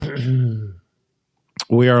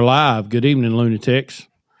We are live. Good evening, lunatics.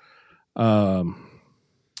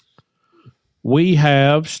 We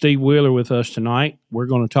have Steve Wheeler with us tonight. We're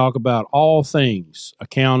going to talk about all things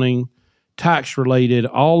accounting, tax related,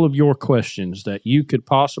 all of your questions that you could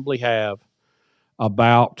possibly have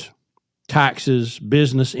about taxes,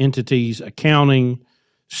 business entities, accounting.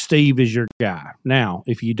 Steve is your guy. Now,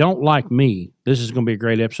 if you don't like me, this is going to be a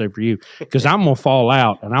great episode for you because I'm going to fall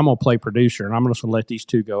out and I'm going to play producer and I'm just going to let these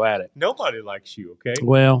two go at it. Nobody likes you, okay?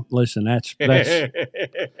 Well, listen, that's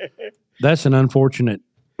an unfortunate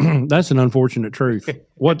truth.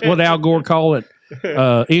 What Al Gore call it?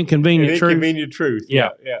 Inconvenient truth. Inconvenient truth.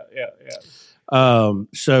 Yeah.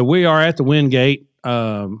 So we are at the Wingate.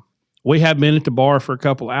 We have been at the bar for a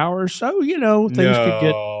couple hours, so things could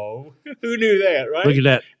get. Who knew that, right? Look at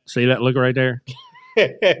that. See that look right there?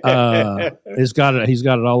 He's got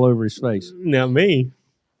it all over his face. Now me,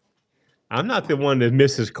 I'm not the one that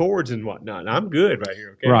misses chords and whatnot. I'm good right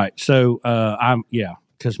here. Okay. Right. So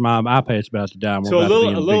because my iPad's about to die. So a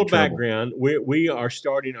little background. We are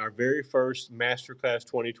starting our very first Masterclass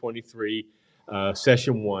 2023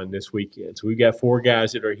 session 1 this weekend. So we've got 4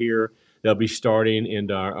 guys that are here. They'll be starting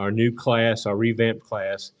in our new class, our revamped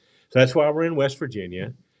class. So that's why we're in West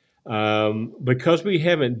Virginia. Because we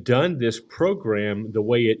haven't done this program the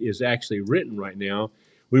way it is actually written right now,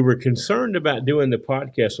 we were concerned about doing the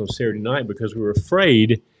podcast on Saturday night because we were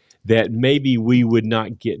afraid that maybe we would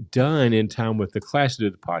not get done in time with the class to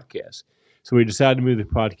do the podcast. So we decided to move the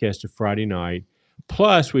podcast to Friday night.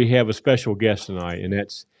 Plus, we have a special guest tonight, and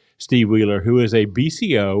that's Steve Wheeler, who is a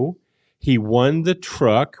BCO. He won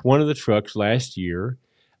one of the trucks last year.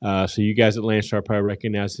 So you guys at Landstar probably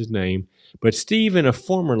recognize his name. But Steve, in a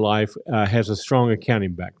former life, has a strong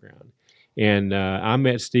accounting background. And I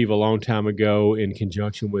met Steve a long time ago in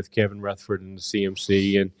conjunction with Kevin Rutherford and the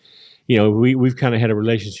CMC. And, we've kind of had a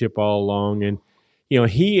relationship all along. And,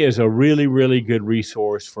 he is a really, really good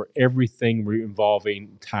resource for everything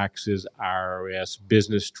involving taxes, IRS,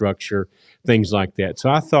 business structure, things like that. So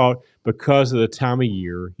I thought because of the time of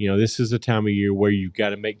year, this is the time of year where you've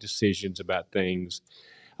got to make decisions about things.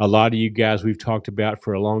 A lot of you guys we've talked about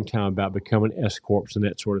for a long time about becoming S-corps and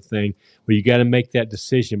that sort of thing. Well, you got to make that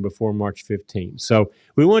decision before March 15th. So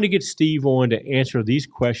we want to get Steve on to answer these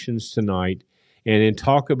questions tonight and then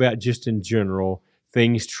talk about just in general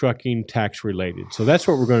things trucking tax related. So that's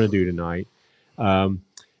what we're going to do tonight.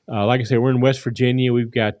 Like I said, we're in West Virginia. We've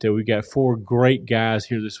got 4 great guys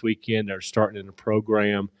here this weekend that are starting in the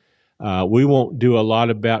program. We won't do a lot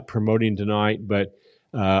about promoting tonight, but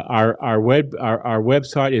our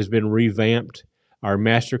website has been revamped. Our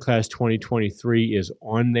Masterclass 2023 is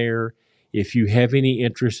on there. If you have any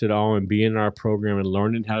interest at all in being in our program and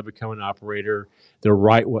learning how to become an operator,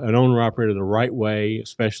 an owner-operator the right way,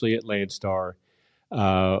 especially at Landstar,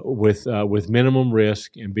 with minimum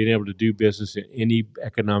risk and being able to do business in any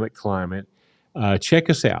economic climate, check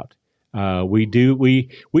us out. We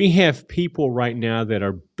have people right now that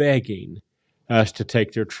are begging us to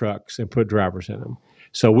take their trucks and put drivers in them.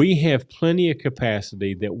 So we have plenty of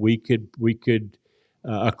capacity that we could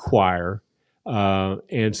acquire,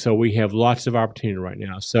 and so we have lots of opportunity right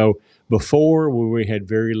now. So before, we had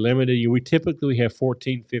very limited, we typically have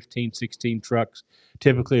 14, 15, 16 trucks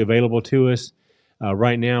typically available to us.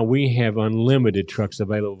 Right now, we have unlimited trucks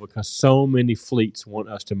available because so many fleets want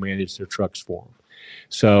us to manage their trucks for them.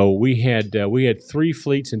 So we had 3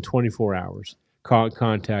 fleets in 24 hours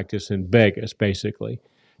contact us and beg us basically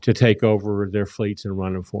to take over their fleets and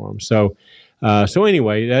run them for them. So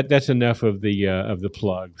anyway, that's enough of the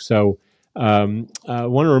plug. So I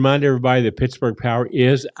want to remind everybody that Pittsburgh Power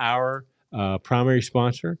is our primary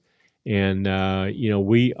sponsor, and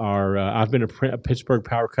we are. I've been a Pittsburgh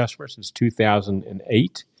Power customer since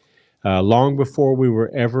 2008, long before we were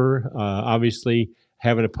ever obviously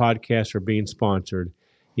having a podcast or being sponsored.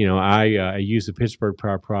 I use the Pittsburgh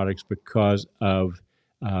Power products because of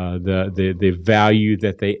the value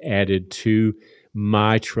that they added to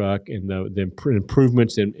my truck and the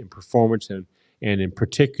improvements in performance and in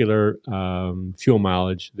particular fuel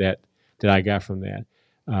mileage that I got from that.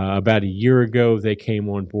 About a year ago, they came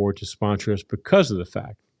on board to sponsor us because of the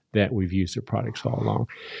fact that we've used their products all along.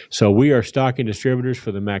 So we are stocking distributors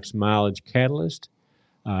for the Max Mileage Catalyst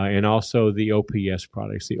and also the OPS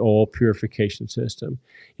products, the Oil Purification System.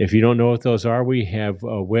 If you don't know what those are, we have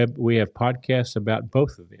podcasts about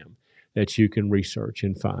both of them that you can research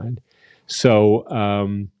and find.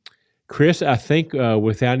 So, Chris, I think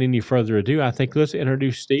without any further ado, I think let's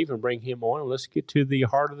introduce Steve and bring him on, and let's get to the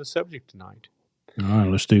heart of the subject tonight. All right,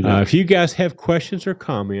 let's do that. If you guys have questions or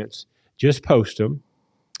comments, just post them.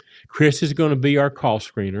 Chris is going to be our call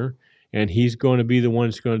screener, and he's going to be the one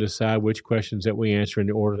that's going to decide which questions that we answer in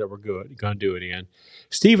the order that we're going to do it in.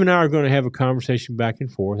 Steve and I are going to have a conversation back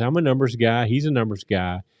and forth. I'm a numbers guy. He's a numbers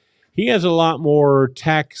guy. He has a lot more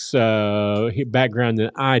tax background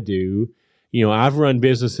than I do. I've run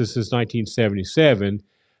businesses since 1977,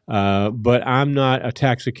 but I'm not a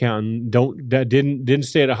tax accountant. Didn't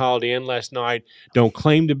stay at a Holiday Inn last night. Don't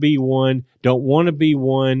claim to be one. Don't want to be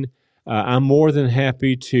one. I'm more than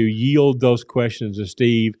happy to yield those questions to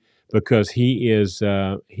Steve because he is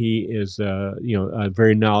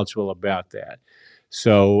very knowledgeable about that.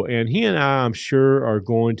 So, and he and I'm sure, are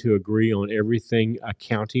going to agree on everything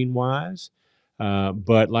accounting wise.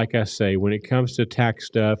 But like I say, when it comes to tax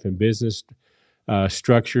stuff and business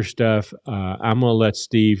structure stuff, I'm going to let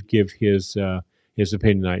Steve give his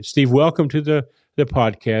opinion tonight. Steve, welcome to the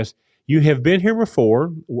podcast. You have been here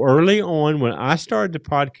before. Early on, when I started the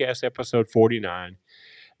podcast, episode 49,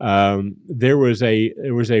 there was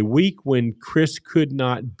a week when Chris could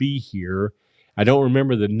not be here. I don't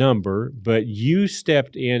remember the number, but you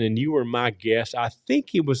stepped in and you were my guest. I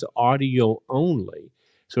think it was audio only,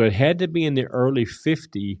 so it had to be in the early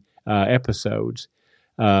 50 episodes.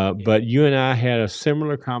 But you and I had a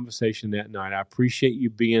similar conversation that night. I appreciate you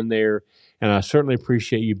being there, and I certainly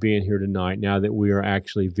appreciate you being here tonight now that we are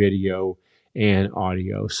actually video and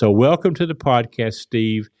audio. So welcome to the podcast,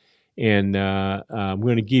 Steve. And I'm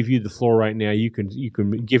going to give you the floor right now. You can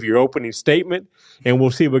give your opening statement, and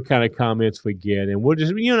we'll see what kind of comments we get. And we'll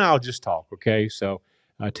just, I'll just talk, okay? So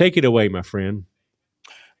take it away, my friend.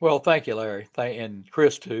 Well, thank you, Larry, and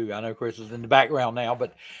Chris too. I know Chris is in the background now,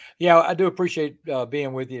 but yeah, I do appreciate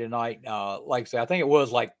being with you tonight. Like I said, I think it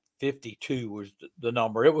was like 52 was the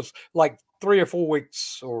number. It was like 3 or 4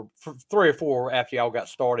 weeks, or 3 or 4 after y'all got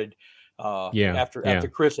started. After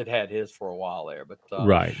Chris had his for a while there, but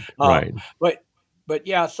right. But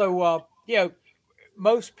yeah, so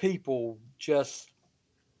most people just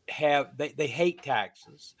they hate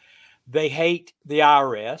taxes. They hate the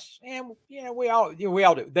IRS, and we all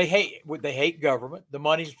do. They hate government. The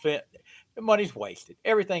money's spent. The money's wasted.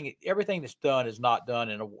 Everything that's done is not done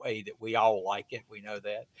in a way that we all like it. We know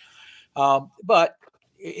that, but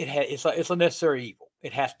it's a necessary evil.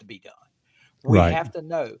 It has to be done. We have to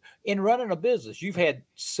know. In running a business, you've had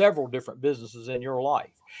several different businesses in your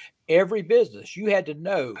life. Every business, you had to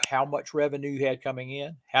know how much revenue you had coming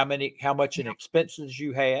in, how much in expenses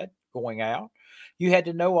you had going out. You had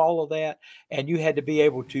to know all of that, and you had to be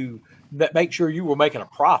able to make sure you were making a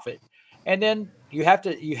profit. And then you have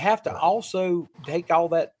to also take all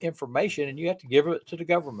that information and you have to give it to the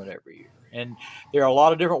government every year. And there are a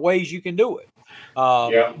lot of different ways you can do it.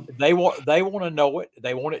 They want to know it.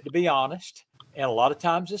 They want it to be honest. And a lot of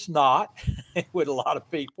times it's not with a lot of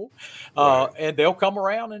people. And they'll come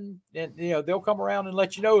around and they'll come around and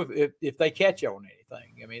let you know if they catch you on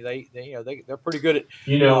anything. I mean, they're pretty good at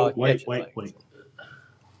wait.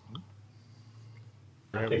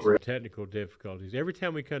 We're having some technical difficulties. Every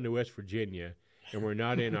time we come to West Virginia and we're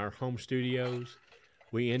not in our home studios,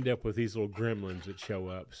 we end up with these little gremlins that show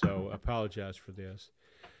up. So I apologize for this.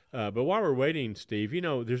 But while we're waiting, Steve,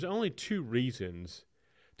 there's only 2 reasons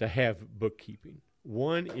to have bookkeeping.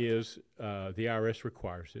 One is the IRS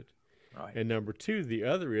requires it. Right. And number 2, the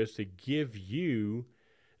other is to give you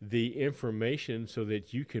the information so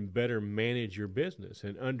that you can better manage your business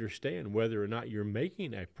and understand whether or not you're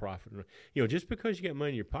making a profit. Just because you get money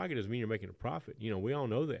in your pocket doesn't mean you're making a profit. We all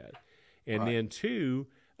know that. And then 2,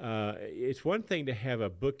 it's one thing to have a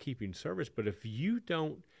bookkeeping service, but if you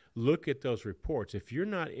don't look at those reports, if you're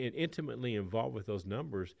not intimately involved with those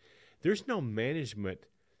numbers, there's no management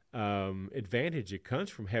advantage that comes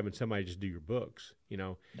from having somebody just do your books.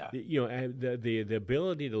 The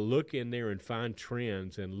ability to look in there and find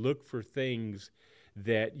trends and look for things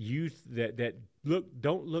that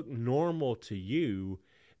don't look normal to you.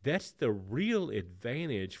 That's the real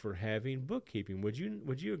advantage for having bookkeeping. Would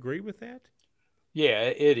you agree with that? Yeah,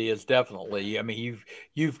 it is definitely. I mean,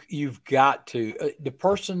 you've got to the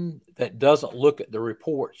person that doesn't look at the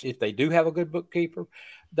reports, if they do have a good bookkeeper,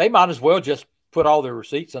 they might as well just put all their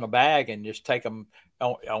receipts in a bag and just take them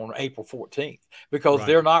on April 14th because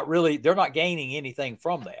they're not gaining anything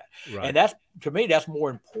from that. Right. And that's, to me, that's more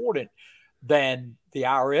important than the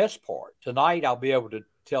IRS part. Tonight, I'll be able to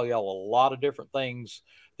tell y'all a lot of different things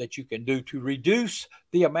that you can do to reduce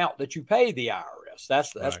the amount that you pay the IRS.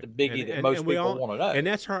 That's the biggie that most people want to know. And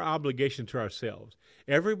that's our obligation to ourselves.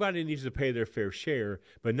 Everybody needs to pay their fair share,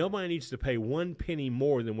 but nobody needs to pay 1 penny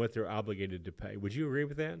more than what they're obligated to pay. Would you agree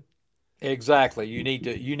with that? Exactly. You need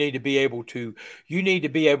to be able to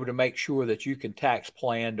make sure that you can tax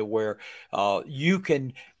plan to where you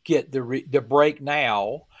can get the break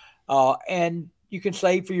now, and you can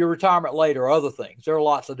save for your retirement later, or other things. There are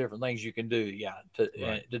lots of different things you can do,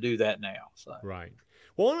 to do that now. So. Right.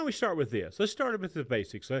 Well, why don't we start with this? Let's start with the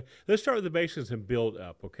basics. Let's start with the basics and build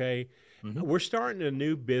up, okay? Mm-hmm. We're starting a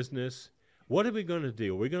new business. What are we going to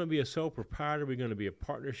do? We're going to be a sole proprietor. We're going to be a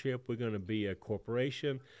partnership. We're going to be a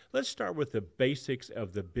corporation. Let's start with the basics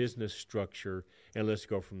of the business structure, and let's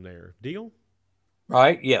go from there. Deal?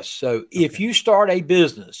 Right. Yes. So if you start a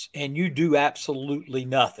business and you do absolutely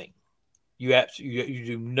nothing, you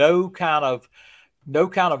do no kind of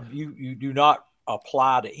you do not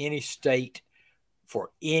apply to any state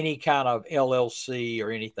for any kind of LLC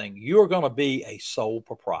or anything, you're going to be a sole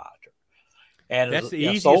proprietor. And that's the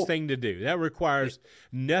easiest thing to do. That requires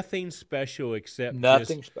nothing special except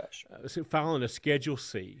filing a Schedule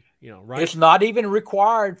C. Right? It's not even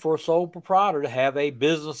required for a sole proprietor to have a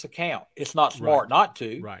business account. It's not smart not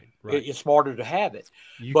to. Right. It's smarter to have it.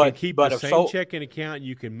 You can keep the same checking account.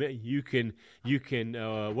 You can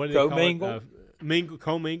what do they call it?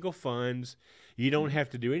 Commingle funds. You don't have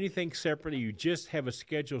to do anything separately. You just have a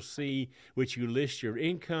Schedule C, which you list your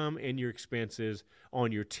income and your expenses on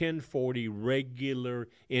your 1040 regular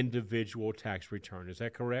individual tax return. Is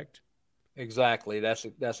that correct? Exactly. That's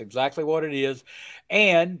exactly what it is.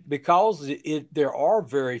 And because there are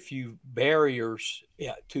very few barriers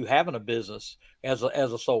to having a business as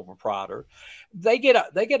a sole proprietor, they get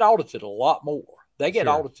audited a lot more. They get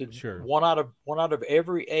audited one out of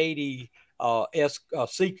every 80 Schedule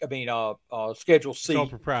C sole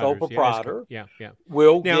proprietor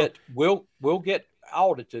will get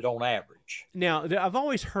audited on average. Now, I've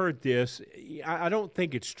always heard this. I don't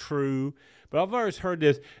think it's true, but I've always heard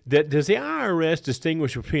this. That does the IRS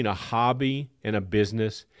distinguish between a hobby and a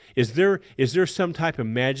business? Is there some type of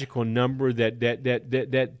magical number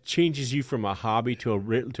that changes you from a hobby to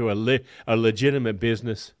a legitimate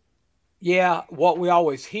business? Yeah, what we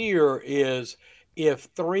always hear is, if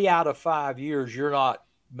 3 out of 5 years you're not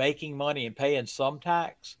making money and paying some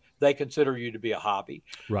tax, they consider you to be a hobby.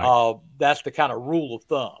 Right. That's the kind of rule of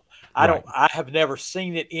thumb. I have never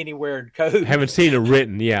seen it anywhere in code. Haven't seen it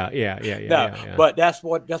written. Yeah. But that's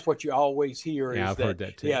what you always hear. Yeah, I've heard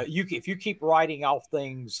that too. Yeah, if you keep writing off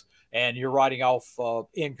things and you're writing off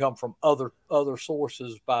income from other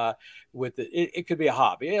sources it could be a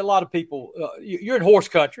hobby. A lot of people, you're in horse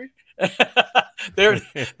country. there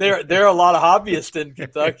are a lot of hobbyists in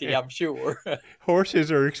Kentucky, I'm sure.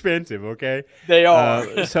 Horses are expensive, okay? They are.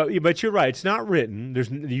 But you're right. It's not written.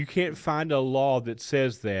 You can't find a law that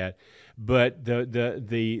says that. But there's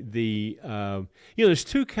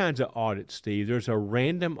two kinds of audits, Steve. There's a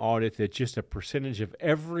random audit that's just a percentage of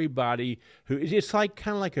everybody it's kind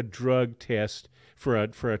of like a drug test for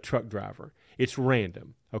a truck driver. It's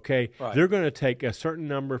random. Okay, right. They're going to take a certain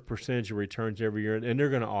number of percentage of returns every year, and they're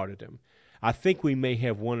going to audit them. I think we may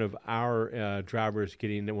have one of our drivers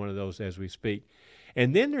getting one of those as we speak.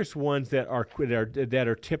 And then there's ones that are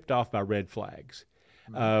tipped off by red flags.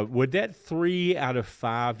 Would that 3 out of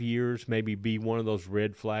 5 years maybe be one of those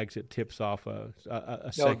red flags that tips off a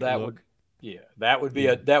second look? That would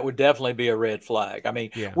definitely be a red flag. I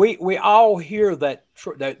mean, we all hear that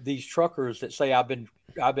these truckers that say I've been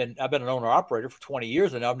an owner operator for 20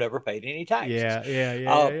 years and I've never paid any taxes.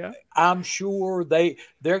 Yeah. I'm sure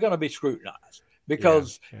they're going to be scrutinized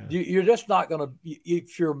because you're just not going to.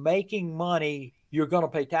 If you're making money, you're going to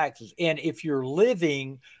pay taxes, and if you're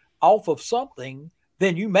living off of something,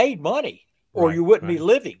 then you made money, or you wouldn't be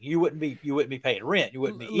living. You wouldn't be paying rent. You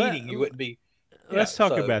wouldn't be eating. You wouldn't be. Let's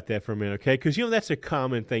talk about that for a minute, okay? Because that's a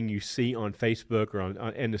common thing you see on Facebook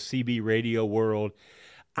or in the CB radio world.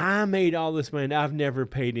 I made all this money. I've never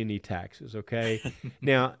paid any taxes, okay?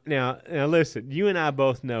 Now, listen, you and I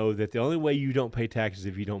both know that the only way you don't pay taxes is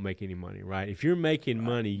if you don't make any money, right? If you're making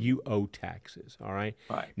money, you owe taxes, all right?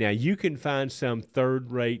 Now, you can find some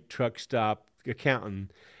third-rate truck stop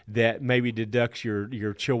accountant that maybe deducts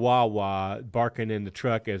your chihuahua barking in the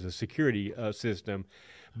truck as a security system.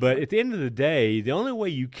 But at the end of the day, the only way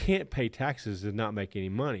you can't pay taxes is not make any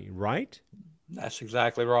money, right? That's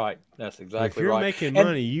exactly right. If you're making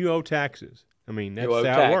money, you owe taxes. I mean, that's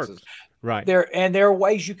how it works. Right. There are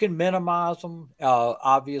ways you can minimize them.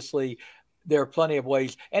 Obviously, there are plenty of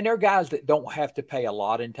ways. And there are guys that don't have to pay a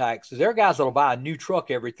lot in taxes. There are guys that will buy a new truck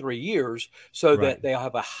every 3 years so that they'll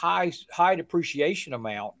have a high depreciation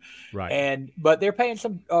amount. Right. But they're paying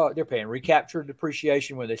they're paying recapture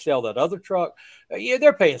depreciation when they sell that other truck.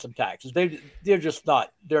 They're paying some taxes.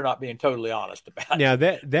 They're not being totally honest about it. Now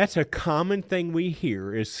that's a common thing we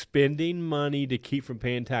hear is spending money to keep from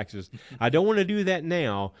paying taxes. I don't want to do that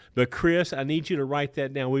now, but Chris, I need you to write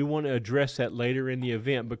that down. We want to address that later in the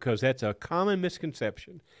event because that's a common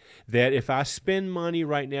misconception. that if I spend money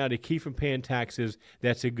right now to keep from paying taxes,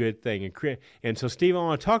 that's a good thing. And so, Steve, I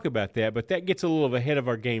want to talk about that, but that gets a little ahead of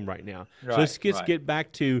our game right now. Right, so let's get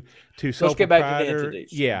back to sole let's get back to the proprietor.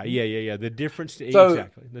 entities. Yeah. The difference. So-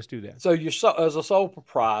 Exactly. Let's do that. So as a sole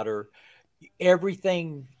proprietor,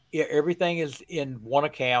 everything is in one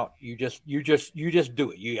account. You just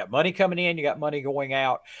do it. You got money coming in, you got money going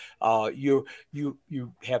out. You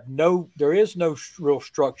have there is no real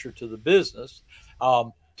structure to the business.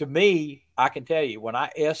 To me, I can tell you, when I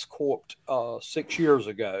S-corped 6 years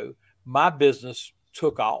ago, my business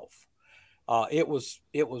took off. It was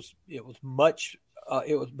much.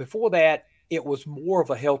 It was before that. It was more of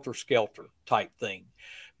a helter-skelter type thing.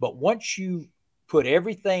 But once you put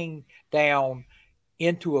everything down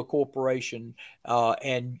into a corporation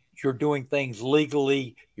and you're doing things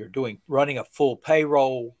legally, you're running a full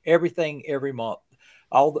payroll, everything every month,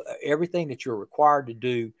 everything that you're required to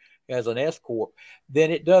do as an S corp,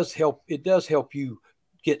 then it does help you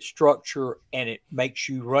get structure, and it makes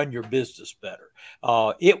you run your business better.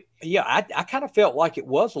 I kind of felt like it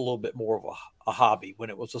was a little bit more of a hobby when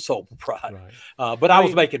it was a sole proprietor. Right. But I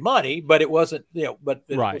was making money, but it wasn't, but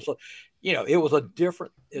Right. it was a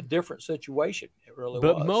different situation. It really was.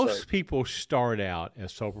 But most people start out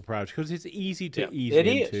as sole proprietors because it's easy to ease it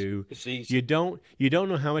into. It's easy. You don't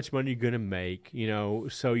know how much money you're going to make,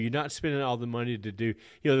 so you're not spending all the money to do.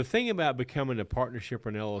 The thing about becoming a partnership or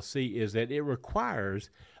an LLC is that it requires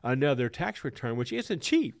another tax return, which isn't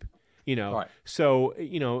cheap. Right. So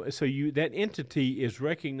that entity is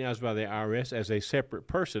recognized by the IRS as a separate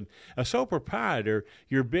person. A sole proprietor,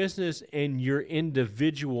 your business and your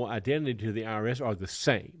individual identity to the IRS are the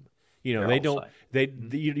same. You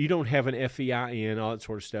don't have an FEIN, all that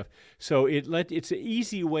sort of stuff. So it's an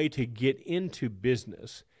easy way to get into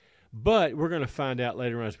business. But we're going to find out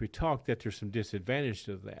later on as we talk that there's some disadvantage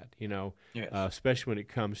to that, Yes. Especially when it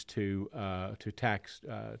comes to tax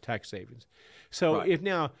savings. So Right.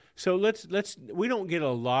 let's we don't get a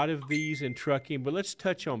lot of these in trucking, but let's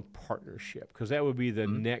touch on partnership, because that would be the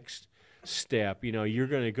next step. You're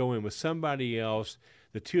going to go in with somebody else.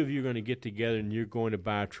 The two of you are going to get together, and you're going to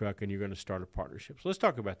buy a truck, and you're going to start a partnership. So let's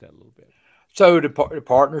talk about that a little bit. So the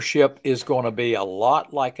partnership is going to be a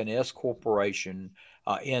lot like an S corporation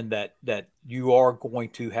in that you are going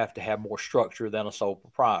to have more structure than a sole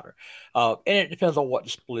proprietor. And it depends on what the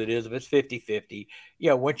split is. If it's 50-50,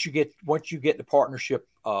 once you get the partnership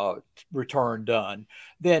return done,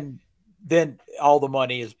 then all the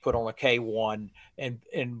money is put on a K1,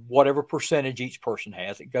 and whatever percentage each person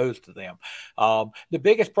has, it goes to them. The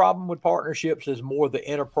biggest problem with partnerships is more the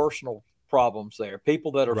interpersonal problems there.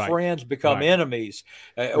 People that are friends become enemies,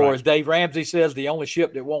 or as Dave Ramsey says, the only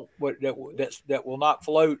ship that will not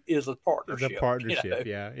float is a partnership. The partnership,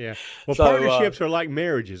 yeah. Well, partnerships are like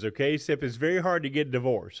marriages, okay? Except it's very hard to get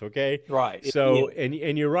divorced, okay? Right. So,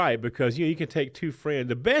 and you're right, because you can take two friends.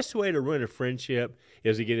 The best way to run a friendship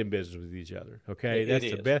is to get in business with each other, okay? That's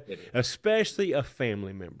the best, especially a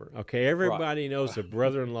family member, okay? Everybody knows a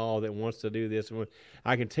brother-in-law that wants to do this.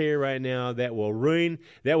 I can tell you right now, that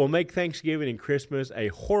will make Thanksgiving and Christmas a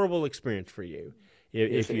horrible experience for you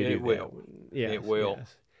if you do that. Yes, it will.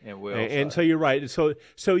 Yes. It will. And so you're right. So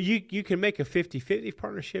you can make a 50-50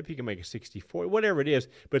 partnership. You can make a 60-40, whatever it is.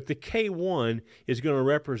 But the K1 is going to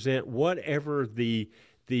represent whatever the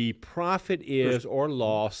profit is or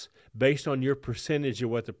loss based on your percentage of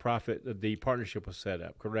what the partnership was set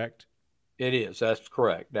up. Correct? It is. That's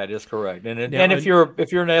correct. That is correct. And if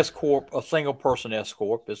you're an S corp, a single person S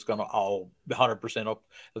corp, it's going to all 100% of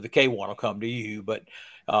the K1 will come to you. But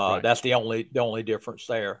that's the only difference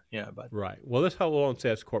there. But right. Well, let's hold on to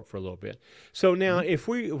S corp for a little bit. So now, if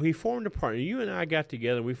we formed a partner, you and I got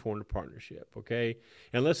together, and we formed a partnership. Okay.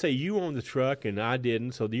 And let's say you own the truck and I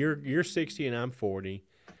didn't. So you're 60 and I'm 40.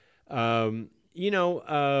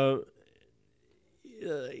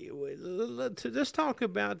 Let's talk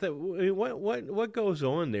about that. What goes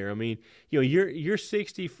on there? I mean, you're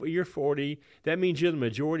 60, you're 40. That means you're the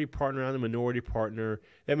majority partner. I'm the minority partner.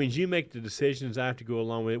 That means you make the decisions. I have to go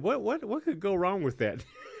along with it. What could go wrong with that?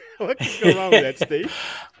 What could go wrong with that, Steve?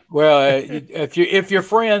 Well, if you're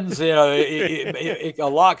friends, a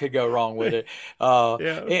lot could go wrong with it.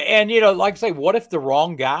 And like I say, what if the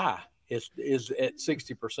wrong guy is at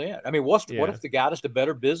 60%? I mean, what if the guy that's the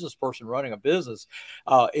better business person running a business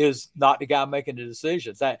is not the guy making the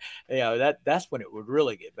decisions? That's when it would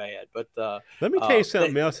really get bad. But let me tell you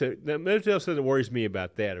something else that worries me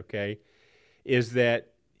about that. Okay, is that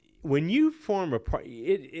when you form a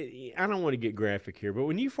I don't want to get graphic here, but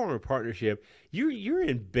when you form a partnership, you're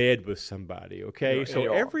in bed with somebody, okay?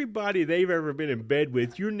 So everybody they've ever been in bed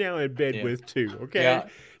with, you're now in bed with too, okay? Yeah.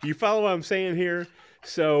 You follow what I'm saying here?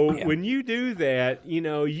 So when you do that,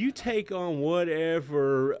 you take on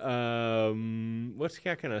whatever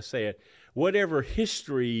how can I say it? Whatever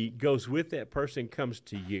history goes with that person comes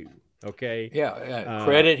to you. Okay. Yeah.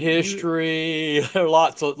 Credit history.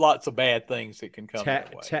 Lots of bad things that can come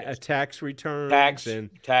that way. Tax returns.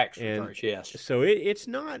 Tax returns. Yes. So it's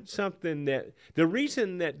not something that the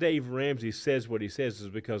reason that Dave Ramsey says what he says is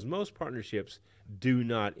because most partnerships do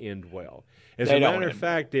not end well. As a matter of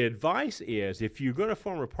fact, the advice is if you're going to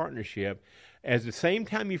form a partnership, at the same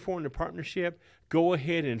time you form the partnership, go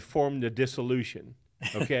ahead and form the dissolution.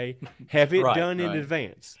 Okay, have it done in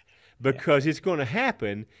advance. Because it's going to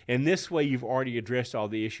happen, and this way you've already addressed all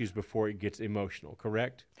the issues before it gets emotional.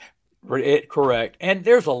 Correct? Correct. And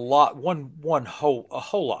there's a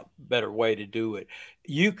whole lot better way to do it.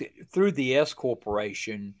 You can, through the S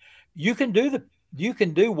corporation, you can do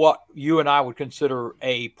what you and I would consider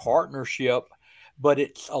a partnership, but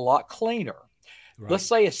it's a lot cleaner. Right. Let's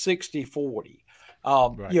say a 60-40.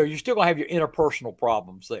 You're still going to have your interpersonal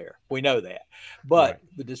problems there. We know that. But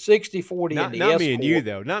the 60-40 and the not S me and corp, you,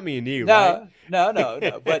 though. Not me and you, no, right? No.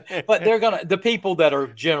 But they're going to, the people that are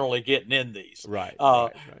generally getting in these. Right.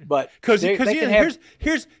 But because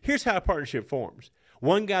here's how a partnership forms.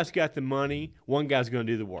 One guy's got the money. One guy's going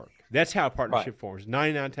to do the work. That's how a partnership forms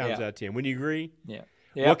 99 times out of 10. Wouldn't you agree? Yeah.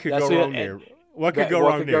 What could go wrong there? What could go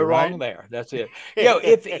wrong there? Wrong there. That's it.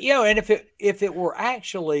 If it were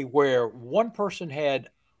actually where one person had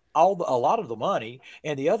a lot of the money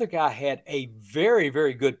and the other guy had a very,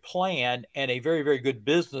 very good plan and a very, very good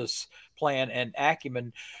business plan and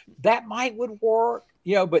acumen, that would work.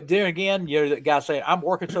 But then again, the guy saying, I'm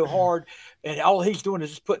working so hard and all he's doing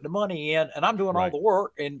is just putting the money in and I'm doing all the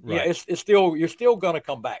work. And it's still, you're still going to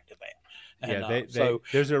come back to that. And,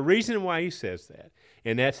 there's a reason why he says that.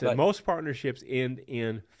 And that's that most partnerships end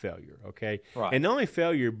in failure, okay? Right. And not only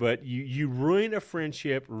failure, but you ruin a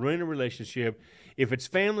friendship, ruin a relationship. If it's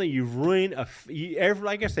family, you've ruined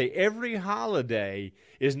like I say, every holiday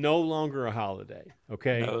is no longer a holiday,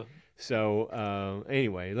 okay? No. So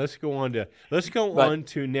anyway, let's go on to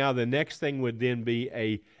now. The next thing would then be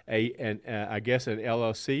I guess an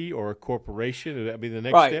LLC or a corporation. Would that be the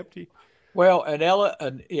next step? Well, an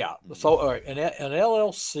LLC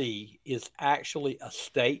is actually a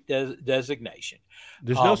state designation.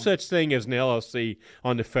 There's no such thing as an LLC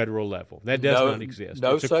on the federal level. That does not exist.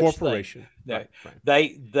 No it's a such corporation. Thing.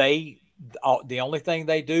 The only thing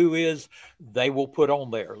they do is they will put on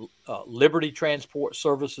there Liberty Transport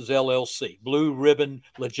Services LLC, Blue Ribbon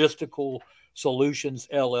Logistical Solutions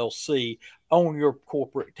LLC on your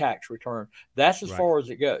corporate tax return. That's as far as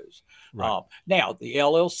it goes. Right. Now, the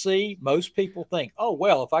LLC, most people think, oh,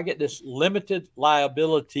 well, if I get this limited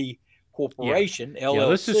liability corporation, LLC. Yeah,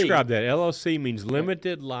 let's describe that. LLC means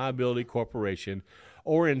limited liability corporation,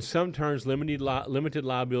 or in some terms, limited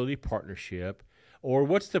liability partnership. Or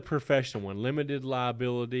what's the professional one? Limited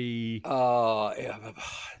liability. Like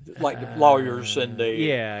the lawyers and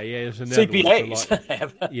the CPAs.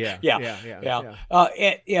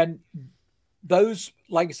 And those,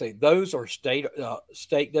 like I say, those are state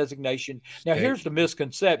designation. Now, here's the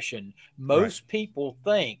misconception. Most people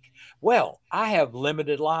think, well, I have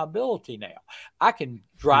limited liability now. I can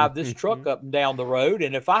drive this truck up and down the road,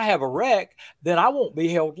 and if I have a wreck, then I won't be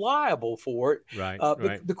held liable for it.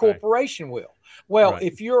 The corporation will. Well,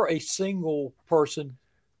 if you're a single person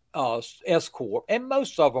S corp, and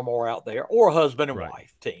most of them are out there, or a husband and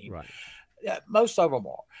wife team, most of them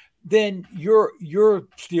are. Then you're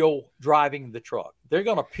still driving the truck. They're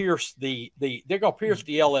going to pierce the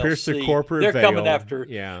LLC. Pierce the corporate veil. They're coming after.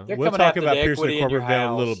 Yeah, we'll talk about piercing the corporate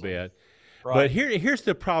veil a little bit. Right. But here's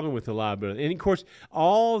the problem with the liability, and of course,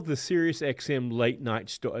 all the Sirius XM late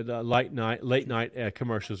night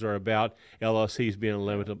commercials are about LLCs being a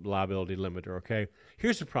limited liability limiter. Okay,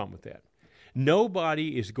 here's the problem with that.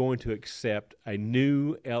 Nobody is going to accept a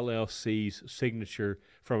new LLC's signature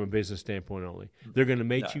from a business standpoint only. They're going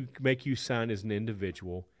to make you sign as an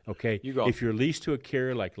individual. Okay, if you're leased to a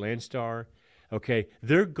carrier like Landstar, okay,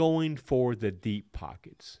 they're going for the deep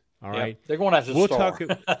pockets. All right, they're going after the star.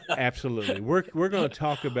 Absolutely. We're going to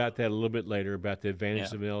talk about that a little bit later about the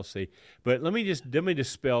advantages of LLC. But let me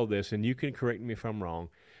dispel this, and you can correct me if I'm wrong.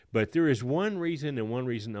 But there is one reason and one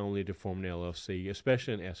reason only to form an LLC,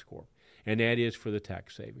 especially an S corp, and that is for the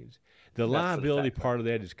tax savings. The That's for the liability tax part of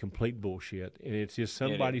that is complete bullshit, and it's just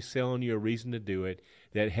somebody is. selling you a reason to do it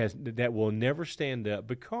that will never stand up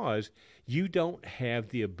because you don't have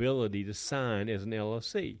the ability to sign as an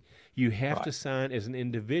LLC. You have to sign as an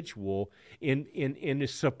individual in the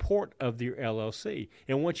support of your LLC,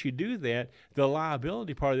 and once you do that, the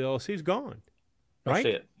liability part of the LLC is gone. That's Right?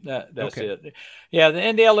 it. That's Okay. it. Yeah,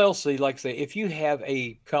 and the LLC, like I say, if you have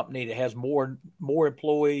a company that has more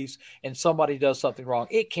employees and somebody does something wrong,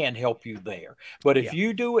 it can help you there. But if Yeah.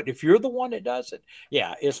 you do it, if you're the one that does it,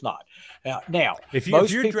 yeah, it's not. Now, If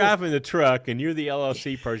most you're people, driving the truck and you're the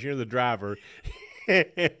LLC person, you're the driver,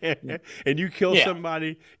 and you kill yeah,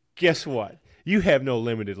 somebody, guess what? You have no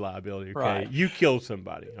limited liability. Okay, right. you killed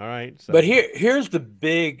somebody. All right. So, But here's the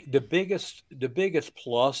biggest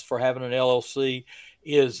plus for having an LLC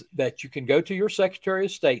is that you can go to your Secretary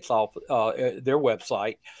of State's office, their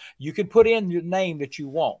website. You can put in your name that you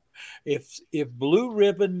want. If Blue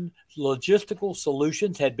Ribbon Logistical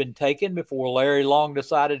Solutions had been taken before Larry Long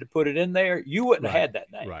decided to put it in there, you wouldn't have had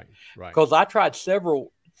that name. right. Because I tried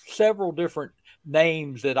several different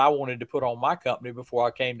names that I wanted to put on my company before I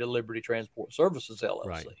came to Liberty Transport Services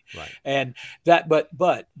LLC. Right. And that, but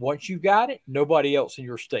once you got it, nobody else in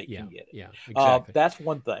your state can get it. Yeah, exactly. That's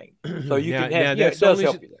one thing. So you Now, can have, now it does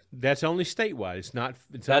help you there. that's only statewide. It's not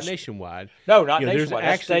nationwide. No, not You know, nationwide.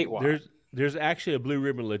 That's statewide. There's actually a Blue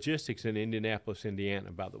Ribbon Logistics in Indianapolis,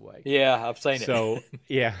 Indiana, by the way. Yeah, I've seen it. So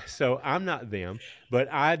so I'm not them, but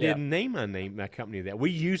I didn't name my company that. We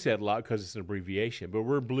use that a lot because it's an abbreviation, but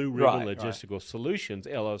we're Blue Ribbon Logistical Solutions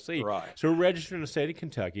LLC. Right. So we're registered in the state of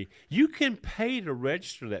Kentucky. You can pay to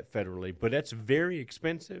register that federally, but that's very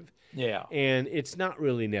expensive. Yeah. And it's not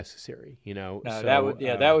really necessary, No, So, that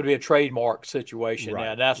would be a trademark situation. Right,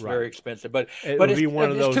 Yeah, that's right. very expensive. But It but would be one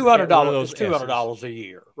of those- it's $200. one of those It's $200 a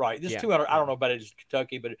year, right? This Yeah. 200. I don't know about it in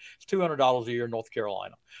Kentucky, but it's $200 a year in North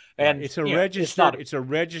Carolina. And it's a you know, registered. it's It's a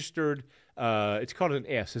registered. It's called an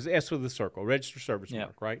S. It's S with a circle. Registered service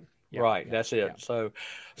mark, right? Yeah, right. yeah, That's it. yeah.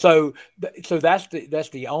 So that's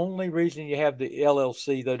the only reason you have the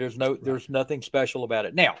LLC. Though there's nothing special about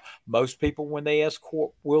it. Now, most people when they S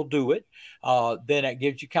corp will do it. Then that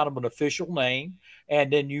gives you kind of an official name,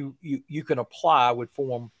 and then you can apply with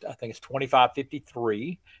form. I think it's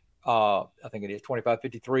 2553. I think it is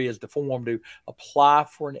 2553 is the form to apply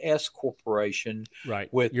for an S corporation. Right.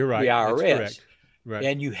 With You're right. the IRS. That's correct. Right.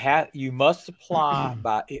 And you must apply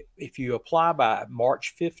if you apply by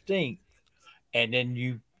March 15th, and then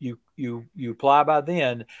you apply by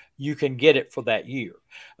then, you can get it for that year.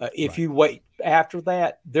 If you wait after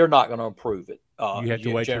that, they're not going to approve it. You have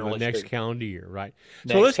to wait till the next calendar year, right?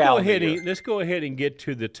 So let's go ahead and get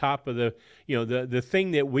to the top of the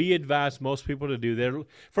thing that we advise most people to do.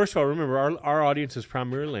 First of all, remember our audience is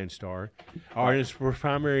primarily Landstar. Our audience is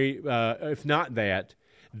primary, if not that.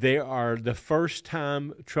 They are the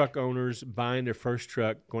first-time truck owners buying their first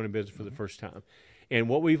truck, going to business for the first time. And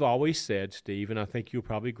what we've always said, Steve, and I think you'll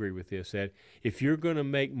probably agree with this, that if you're going to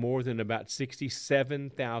make more than about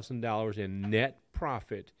 $67,000 in net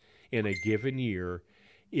profit in a given year,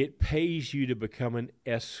 it pays you to become an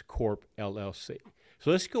S Corp LLC.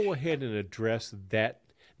 So let's go ahead and address that.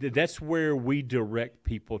 That's where we direct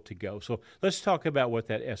people to go. So let's talk about what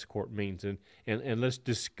that S Corp means, and let's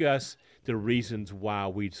discuss the reasons why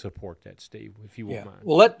we support that, Steve, if you won't mind.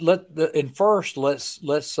 Well, let's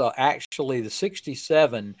actually the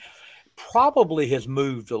 67 probably has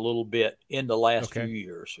moved a little bit in the last few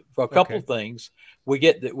years for a couple of things. We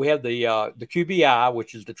have the QBI,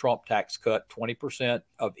 which is the Trump tax cut, 20%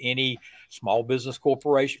 of any small business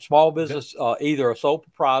corporation, either a sole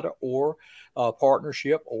proprietor or a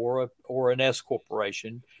partnership or an S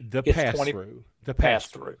corporation. The pass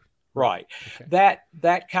through. Right. Okay.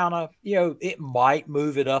 That kind of, it might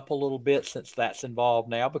move it up a little bit since that's involved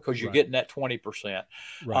now because you're getting that 20%.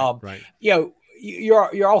 Right.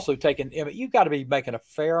 You're also taking, you've got to be making a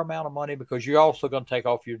fair amount of money because you're also going to take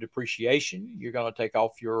off your depreciation. You're going to take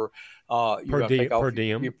off your per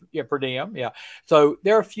diem. Per diem. Yeah. So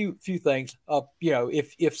there are a few things.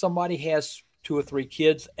 If somebody has 2 or 3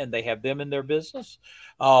 kids and they have them in their business,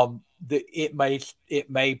 it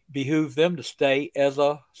may behoove them to stay as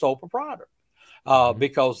a sole proprietor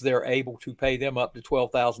because they're able to pay them up to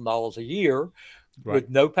 $12,000 a year with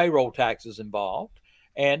no payroll taxes involved.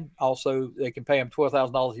 And also they can pay them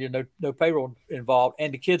 $12,000 a year, no payroll involved,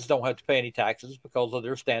 and the kids don't have to pay any taxes because of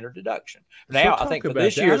their standard deduction. Now, I think for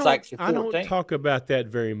this year it's actually 14. I don't talk about that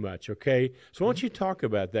very much, okay? So why don't you talk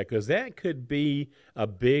about that, because that could be a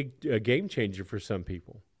big game changer for some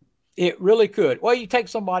people. It really could. Well, you take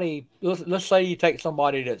somebody, let's say you take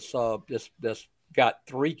somebody that's got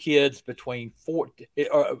 3 kids between 4,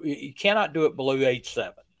 or you cannot do it below age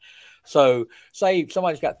 7. So say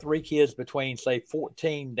somebody's got 3 kids between say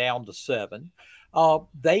 14 down to 7,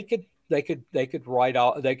 they could write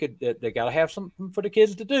off. They got to have something for the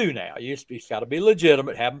kids to do now. It's got to be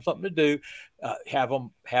legitimate. Have them something to do. Have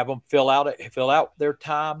them fill out their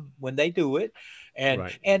time when they do it.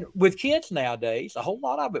 And with kids nowadays, a whole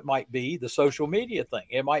lot of it might be the social media thing.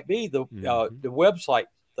 It might be the website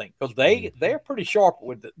thing, because they're pretty sharp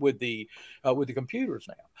with the computers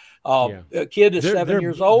now. A kid is 7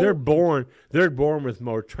 years old. They're born with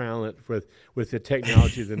more talent with the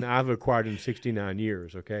technology than I've acquired in 69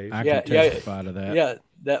 years. Okay, I can testify to that.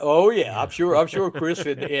 Yeah, I'm sure Chris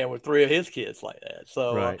could, with 3 of his kids like that.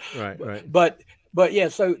 So right. But yeah,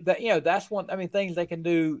 so that, that's one. I mean, things they can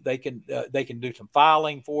do. They can do some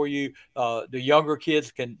filing for you. The younger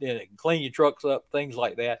kids can clean your trucks up, things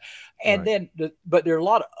like that. And then, but there are a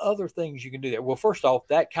lot of other things you can do there. Well, first off,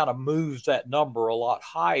 that kind of moves that number a lot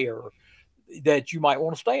higher, that you might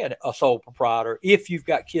want to stay a sole proprietor if you've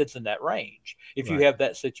got kids in that range. If you have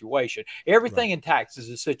that situation, everything in taxes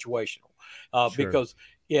is situational, because.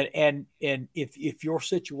 And if your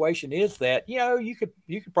situation is that, you could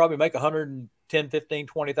probably make 110, 15,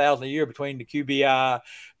 20,000 a year between the QBI,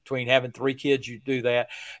 between having 3 kids, you do that.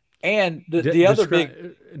 And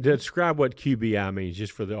describe what QBI means,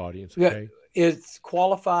 just for the audience. Okay. It's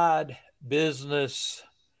qualified business.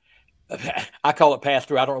 I call it pass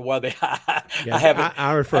through. I don't know why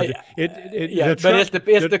I refer to it. It's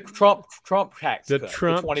the Trump tax. The cut,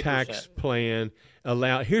 Trump the tax plan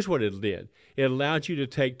here's what it did. It allowed you to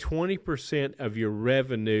take 20% of your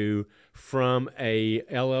revenue from a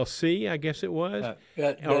LLC, I guess it was,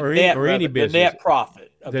 or any business. The net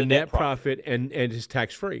profit. The net profit, and it's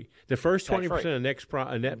tax free. The first 20% of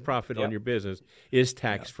net profit on your business is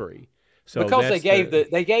tax free. So because they gave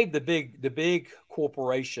the big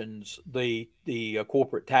corporations the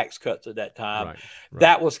corporate tax cuts at that time. Right.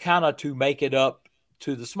 That was kind of to make it up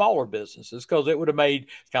to the smaller businesses, because it would have made,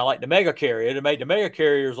 kind of like the mega carrier. It would have made the mega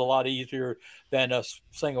carriers a lot easier than us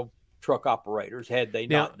single truck operators had they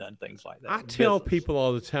not done things like that. I tell people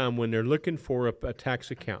all the time when they're looking for a tax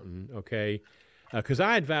accountant, okay, because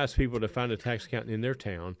I advise people to find a tax accountant in their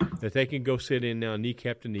town that they can go sit in now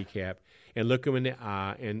kneecap to kneecap and look them in the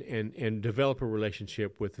eye and develop a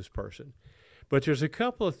relationship with this person. But there's a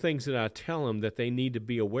couple of things that I tell them that they need to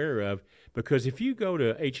be aware of, because if you go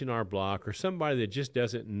to H&R Block or somebody that just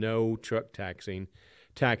doesn't know truck taxes,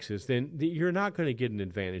 then you're not going to get an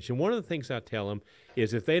advantage. And one of the things I tell them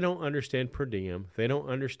is, if they don't understand per diem, if they don't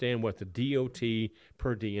understand what the DOT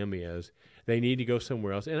per diem is, they need to go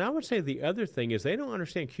somewhere else. And I would say the other thing is, they don't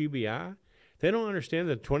understand QBI. They don't understand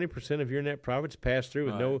that 20% of your net profits pass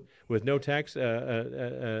through with no tax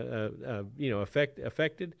affected.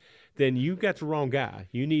 Then you got the wrong guy.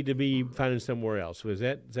 You need to be finding somewhere else. Is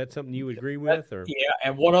that something you would agree with? Or? Yeah,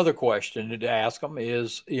 and one other question to ask them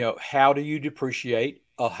is, how do you depreciate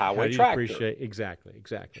a highway tractor? Exactly.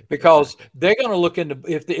 Because they're going to look into,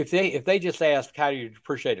 if they just ask how do you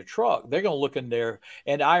depreciate a truck, they're going to look in there,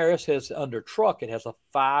 and the IRS has under truck, it has a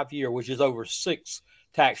 5-year, which is over 6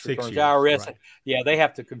 tax returns. IRS, they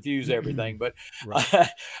have to confuse everything, but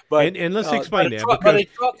and let's explain that. But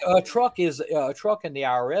a truck is a truck in the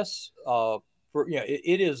IRS.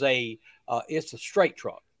 It's a straight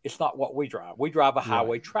truck. It's not what we drive. We drive a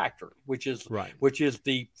highway tractor, which is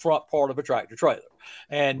the front part of a tractor trailer.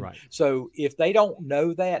 And so if they don't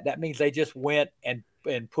know that means they just went and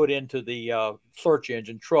put into the search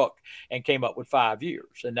engine truck and came up with 5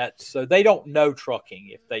 years. And so they don't know trucking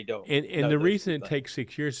if they don't. And the reason it takes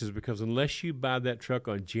 6 years is because unless you buy that truck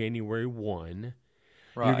on January 1,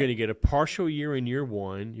 you're going to get a partial year in year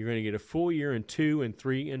 1. You're going to get a full year in 2 and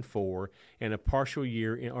 3 and 4, and a partial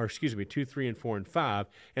year 2, 3, and 4 and 5,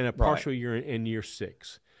 and a partial year in year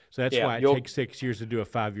 6. So that's why it takes 6 years to do a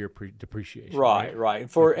 5-year depreciation.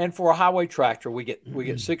 Right. For a highway tractor, we get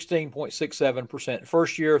 16.67%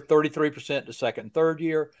 first year, 33% the second and third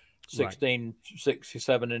year,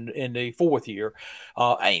 16.67 in the fourth year.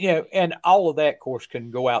 And all of that, of course,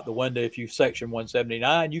 can go out the window if you Section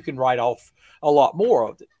 179. You can write off a lot more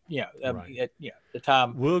of it. The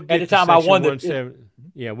time I won we'll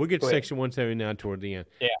get to Section 179 toward the end.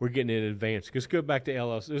 Yeah. We're getting in advance. Let's go back to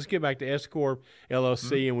LLC. Let's get back to S Corp,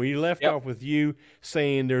 LLC, and we left off with you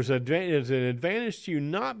saying there's an advantage to you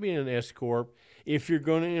not being an S Corp if you're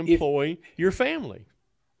going to employ your family.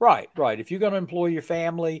 Right. If you're going to employ your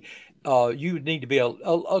family, you would need to be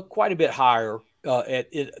quite a bit higher.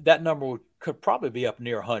 That number could probably be up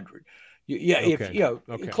near 100.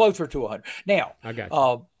 Closer to 100. Now, I got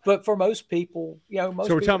you. but for most people, most So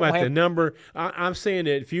we're people talking about don't the have, number. I'm saying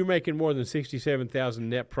that if you're making more than 67,000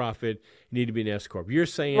 net profit, you need to be an S corp. You're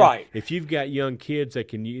saying right. if you've got young kids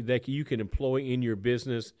that you can employ in your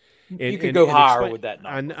business, You could go higher with that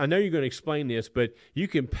number. I know you're going to explain this, but you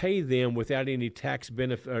can pay them without any tax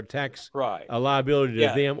benefit or tax Right. liability to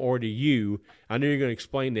Yeah. them or to you. I know you're going to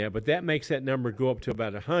explain that, but that makes that number go up to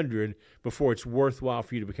about 100 before it's worthwhile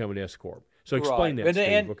for you to become an S corp. So explain Right. that,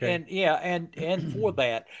 Steve. Okay. And for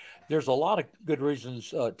that, there's a lot of good reasons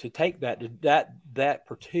to take that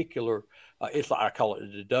particular. It's like I call it a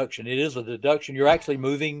deduction. It is a deduction. You're actually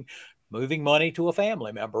moving money to a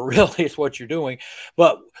family member. Really, is what you're doing.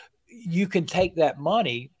 But you can take that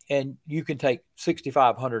money and you can take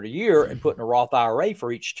 $6,500 a year and put in a Roth IRA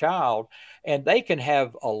for each child, and they can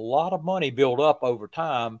have a lot of money build up over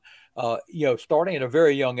time. Starting at a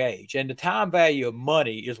very young age, and the time value of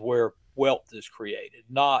money is where wealth is created.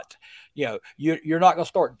 Not, you're not going to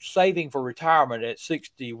start saving for retirement at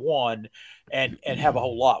 61 and have a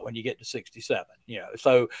whole lot when you get to 67.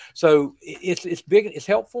 So it's big. It's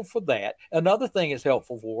helpful for that. Another thing is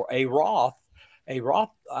helpful for a Roth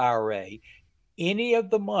IRA. Any of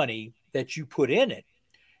the money that you put in it,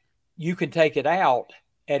 you can take it out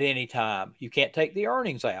at any time. You can't take the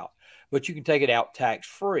earnings out, but you can take it out tax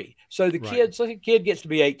free. So the kid gets to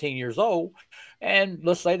be 18 years old, and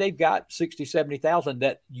let's say they've got 60, 70,000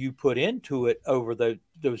 that you put into it over those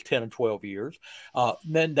 10 and 12 years.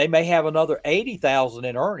 Then they may have another 80,000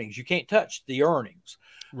 in earnings. You can't touch the earnings.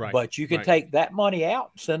 Right. But you can take that money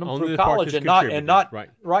out, send them Only through the part college, that's and not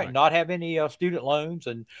Right. not have any student loans,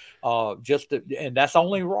 and and that's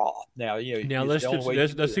only Roth. Now,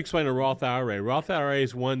 let's explain a Roth IRA. Roth IRA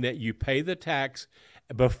is one that you pay the tax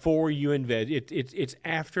before you invest. It's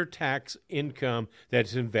after tax income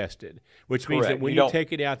that's invested, which means that when you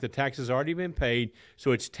take it out, the tax has already been paid,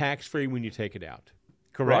 so it's tax free when you take it out.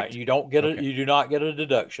 Correct. Right. You don't get you do not get a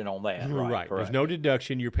deduction on that. Right. There's no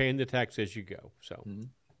deduction. You're paying the tax as you go. So. Mm-hmm.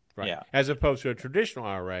 Right. Yeah. As opposed to a traditional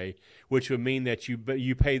IRA, which would mean that you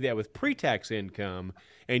pay that with pre-tax income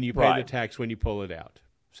and you pay the tax when you pull it out.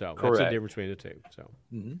 So that's the difference between the two. So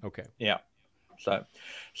okay. Yeah. And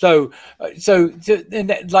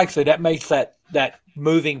that, like I said, that makes that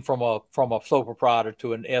moving from a sole proprietor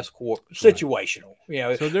to an S corp situational.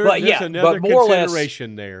 So there's another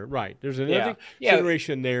consideration there, right? There's another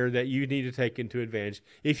consideration there that you need to take into advantage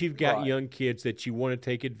if you've got young kids that you want to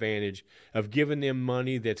take advantage of giving them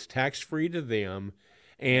money that's tax free to them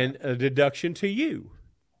and a deduction to you.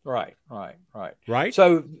 Right. Right.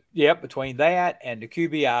 So between that and the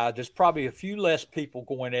QBI, there's probably a few less people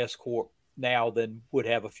going S corp now than would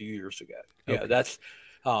have a few years ago. That's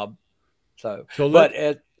go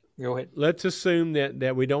ahead. Let's assume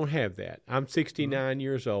that we don't have that. I'm 69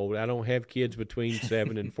 years old. I don't have kids between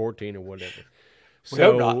 7 and 14 or whatever.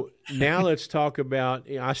 So now let's talk about,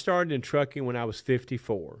 I started in trucking when I was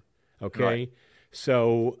 54. Okay. Right.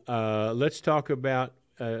 So let's talk about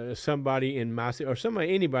somebody in my, or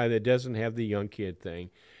anybody that doesn't have the young kid thing.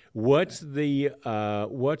 What's the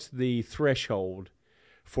threshold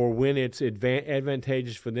for when it's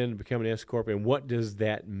advantageous for them to become an S corp, and what does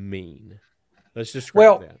that mean? Let's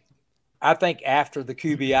describe that. I think after the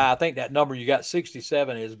QBI, I think that number you got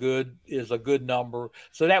 67 is a good number.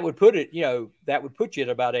 So that would put it, that would put you at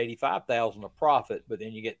about 85,000 of profit, but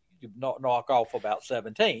then you knock off about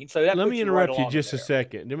 17. So that let me interrupt you just a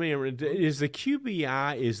second. Is the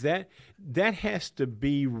QBI that has to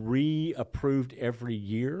be reapproved every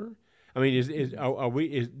year? I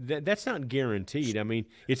mean, that's not guaranteed. I mean,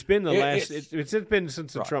 it's been it's been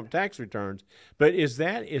since the Trump tax returns. But is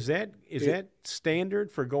that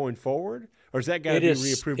standard for going forward, or is that got to be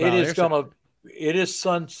reapproved? It is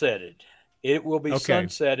sunsetted. It will be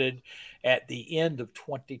sunsetted at the end of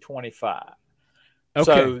 2025.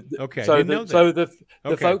 Okay. So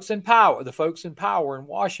the folks in power in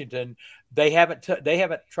Washington, they haven't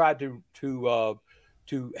tried to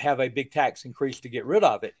have a big tax increase to get rid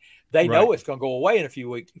of it. They know it's going to go away in a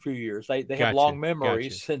few years. They have long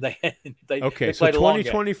memories, and they okay. So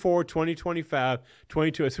 2024, 2025,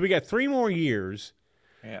 22. So we got 3 more years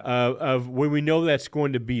of when we know that's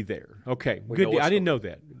going to be there. Okay, good. I didn't know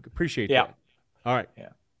that. Appreciate that. All right. Yeah.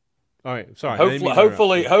 All right. Sorry.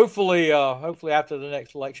 Hopefully after the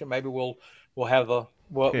next election, maybe we'll have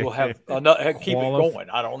another keep it going.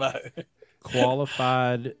 I don't know.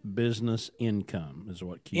 Qualified business income is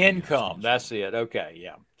what QBI income. That's it. Okay.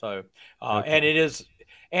 Yeah. So, and it is,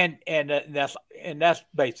 and that's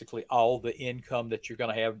basically all the income that you're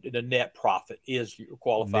going to have. The net profit is your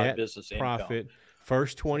qualified business profit. Income.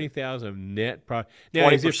 First 20,000 of net profit. Now,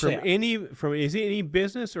 20%. Is it any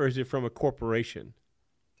business or is it from a corporation?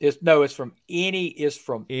 It's from any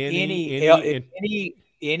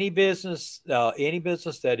business, any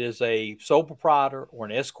business that is a sole proprietor or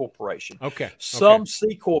an S corporation. Okay. Some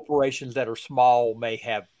C corporations that are small may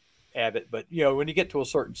have it, but when you get to a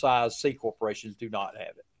certain size, C corporations do not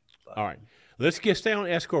have it. So. All right. Let's stay on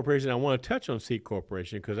S corporation. I want to touch on C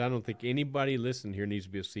corporation because I don't think anybody listening here needs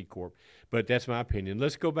to be a C corp, but that's my opinion.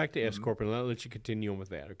 Let's go back to S corp and I'll let you continue on with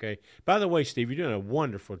that. Okay. By the way, Steve, you're doing a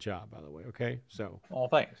wonderful job. By the way. Okay. So. Oh,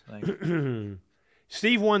 thanks.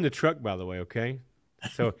 Steve won the truck. By the way. Okay.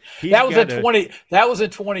 So that was in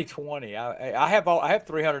 2020. I have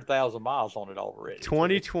 300,000 miles on it already.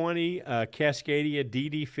 2020 Cascadia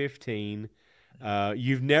DD15.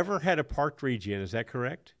 You've never had a parked regen, is that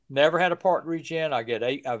correct? Never had a parked regen. I've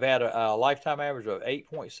had a lifetime average of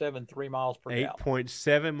 8.73 miles per gallon.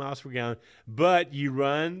 8.7 miles per gallon. But you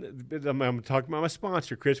run. I'm talking about my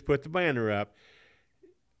sponsor. Chris put the banner up.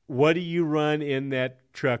 What do you run in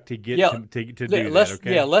that truck to get to do that?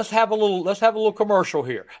 Okay. Yeah, let's have a little commercial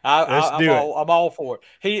here. I'm all for it.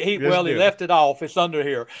 He left it off. It's under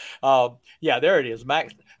here. There it is.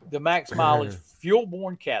 The max mileage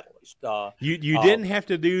fuel-borne catalyst. You didn't have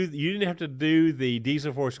to do the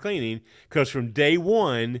diesel force cleaning because from day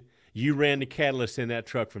one you ran the catalyst in that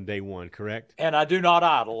truck from day one, correct? And I do not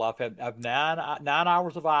idle. I've 9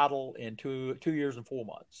 hours of idle in 2 years and 4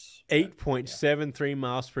 months. 8.73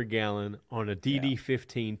 miles per gallon on a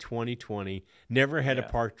DD15 2020. Never had a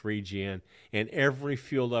parked regen, and every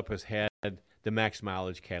fuel up has had the max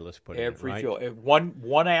mileage catalyst put in, right? Every fuel,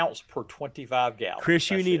 1 ounce per 25 gallons. Chris,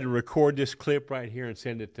 you need to record this clip right here and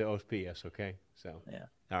send it to OPS, okay? So,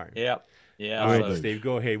 all right. Yeah. All right, Steve,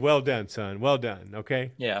 go ahead. Well done, son. Well done,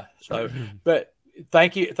 okay? Yeah. So, but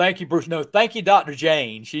thank you, Bruce. No, thank you, Dr.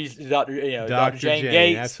 Jane. She's Dr. Jane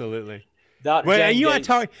Gates. Absolutely. Dr. Jane Gates.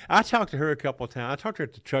 I talked to her a couple of times. I talked to her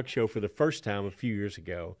at the truck show for the first time a few years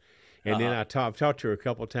ago, and then I've talked to her a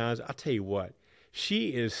couple of times. I'll tell you what.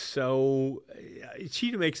 She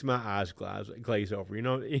makes my eyes glaze over.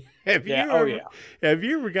 Have you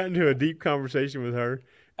ever gotten into a deep conversation with her?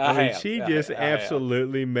 She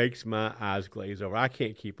absolutely makes my eyes glaze over. I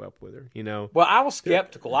can't keep up with her, Well, I was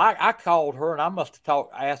skeptical. I called her and I must have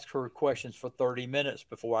asked her questions for 30 minutes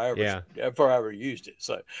before I ever used it.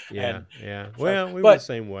 So Well, we were the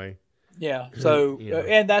same way. Yeah. So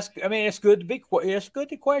and it's good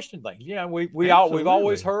to question things. We've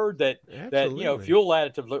always heard that fuel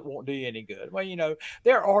additives won't do you any good. Well,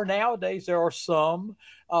 there are some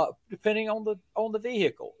depending on the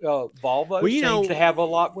vehicle. Volvo seems to have a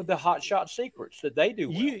lot with the hot shot secrets that they do.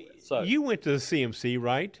 You went to the CMC,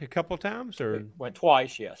 right? A couple of times, or went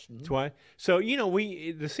twice? Yes, twice. So the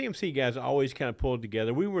CMC guys always kind of pulled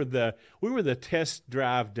together. We were the test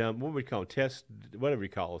drive dumb. What would we call them? Whatever you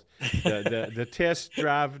call us. The test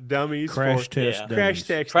drive dummies. Crash test dummies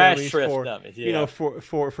for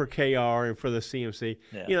KR and for the CMC.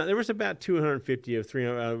 Yeah. There was about 250 or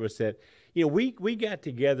 300 of us that. We got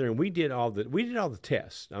together and we did all the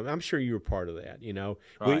tests. I'm sure you were part of that.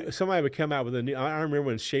 Right. Somebody would come out with a new. I remember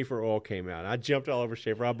when Schaefer oil came out. I jumped all over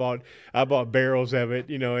Schaefer. I bought barrels of it.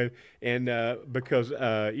 And because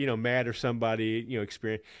Matt or somebody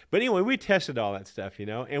experienced. But anyway, we tested all that stuff.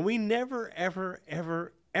 And we never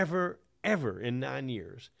ever in 9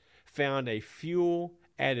 years found a fuel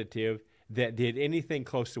additive that did anything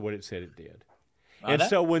close to what it said it did. And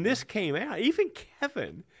so when this came out, even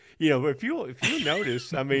Kevin. If you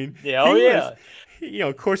notice, I mean,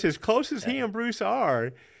 of course, as close as he and Bruce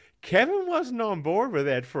are, Kevin wasn't on board with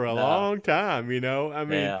that for a long time. I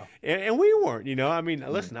mean, and we weren't. I mean,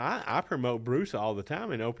 listen, I promote Bruce all the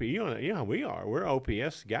time in OP. We are. We're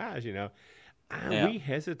OPS guys. We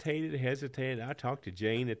hesitated. I talked to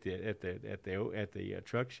Jane at the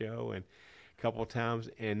truck show and a couple of times,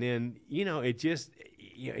 and then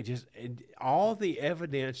all the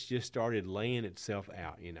evidence just started laying itself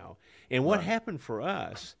out, And what happened for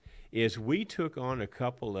us is we took on a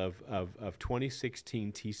couple of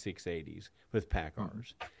 2016 T680s with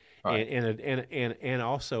PACCARs, and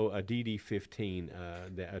also a DD15,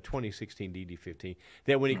 a 2016 DD15.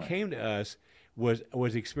 That when it came to us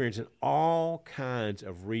was experiencing all kinds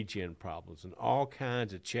of regen problems and all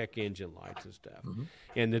kinds of check engine lights and stuff. Mm-hmm.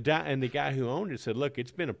 And the guy who owned it said, "Look,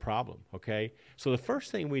 it's been a problem." Okay, so the first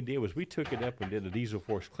thing we did was we took it up and did a diesel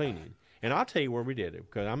force cleaning. And I'll tell you where we did it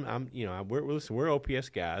because we're OPS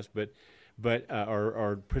guys, but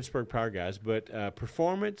or Pittsburgh Power guys, but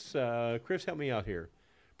performance. Chris, help me out here.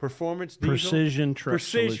 Performance diesel,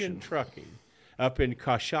 precision trucking up in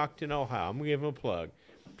Coshocton, Ohio. I'm gonna give them a plug.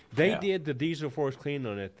 They did the diesel force cleaning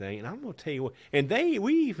on that thing, and I'm going to tell you what. And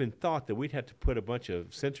we even thought that we'd have to put a bunch of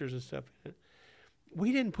sensors and stuff in it.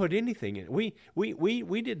 we didn't put anything in it. We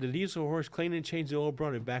did the diesel horse cleaning, changed the oil,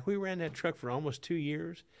 brought it back. We ran that truck for almost 2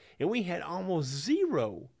 years, and we had almost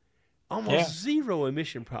zero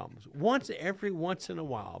emission problems. Every once in a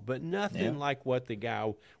while, but nothing like what the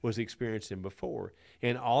guy was experiencing before.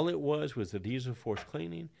 And all it was the diesel force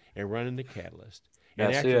cleaning and running the catalyst.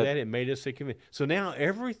 And after that, it made us a convenience. So now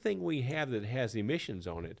everything we have that has emissions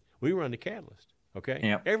on it, we run the catalyst.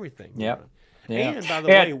 Okay, everything. Yeah. And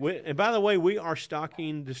by the way, we are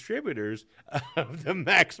stocking distributors of the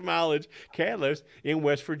max mileage catalyst in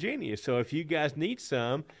West Virginia. So if you guys need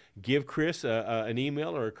some, give Chris an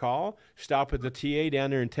email or a call. Stop at the TA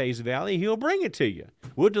down there in Taze Valley. He'll bring it to you.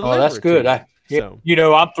 We'll deliver. Oh, that's good.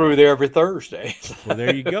 I'm through there every Thursday. Well,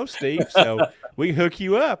 there you go, Steve. So we can hook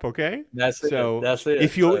you up. Okay. That's it.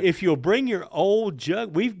 If you'll bring your old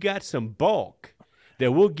jug, we've got some bulk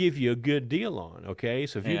that we'll give you a good deal on, okay?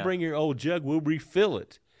 So if you bring your old jug, we'll refill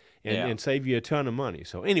it and save you a ton of money.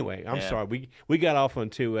 So anyway, I'm sorry. We got off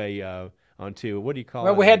onto what do you call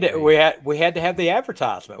it? Well, we had to have the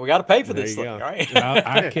advertisement. We got to pay for this thing, right?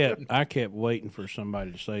 I kept waiting for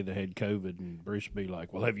somebody to say they had COVID, and Bruce would be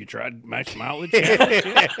like, "Well, have you tried max mileage?"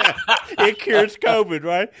 It cures COVID,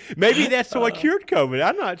 right? Maybe that's what cured COVID.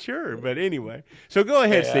 I'm not sure, but anyway. So go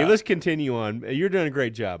ahead, Steve. Let's continue on. You're doing a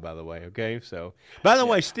great job, by the way. Okay. So, by the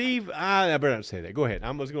way, Steve, I better not say that. Go ahead.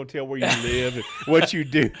 I'm just going to tell where you live and what you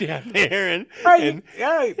do down there.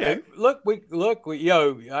 Look.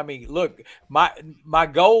 My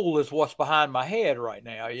goal is what's behind my head right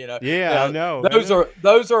now. I know. Those are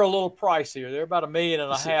a little pricier. They're about $1.5 million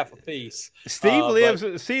a piece. Steve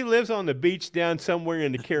lives on the beach down somewhere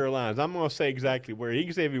in the Carolinas. I'm going to say exactly where. He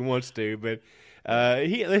can say if he wants to, but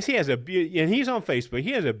he has and he's on Facebook.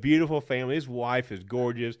 He has a beautiful family. His wife is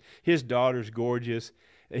gorgeous. His daughter's gorgeous.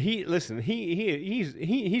 He's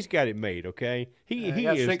got it made. Okay,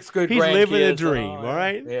 he's 6 good he's living a dream. All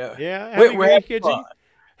right. Yeah.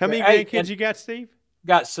 How many grandkids you got, Steve?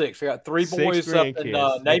 Got 6. I got 3 boys up in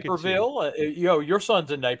Naperville. Your son's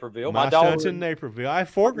in Naperville. My son's in Naperville. I have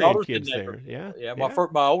 4 grandkids there. Yeah.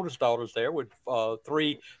 My oldest daughter's there with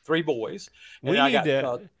 3 boys. And we need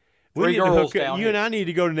to hook up. You and I need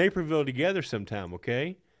to go to Naperville together sometime.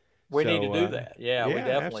 Okay. We need to do that. Yeah, we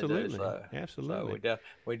definitely absolutely. do. So, absolutely. So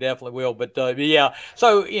we definitely will. But so I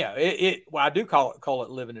do call it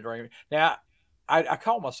living the dream. Now, I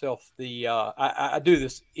call myself I do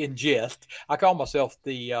this in jest. I call myself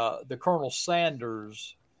the Colonel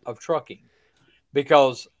Sanders of trucking,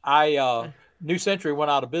 because New Century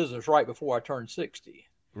went out of business right before I turned 60.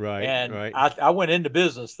 Right. And right. I went into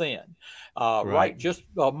business then, right just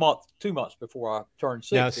a month, 2 months before I turned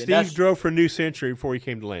 60. Now, Steve drove for New Century before he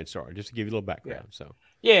came to Landstar, just to give you a little background. So.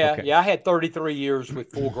 I had 33 years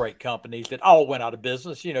with 4 great companies that all went out of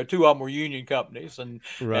business. 2 of them were union companies, and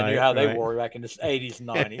I knew how they were back in the 80s and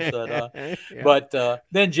 90s. But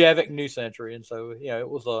then Jevic, New Century, and so it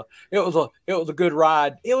was a good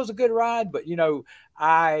ride. It was a good ride, but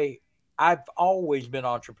I've always been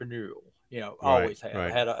entrepreneurial. Always have. Right.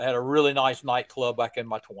 I had a really nice nightclub back in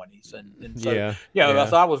my 20s, and so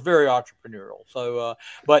so I was very entrepreneurial. So,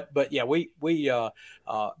 but we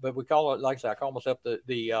call it, like I said, I call myself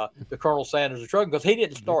the Colonel Sanders of trucking, because he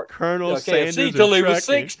didn't start Colonel Sanders until he was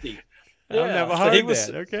 60. I've never heard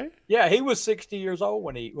that. Okay. Yeah, he was 60 years old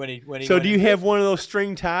when he. So do you have one of those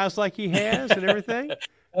string ties like he has and everything?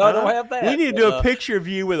 I don't have that. We need to do a picture of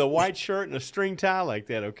you with a white shirt and a string tie like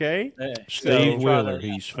that, okay? Yeah. Steve Wheeler,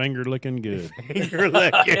 he's finger looking good. Finger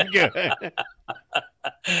looking good.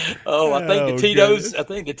 I think the Tito's. I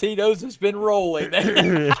think the Tito's has been rolling.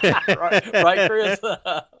 right, Chris?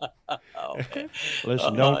 Okay.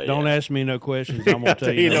 Listen, don't ask me no questions. I'm gonna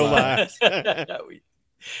tell you no lies.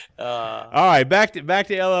 All right, back to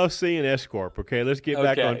LLC and S Corp. Okay, let's get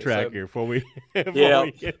back on track here before we get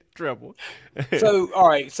in trouble. So, all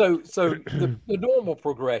right, so the normal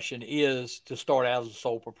progression is to start out as a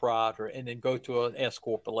sole proprietor and then go to an S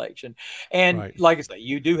Corp election. And like I say,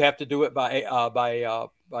 you do have to do it by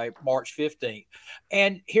March 15th.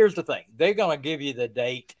 And here's the thing: they're going to give you the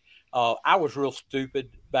date. I was real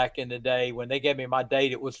stupid back in the day when they gave me my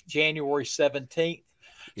date. It was January 17th.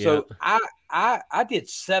 So I did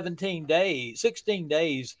 16 days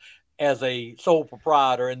as a sole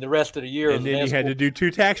proprietor, and the rest of the year. And then you had to do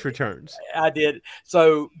 2 tax returns. I did.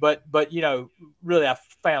 So, but really, I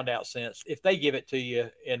found out since if they give it to you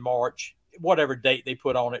in March, whatever date they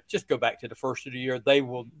put on it, just go back to the first of the year. They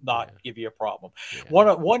will not give you a problem.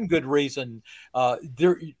 Yeah. One good reason,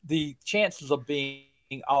 the chances of being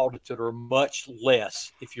audited are much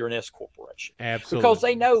less if you're an S corporation. Absolutely. Because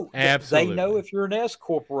they know if you're an S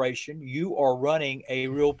corporation, you are running a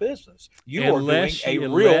real business. You are doing a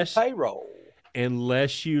real payroll.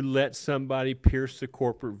 unless you let somebody pierce the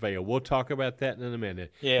corporate veil. We'll talk about that in a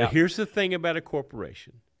minute. Yeah. But here's the thing about a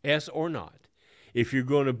corporation, S or not. If you're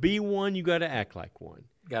going to be one, you got to act like one.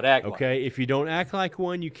 Got to act okay? like If you don't act like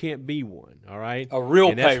one, you can't be one, all right? a real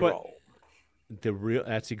And that's payroll.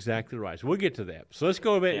 That's exactly right. So we'll get to that. So let's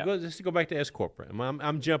go back. Yeah. Let's go back to S corporate.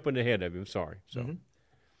 I'm jumping ahead of him. Sorry. So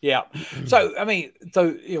Yeah. So I mean,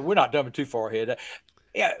 we're not jumping too far ahead.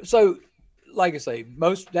 Yeah. So, like I say,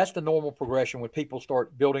 that's the normal progression when people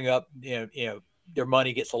start building up. Their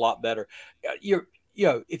money gets a lot better.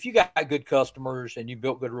 If you got good customers and you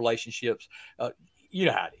built good relationships, you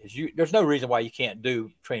know how it is. There's no reason why you can't do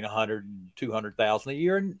between 100 and 200,000 a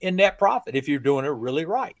year in net profit if you're doing it really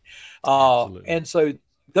right. And so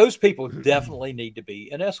those people definitely need to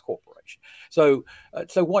be an S corporation. So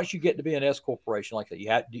once you get to be an S corporation like that, you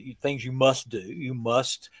have things you must do. You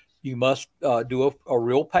must do a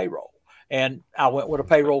real payroll. And I went with a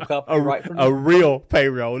payroll company right from a real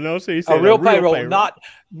payroll. No, so you said a real payroll, not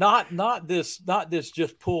this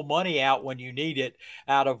just pull money out when you need it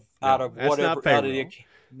out of whatever.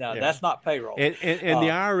 That's not payroll. And the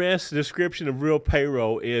IRS description of real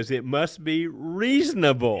payroll is it must be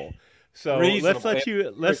reasonable. So let's let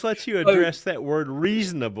you address that word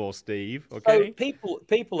reasonable, Steve. Okay. So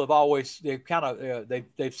people have always they've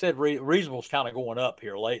said reasonable is kind of going up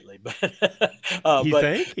here lately, but you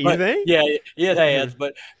think? Yeah, it has.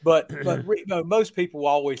 But most people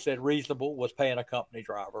always said reasonable was paying a company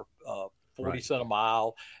driver 40 cents a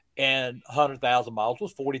mile, and 100,000 miles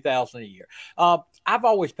was 40,000 a year. I've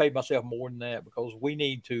always paid myself more than that because we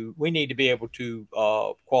need to be able to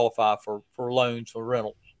qualify for loans for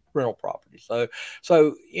rental property. So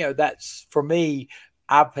that's for me.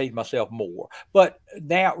 I've paid myself more, but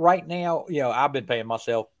right now, I've been paying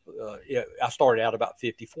myself. I started out about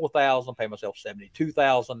 54,000, pay myself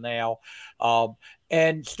 72,000 now,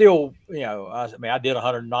 and still, I did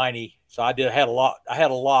 190. So I had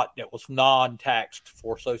a lot that was non-taxed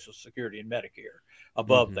for Social Security and Medicare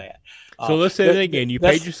above that. So let's say that again. You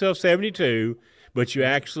paid yourself 72, but you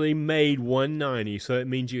actually made 190. So that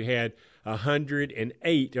means you had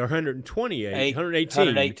 108 or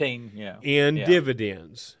 118 in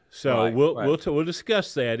dividends. So we'll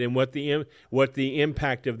discuss that and what the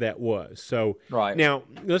impact of that was. So now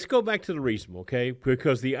let's go back to the reasonable, okay?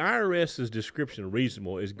 Because the IRS's description of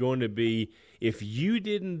reasonable is going to be if you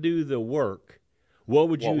didn't do the work, what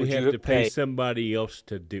would you have to pay somebody else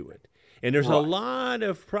to do it? And there's a lot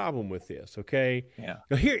of problem with this, okay? Yeah.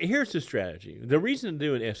 Now here's the strategy. The reason to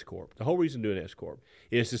do an S corp, the whole reason to do an S corp,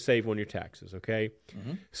 is to save on your taxes, okay?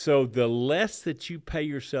 Mm-hmm. So the less that you pay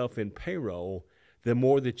yourself in payroll, the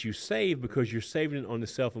more that you save because you're saving it on the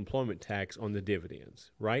self-employment tax on the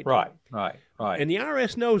dividends, right? Right. And the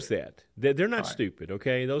IRS knows that. They're not stupid,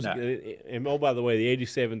 okay? And by the way, the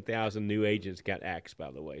 87,000 new agents got axed,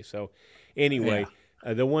 by the way. So anyway. Yeah.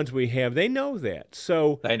 The ones we have, they know that.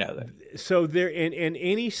 So they know that. So there, and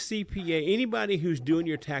any CPA, anybody who's doing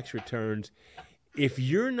your tax returns, if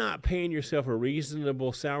you're not paying yourself a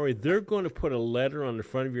reasonable salary, they're going to put a letter on the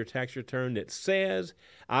front of your tax return that says,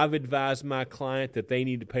 "I've advised my client that they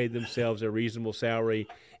need to pay themselves a reasonable salary,"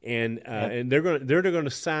 and they're going to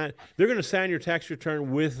sign your tax return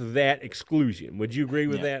with that exclusion. Would you agree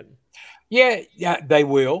with that? Yeah, they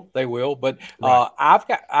will. But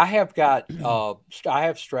I have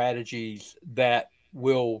strategies that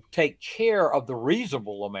will take care of the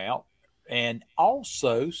reasonable amount and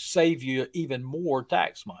also save you even more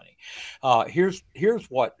tax money. Here's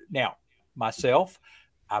what. Now, I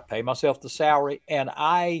pay myself the salary, and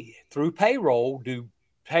I through payroll do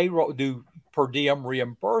per diem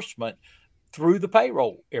reimbursement through the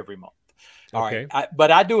payroll every month. All right,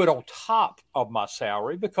 but I do it on top of my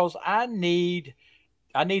salary because I need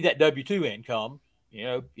that W-2 income. You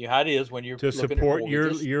know how it is when you're to support your.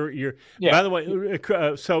 By the way,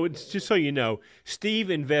 so it's just so you know, Steve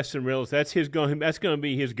invests in real estate. That's going to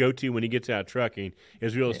be his go-to when he gets out of trucking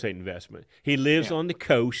is real estate investment. He lives on the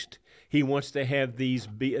coast. He wants to have these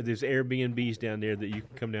Airbnbs down there that you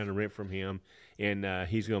can come down and rent from him. And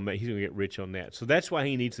he's going to get rich on that. So that's why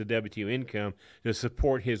he needs the W-2 income to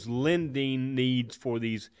support his lending needs for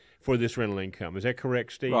this rental income. Is that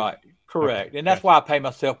correct, Steve? Right, correct. Okay. And that's why I pay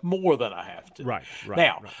myself more than I have to. Right.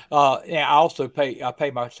 Now, I also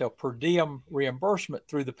pay myself per diem reimbursement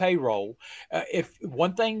through the payroll. If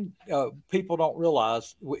one thing people don't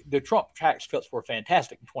realize, the Trump tax cuts were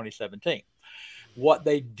fantastic in 2017. What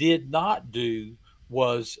they did not do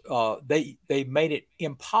was they made it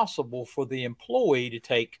impossible for the employee to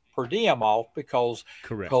take per diem off because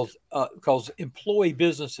employee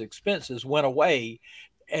business expenses went away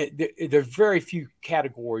there's very few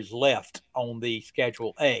categories left on the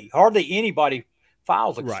Schedule A. Hardly anybody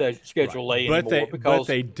files a Schedule A anymore but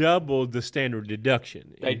they doubled the standard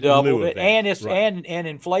deduction. They doubled it, and it's right. and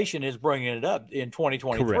inflation is bringing it up. In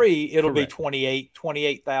 2023, Correct. it'll Correct. be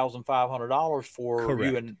 $28,500 for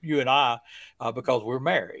you and I because we're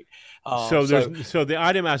married. So the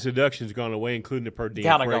itemized deduction has gone away, including the per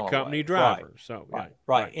diem for a company driver.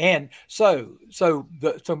 Right. And so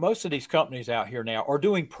most of these companies out here now are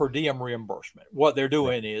doing per diem reimbursement. What they're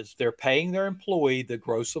doing is they're paying their employee the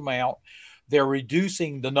gross amount. They're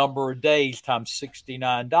reducing the number of days times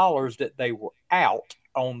 $69 that they were out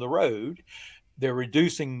on the road. They're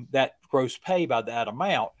reducing that gross pay by that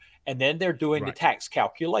amount. And then they're doing the tax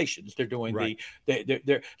calculations. They're doing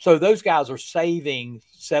so those guys are saving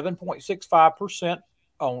 7.65%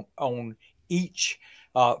 on each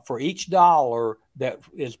for each dollar that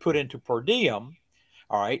is put into per diem.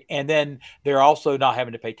 All right. And then they're also not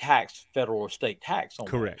having to pay tax, federal or state tax on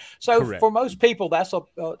that. So for most people, that's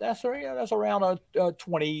around a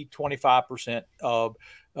 20-25% of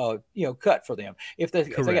cut for them. If they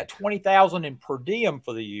got $20,000 in per diem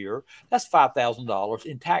for the year, that's $5,000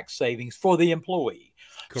 in tax savings for the employee.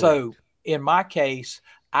 Correct. So in my case,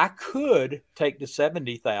 I could take the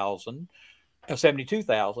 $72,000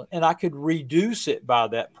 and I could reduce it by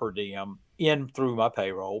that per diem in through my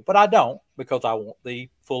payroll, but I don't because I want the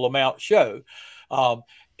full amount show.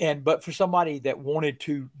 But for somebody that wanted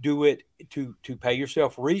to do it to pay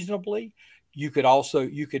yourself reasonably, you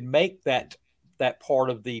could make that part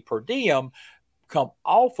of the per diem come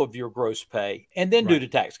off of your gross pay and then do the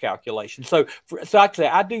tax calculation. So actually,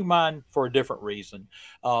 I do mine for a different reason.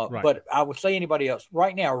 But I would say anybody else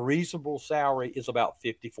right now, reasonable salary is about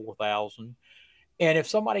 $54,000. And if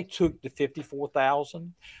somebody took the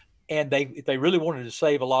 $54,000 and if they really wanted to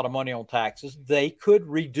save a lot of money on taxes, they could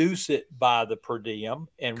reduce it by the per diem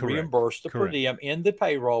and reimburse the per diem in the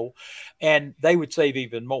payroll, and they would save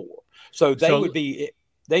even more. So they'd be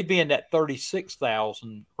in that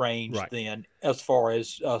 $36,000 range then, as far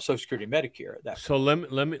as Social Security and Medicare. At that so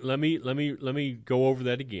let me go over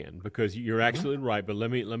that again because you're absolutely right. But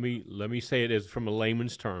let me say it as from a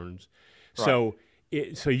layman's terms. Right.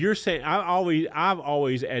 So you're saying I've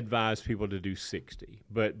always advised people to do 60,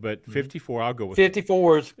 but 54 I'll go with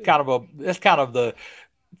 54 is kind of the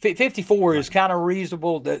 54 is kind of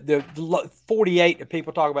reasonable. The 48 that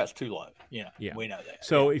people talk about is too low. We know that.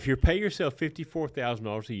 So if you pay yourself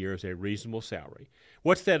 $54,000 a year as a reasonable salary,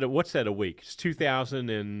 what's that a week? It's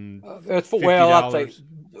 $2,050. I'd say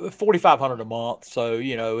 $4,500 a month. So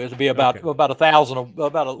it'll be about a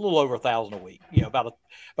little over $1,000 a week. About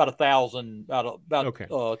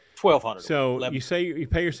 $1,200. So you say you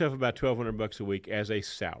pay yourself about $1,200 a week as a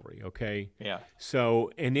salary. Okay. Yeah.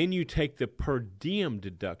 So and then you take the per diem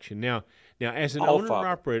deduction. Now as an owner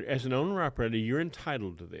operator, you're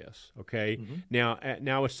entitled to this. Okay. Mm-hmm. Now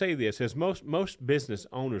I would say this: as most business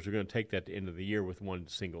owners are going to take that at the end of the year with one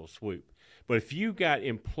single swoop. But if you got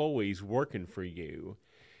employees working for you,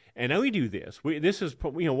 and we do this. This is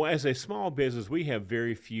as a small business, we have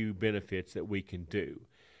very few benefits that we can do.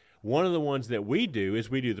 One of the ones that we do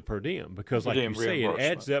is we do the per diem because, like you say, it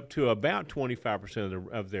adds up to about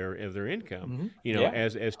 25% of their income. Mm-hmm.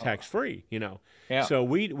 As tax free. Yeah. So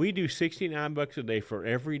we do $69 a day for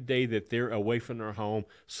every day that they're away from their home,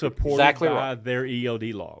 supported by their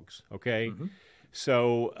ELD logs. Okay. Mm-hmm.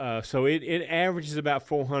 So it averages about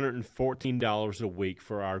 $414 a week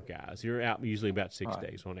for our guys. You're out usually about 6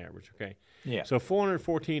 days on average. Okay. Yeah. So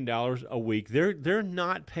 $414 a week. They're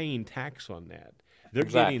not paying tax on that. They're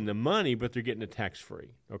getting the money, but they're getting it tax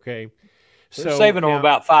free. Okay. So saving them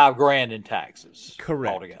about $5,000 in taxes.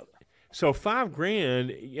 Correct. Altogether. So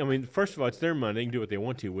 $5,000. I mean, first of all, it's their money. They can do what they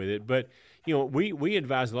want to with it, but. We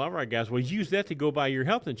advise a lot of our guys, use that to go buy your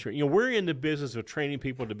health insurance. We're in the business of training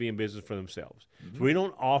people to be in business for themselves. Mm-hmm. So we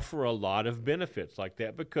don't offer a lot of benefits like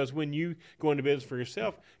that because when you go into business for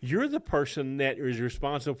yourself, you're the person that is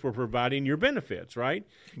responsible for providing your benefits, right?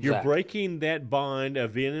 Exactly. You're breaking that bond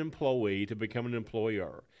of being an employee to become an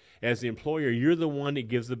employer. As the employer, you're the one that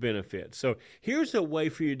gives the benefits. So here's a way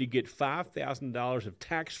for you to get $5,000 of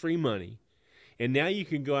tax-free money. And now you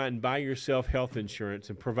can go out and buy yourself health insurance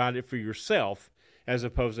and provide it for yourself as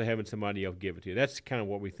opposed to having somebody else give it to you. That's kind of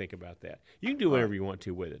what we think about that. You can do whatever you want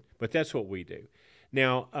to with it, but that's what we do.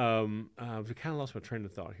 Now, I kind of lost my train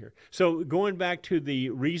of thought here. So going back to the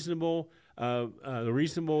reasonable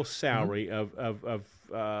salary mm-hmm. of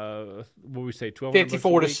what we say, $1,200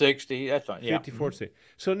 54 to 60. That's right. Yeah. 54 to 60.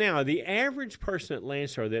 So now the average person at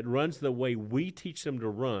Landstar that runs the way we teach them to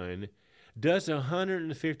run does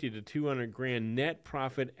 150 to 200 grand net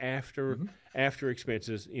profit after Mm-hmm. after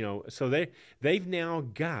expenses. So they've now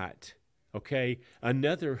got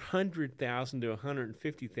another $100,000 to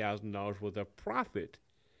 $150,000 worth of profit.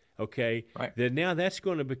 Okay, Right. that's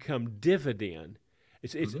going to become dividend.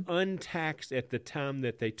 It's Mm-hmm. untaxed at the time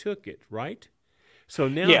that they took it, right? So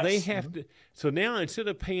now Yes. they have to. So now instead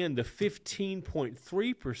of paying the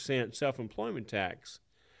 15.3% self-employment tax,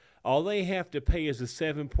 all they have to pay is a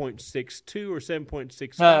 7.62 or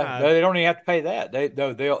 7.65. They don't even have to pay that.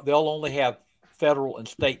 They'll only have federal and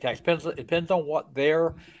state tax. It depends on what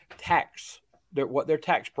their tax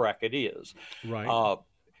bracket is. Right.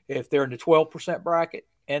 If they're in the 12% bracket,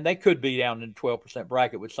 and they could be down in the 12%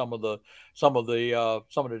 bracket with some of the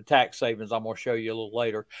tax savings I'm going to show you a little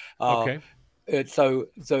later. Okay. So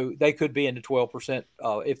they could be in the 12%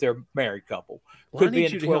 if they're a married couple. Well, I Could be need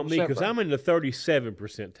in you the to help me 12% because I'm bracket. in the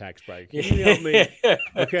 37% tax bracket. Can you help me?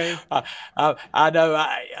 Okay. I know.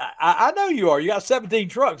 I know you are. You got 17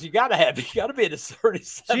 trucks. You got to be in the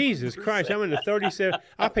 37. Jesus Christ, I'm in the 37.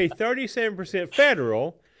 I pay 37%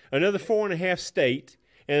 federal, another 4.5 state,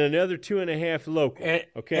 and another 2.5 local.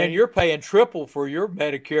 Okay. And you're paying triple for your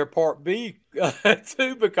Medicare Part B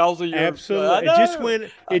too because of your. Absolutely.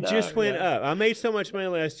 It just went up. I made so much money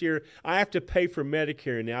last year. I have to pay for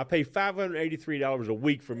Medicare now. I pay $583 a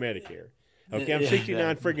week for Medicare. Okay, I'm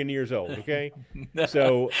 69 friggin' years old. Okay,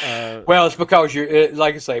 so well, it's because you're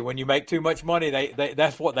like I say, when you make too much money, they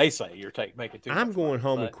that's what they say. You're making too. I'm much going money,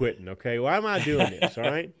 home and quitting. Okay, why am I doing this? All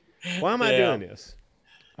right, why am I doing this?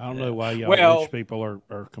 I don't know why y'all rich people are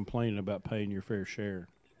complaining about paying your fair share.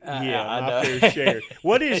 My fair share.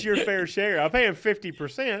 What is your fair share? I'm paying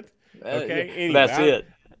 50%. Okay, anyway,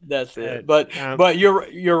 That's it. But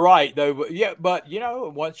you're right though. But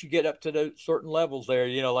once you get up to those certain levels there,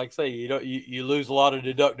 like I say, you lose a lot of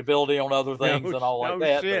deductibility on other things and all like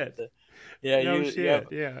that. Shit. But,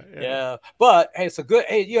 Yeah. But hey, it's a good.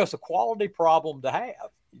 Hey, it's a quality problem to have.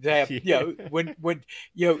 When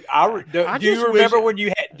do you remember when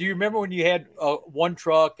you had one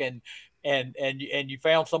truck and you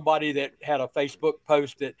found somebody that had a Facebook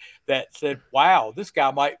post that said, "Wow,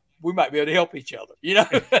 we might be able to help each other."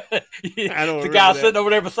 The guy sitting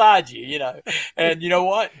over there beside you, and you know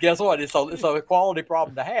what? Guess what? It's a quality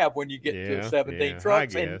problem to have when you get to 17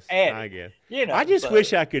 trucks and add. I guess. I just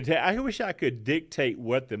wish I could. I wish I could dictate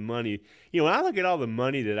what the money. When I look at all the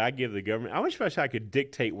money that I give the government, I wish I could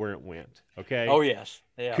dictate where it went. Okay. Oh yes.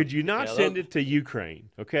 Yeah. Could you not send it to Ukraine?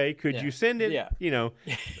 Okay. Could you send it? Yeah.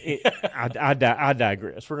 I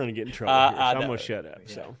digress. We're going to get in trouble here, so I'm going to shut up.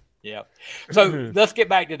 Yeah. So. Yeah. So let's get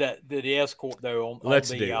back to the S corp though.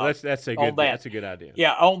 That's a good idea.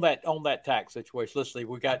 Yeah, on that tax situation. Let's see.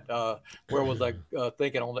 We got where was I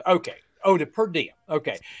thinking on the okay. Oh, the per diem.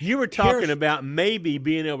 Okay. You were talking about maybe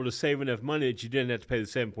being able to save enough money that you didn't have to pay the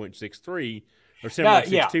 7.63 or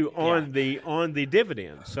 7.62 on the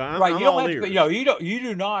dividend. So I'm all ears. You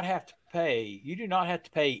do not have to pay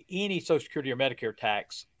any Social Security or Medicare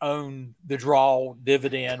tax on the draw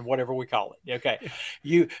dividend, whatever we call it. Okay,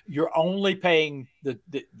 you're only paying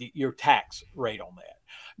your tax rate on that.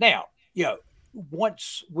 Now,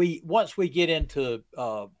 once we get into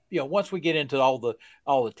all the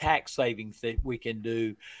tax savings that we can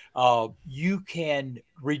do, you can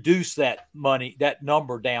reduce that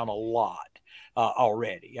number down a lot.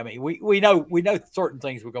 Already. I mean, we know certain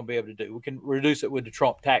things we're going to be able to do. We can reduce it with the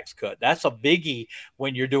Trump tax cut. That's a biggie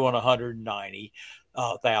when you're doing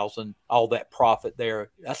 190,000, all that profit there.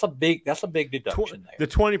 That's a big deduction there. The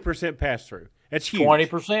 20% pass through. That's huge.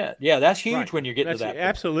 20%. Yeah, that's huge when you get to that.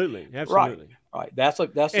 Absolutely. Right. That's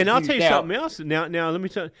and I'll tell you something else. Now let me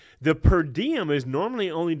tell you, the per diem is normally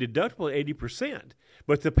only deductible at 80%.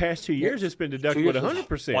 But the past 2 years, it's been deductible at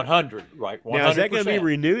 100%. 100, right? 100%. Now, is that going to be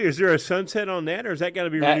renewed? Is there a sunset on that, or is that going to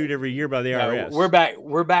be renewed every year by the IRS?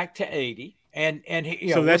 We're back to 80, and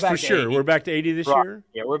so that's for sure. 80. We're back to 80 this year.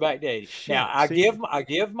 Yeah, we're back to 80. Shit, now I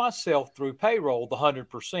give myself through payroll the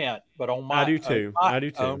 100%, but on my I do too.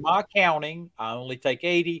 On my accounting, I only take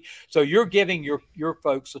 80. So you're giving your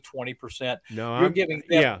folks a 20%. No, you're giving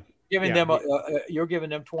them. You're giving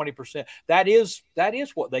them 20%. That is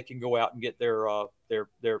what they can go out and get their health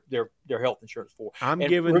insurance for. I'm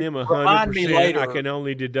giving them 100%. I can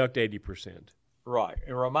only deduct 80%. Right,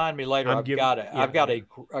 and remind me later. I've got a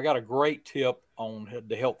great tip on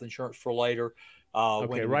the health insurance for later.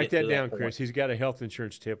 Okay, write that down, Chris. He's got a health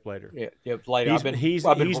insurance tip later. Yeah, later. He's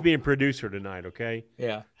being producer tonight. Okay.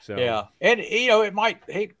 Yeah. So yeah, and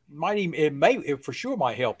it for sure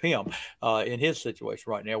might help him in his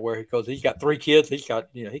situation right now, because he's got 3 kids. He's got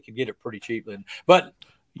he can get it pretty cheaply. But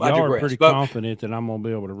I Y'all are digress, pretty but- confident that I'm going to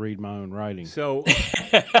be able to read my own writing. So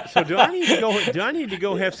do I need to go? Do I need to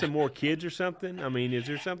go have some more kids or something? I mean, is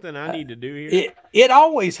there something I need to do here? It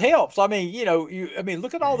always helps. I mean,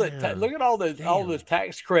 look at all the Yeah. look at all the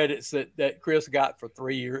tax credits that Chris got for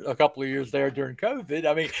 3 years, a couple of years there during COVID.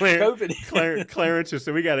 I mean, COVID. Clarence just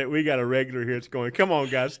said we got a regular here. It's going. Come on,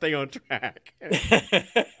 guys, stay on track.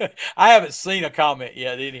 I haven't seen a comment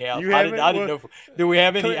yet. Anyhow, You I haven't? didn't know. Do we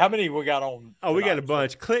have any? How many we got on? Oh, we got a tonight?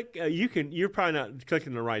 bunch. Click. You're probably not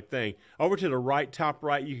clicking the right thing. Over to the right, top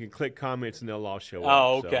right, you can click comments and they'll all show up.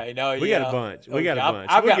 Oh, okay. So we got a bunch. We got a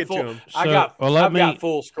bunch. I've We'll got get full. to them. I've got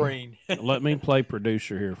full screen. Let me play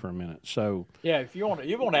producer here for a minute. So Yeah, if you want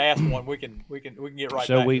to ask one, we can get right.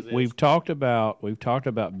 so back to this. we've talked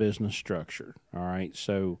about business structure. All right.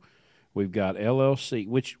 So we've got LLC,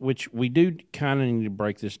 which we do kind of need to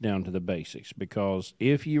break this down to the basics, because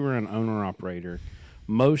if you were an owner operator,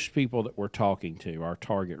 most people that we're talking to, our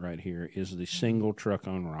target right here is the single truck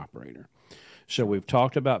owner operator. So we've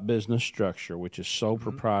talked about business structure, which is sole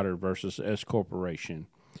proprietor versus S corporation.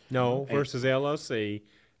 No, versus LLC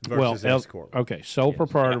versus S corp. Okay, sole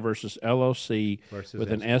proprietor versus LLC Versus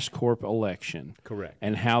with an S corp election. Correct.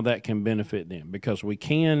 And how that can benefit them, because we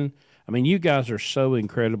can. I mean, you guys are so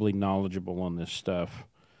incredibly knowledgeable on this stuff.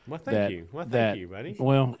 Well, thank you. Well, thank you, buddy.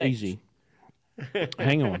 Well, easy.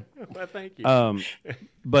 Hang on. Well, thank you.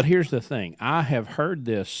 But here's the thing. I have heard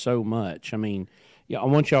this so much. I mean, yeah, I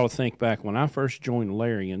want y'all to think back when I first joined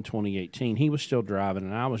Larry in 2018. He was still driving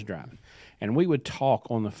and I was driving. And we would talk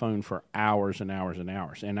on the phone for hours and hours and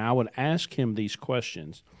hours. And I would ask him these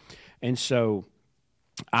questions. And so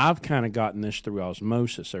I've kind of gotten this through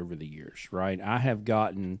osmosis over the years, right? I have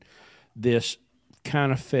gotten this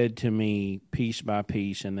kind of fed to me piece by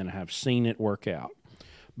piece, and then I have seen it work out.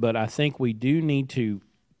 But I think we do need to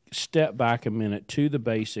step back a minute to the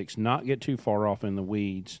basics, not get too far off in the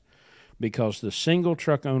weeds, because the single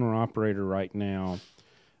truck owner operator right now,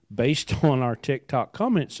 based on our TikTok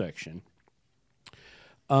comment section,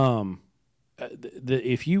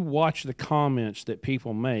 if you watch the comments that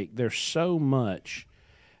people make, there's so much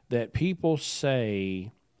that people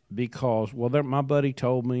say because, well, my buddy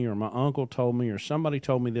told me, or my uncle told me, or somebody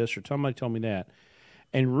told me this, or somebody told me that.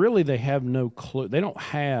 And really, they have no clue. They don't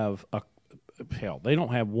have they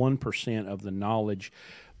don't have 1% of the knowledge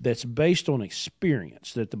that's based on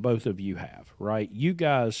experience that the both of you have, right? You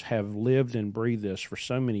guys have lived and breathed this for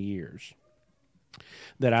so many years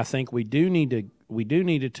that I think we do need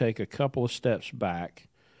to take a couple of steps back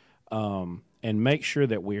and make sure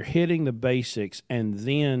that we're hitting the basics, and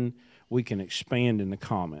then we can expand in the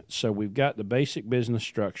comments. So we've got the basic business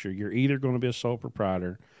structure. You're either going to be a sole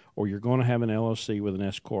proprietor or you're going to have an LLC with an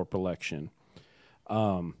S corp election.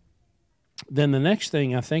 Then the next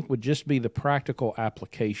thing I think would just be the practical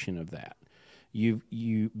application of that.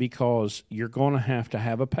 Because you're going to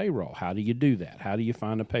have a payroll. How do you do that? How do you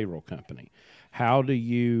find a payroll company? How do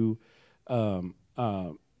you how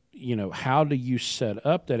do you set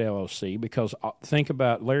up that LLC? Because think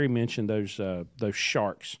about, Larry mentioned those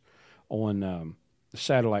sharks on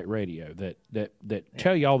satellite radio that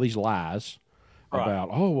tell you all these lies about,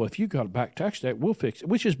 oh, well, if you got a back tax debt, we'll fix it,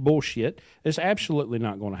 which is bullshit. It's absolutely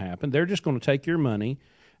not going to happen. They're just going to take your money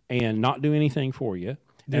and not do anything for you.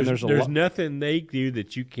 There's nothing they do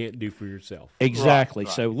that you can't do for yourself. Exactly.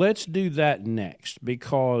 Right. So let's do that next,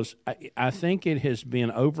 because I think it has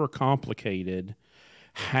been overcomplicated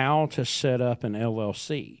how to set up an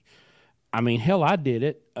LLC. I mean, hell, I did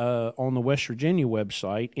it on the West Virginia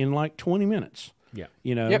website in like 20 minutes. Yeah.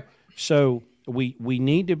 Yep. So we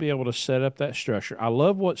need to be able to set up that structure. I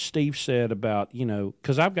love what Steve said about,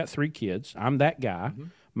 because I've got 3 kids. I'm that guy. Mm-hmm.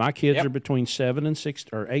 My kids are between 7 and 6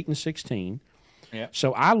 or 8 and 16. Yeah.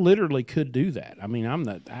 So I literally could do that. I mean, I'm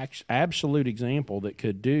the absolute example that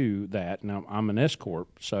could do that. Now, I'm an S corp,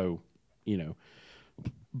 so,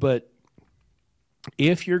 but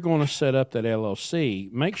if you're going to set up that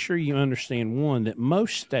LLC, make sure you understand, one, that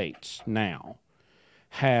most states now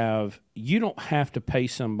you don't have to pay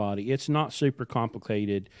somebody. It's not super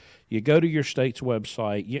complicated. You go to your state's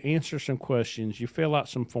website, you answer some questions, you fill out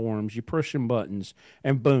some forms, you push some buttons,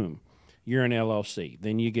 and boom, you're an LLC.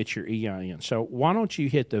 Then you get your EIN. So why don't you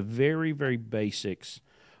hit the very, very basics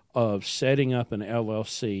of setting up an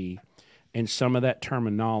LLC and some of that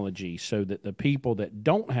terminology, so that the people that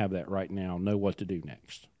don't have that right now know what to do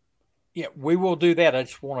next. Yeah, we will do that. I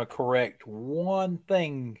just want to correct one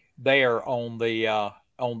thing there on the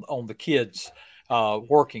on the kids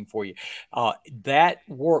working for you. That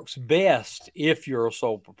works best if you're a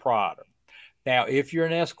sole proprietor. Now, if you're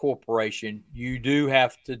an S corporation, you do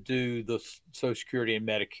have to do the Social Security and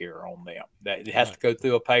Medicare on them. That it has to go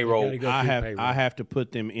through a payroll. gotta go I through have payroll. I have to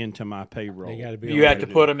put them into my payroll. They gotta be You have to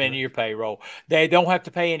on put there. them into your payroll. They don't have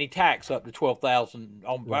to pay any tax up to 12,000,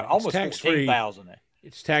 Right. It's almost tax-free. 14,000.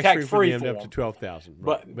 It's tax-free for Tax-free them for up to them. 12,000.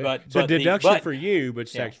 But- Right. but- so but the- deduction but- for you, but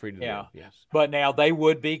it's Yeah, tax-free to yeah. them. Yes. But now they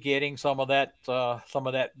would be getting some of that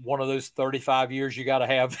one of those 35 years you got to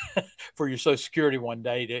have for your Social Security one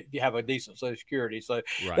day to have a decent Social Security. So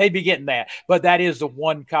Right. they'd be getting that. But that is the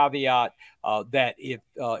one caveat that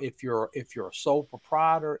if you're a sole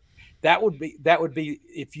proprietor, that would be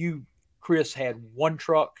if you, Chris, had one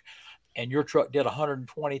truck and your truck did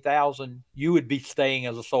 120,000, you would be staying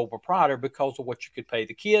as a sole proprietor because of what you could pay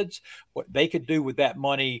the kids, what they could do with that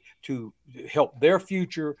money to help their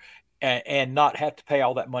future, and not have to pay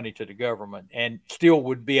all that money to the government, and still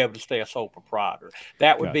would be able to stay a sole proprietor.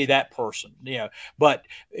 That would be that person, But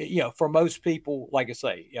for most people, like I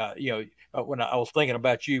say, when I was thinking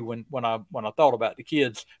about you, when I thought about the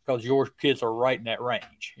kids, because your kids are right in that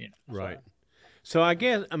range, Right. So I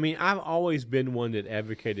guess I've always been one that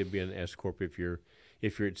advocated being an S corp if you're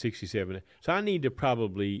at 67. So I need to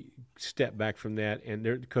probably step back from that, and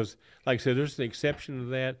because like I said, there's an exception to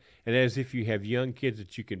that, and as if you have young kids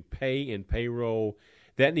that you can pay in payroll,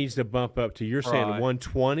 that needs to bump up to you're saying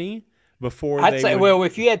 120 before I'd say well,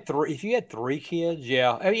 if you had three kids,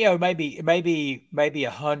 yeah, maybe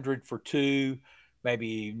 100 for two,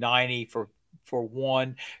 maybe 90 for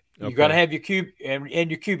one. You're going to have your Q and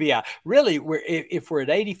your QBI. Really, if we're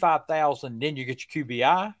at 85,000, then you get your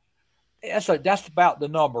QBI. That's about the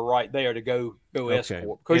number right there to go S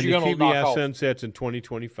corp, because you're going to knock off. Sunsets in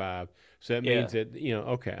 2025, so that means that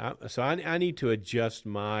so I need to adjust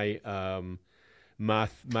my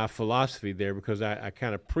my philosophy there, because I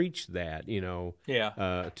kind of preach that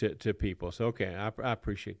to people. So I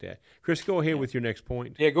appreciate that. Chris, go ahead with your next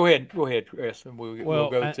point. Yeah, go ahead, Chris, and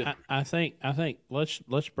we'll go to. I think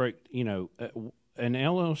let's break. An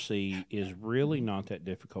LLC is really not that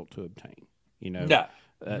difficult to obtain. No.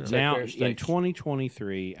 Now in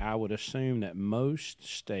 2023, I would assume that most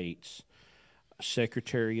states'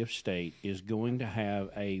 Secretary of State is going to have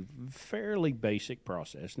a fairly basic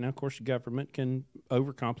process. Now, of course, the government can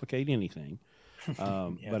overcomplicate anything,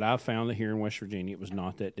 but I found that here in West Virginia, it was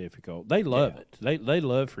not that difficult. They love it. They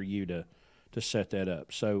love for you to set that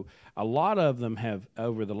up. So a lot of them have,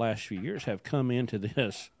 over the last few years, have come into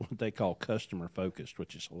this what they call customer focused,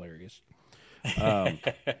 which is hilarious.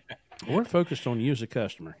 We're focused on you as a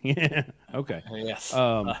customer. Yeah. Okay. Yes.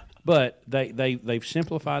 But they've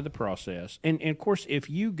simplified the process, and of course, if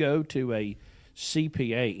you go to a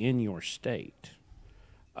CPA in your state,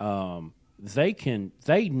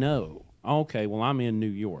 they know. Okay, well, I'm in New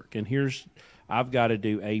York, and I've got to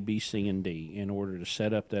do A, B, C, and D in order to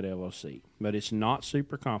set up that LLC. But it's not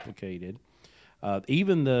super complicated.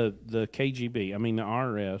 Even the KGB, the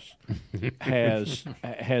IRS,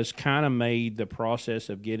 has kind of made the process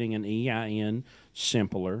of getting an EIN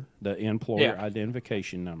simpler, the employer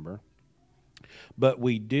identification number. But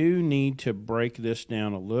we do need to break this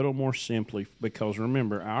down a little more simply, because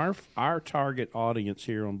remember, our target audience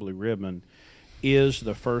here on Blue Ribbon is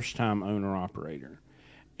the first-time owner-operator.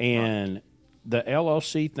 And the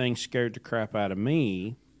LLC thing scared the crap out of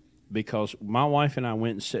me, because my wife and I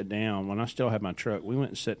went and sat down when I still had my truck. We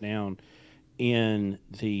went and sat down in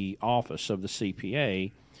the office of the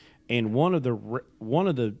CPA, and one of the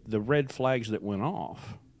red flags that went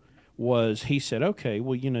off was, he said, "Okay,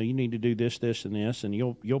 well, you need to do this, this, and this, and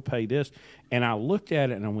you'll pay this." And I looked at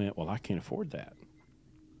it and I went, "Well, I can't afford that."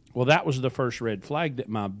 Well, that was the first red flag, that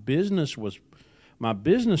my business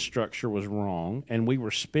structure was wrong, and we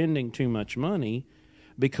were spending too much money,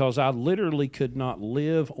 because I literally could not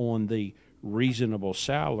live on the reasonable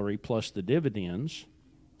salary plus the dividends,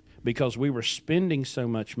 because we were spending so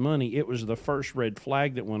much money. It was the first red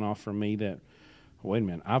flag that went off for me that, wait a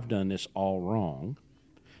minute, I've done this all wrong.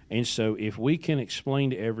 And so if we can explain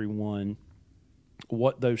to everyone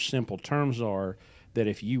what those simple terms are, that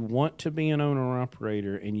if you want to be an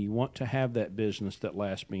owner-operator and you want to have that business that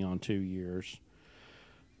lasts beyond 2 years,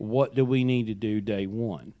 what do we need to do day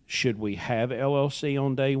one? Should we have LLC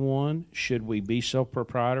on day one? Should we be sole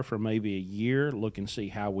proprietor for maybe a year, look and see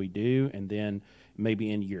how we do, and then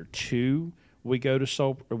maybe in year two we go to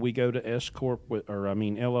S corp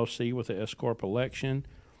LLC with the S corp election?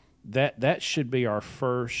 That should be our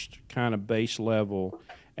first kind of base level,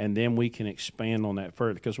 and then we can expand on that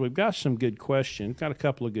further, because we've got some good questions. Got a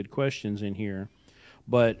couple of good questions in here,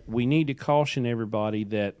 but we need to caution everybody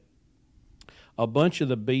that a bunch of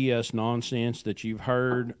the BS nonsense that you've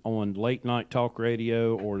heard on late night talk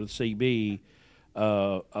radio or the CB,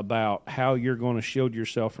 about how you're going to shield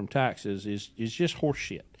yourself from taxes is just horse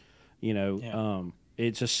shit. You know, Yeah.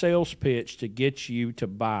 It's a sales pitch to get you to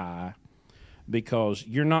buy because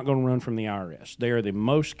you're not going to run from the IRS. They are the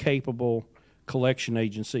most capable collection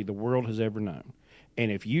agency the world has ever known. And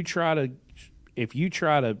if you try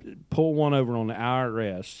to pull one over on the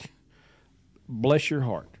IRS, bless your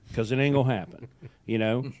heart, because it ain't gonna happen, you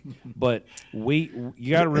know. But you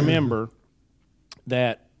got to remember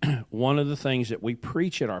that one of the things that we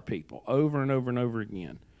preach at our people over and over and over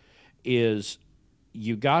again is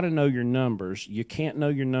you got to know your numbers. You can't know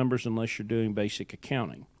your numbers unless you're doing basic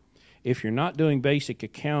accounting. If you're not doing basic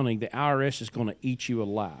accounting, the IRS is going to eat you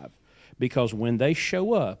alive, because when they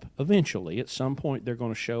show up, eventually, at some point, they're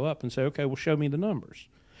going to show up and say, okay, well, show me the numbers.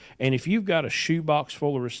 And if you've got a shoebox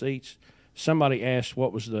full of receipts, somebody asked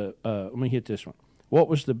what was let me hit this one. What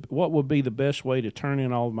would be the best way to turn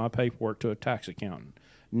in all of my paperwork to a tax accountant?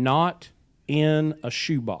 Not in a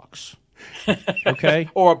shoebox. Okay?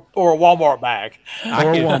 or a Walmart bag.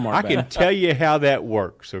 Or a Walmart I bag. can tell you how that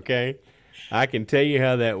works, okay? I can tell you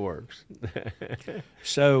how that works.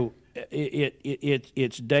 So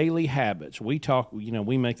it's daily habits. We talk,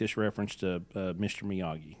 we make this reference to Mr.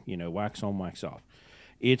 Miyagi, wax on, wax off.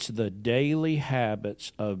 It's the daily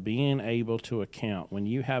habits of being able to account. When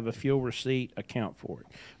you have a fuel receipt, account for it.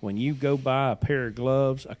 When you go buy a pair of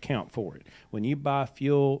gloves, account for it. When you buy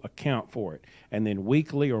fuel, account for it. And then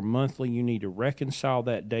weekly or monthly, you need to reconcile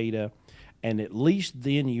that data. And at least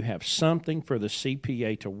then you have something for the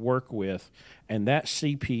CPA to work with. And that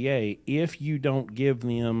CPA, if you don't give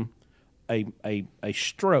them a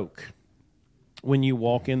stroke when you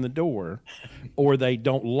walk in the door, or they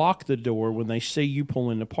don't lock the door when they see you pull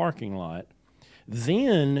in the parking lot,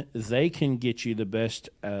 then they can get you the best,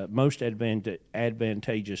 most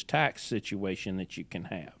advantageous tax situation that you can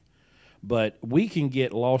have. But we can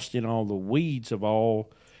get lost in all the weeds of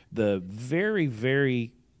all the very,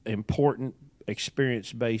 very important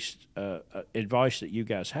experience-based advice that you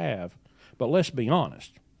guys have. But let's be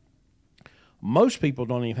honest. Most people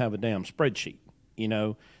don't even have a damn spreadsheet.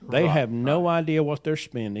 They have no idea what they're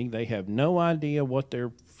spending. They have no idea what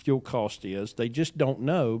their fuel cost is. They just don't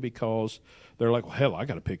know, because they're like, well, hell, I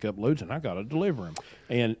got to pick up loads and I got to deliver them.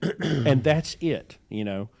 And that's it,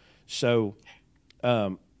 So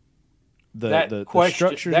the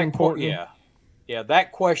structure is important. Yeah,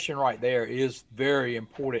 that question right there is very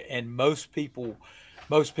important, and most people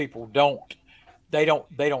don't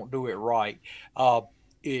do it right.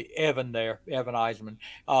 Evan Eisman.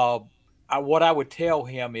 What I would tell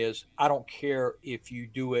him is, I don't care if you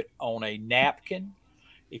do it on a napkin,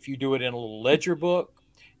 if you do it in a little ledger book,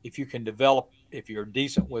 if you're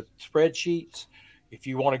decent with spreadsheets, if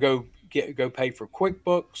you want to go pay for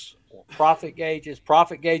QuickBooks or Profit Gauges.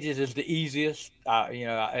 Profit Gauges is the easiest.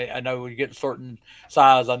 I know when you get a certain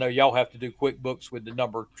size, I know y'all have to do QuickBooks with the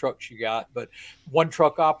number of trucks you got, but one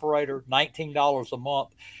truck operator, $19 a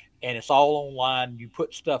month, and it's all online. You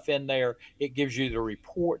put stuff in there. It gives you the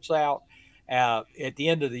reports out. At the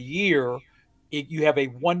end of the year, you have a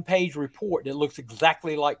one-page report that looks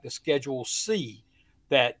exactly like the Schedule C,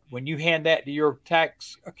 that when you hand that to your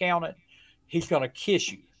tax accountant, he's going to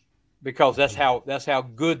kiss you, because that's how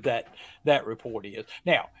good that report is.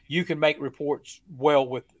 Now, you can make reports well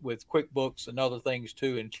with QuickBooks and other things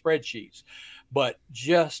too, and spreadsheets, but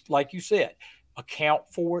just like you said, account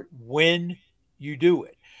for it when you do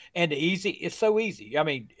it. And it's so easy. I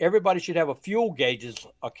mean, everybody should have a fuel gauges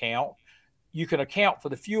account. You can account for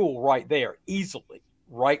the fuel right there easily,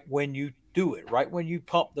 right when you do it, right when you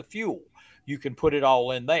pump the fuel. You can put it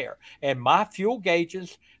all in there. And my fuel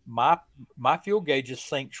gauges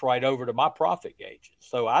syncs right over to my profit gauges.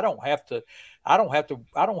 So I don't have to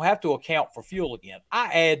account for fuel again.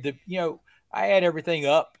 I add everything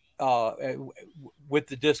up with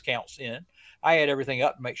the discounts in. I add everything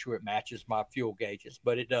up to make sure it matches my fuel gauges,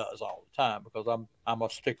 but it does all the time, because I'm a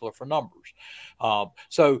stickler for numbers.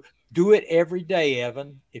 So do it every day,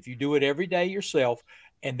 Evan. If you do it every day yourself,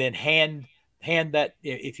 and then hand that,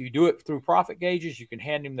 if you do it through Profit Gauges, you can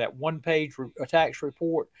hand him that one-page tax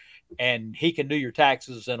report, and he can do your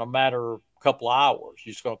taxes in a matter of a couple of hours.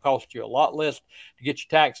 It's going to cost you a lot less to get your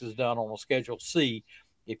taxes done on a Schedule C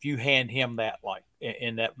if you hand him that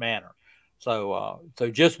in that manner. So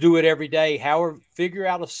just do it every day. However, figure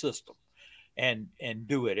out a system and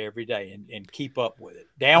do it every day, and keep up with it.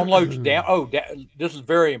 This is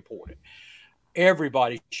very important.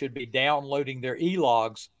 Everybody should be downloading their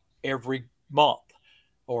e-logs every month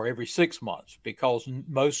or every 6 months, because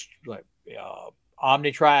most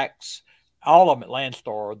OmniTrax, all of them at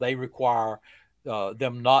Landstar, they require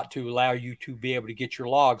them not to allow you to be able to get your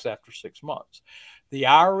logs after 6 months. the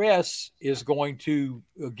IRS is going to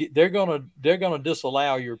they're going to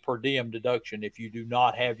disallow your per diem deduction if you do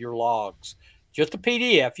not have your logs. Just a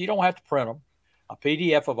PDF. You don't have to print them. A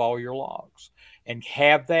PDF of all your logs, and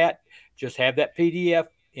have that PDF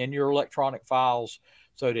in your electronic files,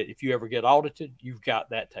 so that if you ever get audited, you've got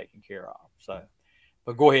that taken care of. So,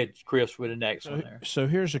 but go ahead, Chris, with the next one there. So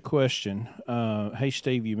here's a question. Hey,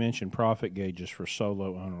 Steve, you mentioned profit gauges for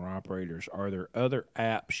solo owner operators. Are there other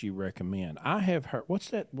apps you recommend? I have heard. What's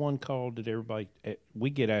that one called that everybody we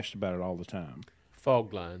get asked about it all the time?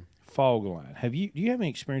 Fogline. Fogline. Do you have any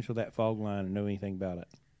experience with that Fogline and know anything about it?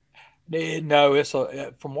 No, it's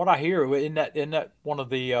from what I hear, isn't that one of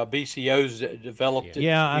the BCOs that developed it?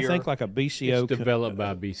 Yeah, here? I think like a BCO. It's developed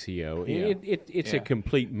by BCO. Yeah. It's a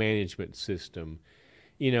complete management system.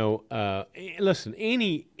 Listen,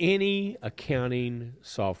 any accounting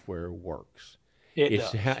software works.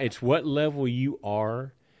 It's what level you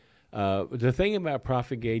are. The thing about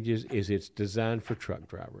profit gauges is it's designed for truck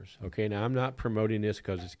drivers. Okay, now I'm not promoting this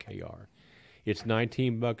because it's KR. It's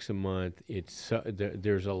 $19 a month.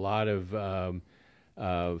 There's a lot of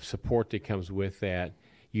support that comes with that.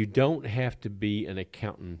 You don't have to be an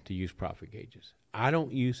accountant to use profit gauges. I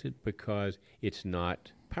don't use it because it's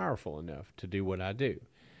not powerful enough to do what I do.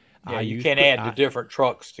 Yeah, you can't add the different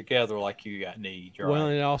trucks together like you need. Well, right?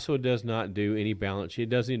 and it also does not do any balance sheet. It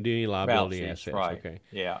doesn't do any liability assets. Right. Okay.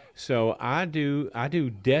 Yeah. So I do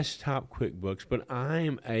desktop QuickBooks, but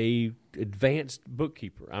I'm a advanced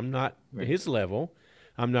bookkeeper. I'm not his level.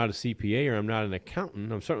 I'm not a CPA or I'm not an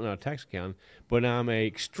accountant. I'm certainly not a tax accountant, but I'm a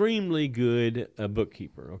extremely good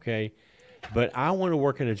bookkeeper. Okay. But I want to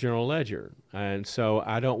work in a general ledger, and so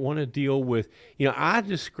I don't want to deal with, I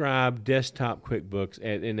describe desktop QuickBooks,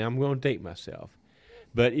 and I'm going to date myself.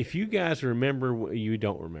 But if you guys remember, you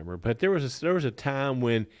don't remember, but there was a time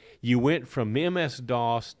when you went from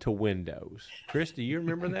MS-DOS to Windows. Chris, do you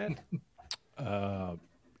remember that?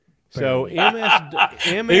 So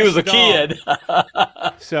MS he was a kid.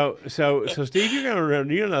 so Steve, you're going to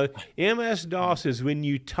remember. MS-DOS is when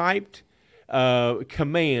you typed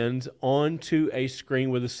commands onto a screen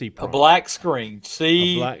with a C prompt. A black screen.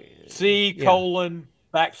 C colon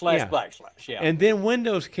backslash. Yeah. And then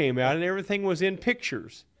Windows came out and everything was in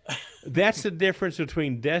pictures. That's the difference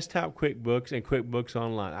between desktop QuickBooks and QuickBooks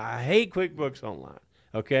Online. I hate QuickBooks Online,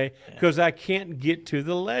 okay? Because I can't get to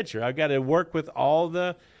the ledger. I've got to work with all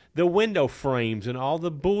the window frames and all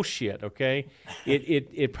the bullshit, okay?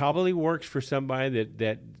 It probably works for somebody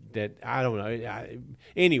that I don't know.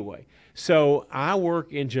 Anyway, so I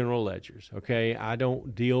work in general ledgers, okay? I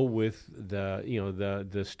don't deal with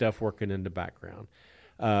the stuff working in the background.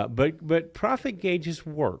 But profit gauges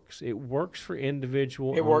works. It works for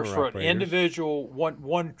individual. It works for operators. an individual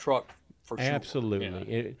one truck for sure.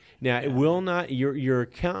 Absolutely. It will not. Your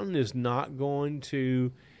accountant is not going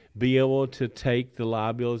to be able to take the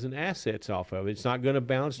liabilities and assets off of it. It's not going to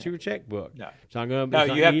balance to your checkbook. No, it's not going to.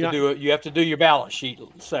 No, you have to do it. You have to do your balance sheet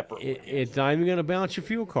separately. It's not even going to balance your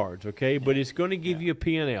fuel cards, okay? But it's going to give you a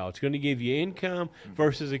P&L. It's going to give you income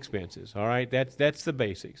versus expenses. All right, that's the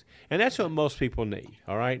basics, and that's what most people need.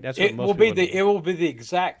 All right, that's what most people need. It will be the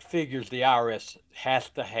exact figures the IRS has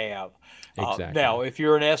to have. Exactly. Now, if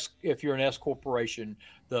you're an S corporation,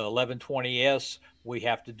 the 1120S, we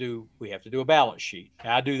have to do a balance sheet.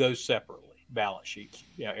 Now, I do those separately, balance sheets.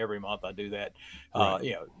 Every month I do that.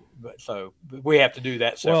 Right. But we have to do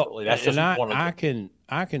that separately. Well, that's just one of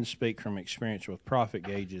I can speak from experience with profit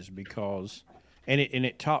gauges because, and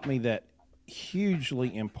it taught me that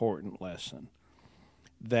hugely important lesson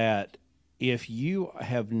that if you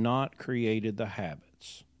have not created the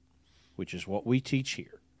habits, which is what we teach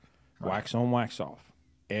here, wax on, wax off,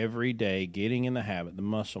 every day, getting in the habit, the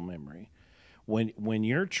muscle memory. When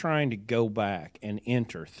you're trying to go back and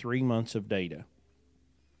enter 3 months of data,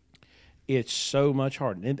 it's so much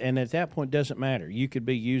harder. And at that point, it doesn't matter. You could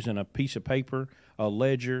be using a piece of paper, a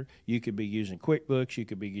ledger. You could be using QuickBooks. You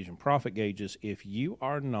could be using profit gauges. If you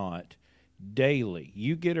are not daily,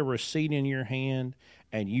 you get a receipt in your hand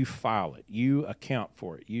and you file it. You account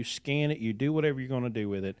for it. You scan it. You do whatever you're going to do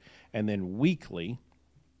with it. And then weekly,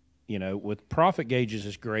 with profit gauges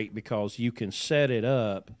is great because you can set it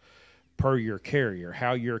up per your carrier,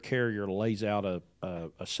 how your carrier lays out a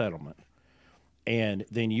settlement. And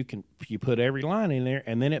then you put every line in there,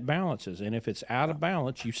 and then it balances. And if it's out of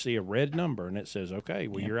balance, you see a red number, and it says, okay,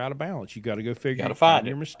 well, you're out of balance. You got to go find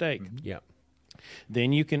your mistake. Mm-hmm. Yeah.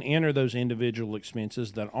 Then you can enter those individual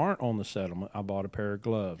expenses that aren't on the settlement. I bought a pair of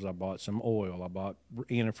gloves. I bought some oil. I bought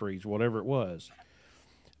antifreeze, whatever it was.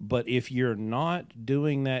 But if you're not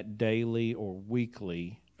doing that daily or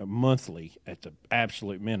weekly, or monthly at the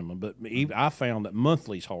absolute minimum, but I found that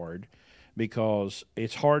monthly's hard because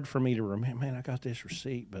it's hard for me to remember. Man, I got this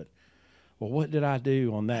receipt, but well, what did I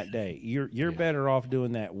do on that day? You're better off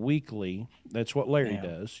doing that weekly. That's what Larry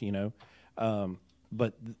does, you know.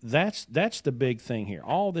 But that's the big thing here.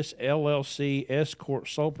 All this LLC, S corp,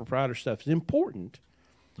 sole proprietor stuff is important.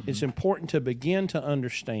 It's important to begin to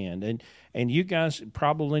understand, and you guys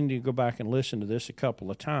probably need to go back and listen to this a couple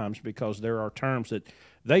of times, because there are terms that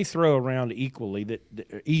they throw around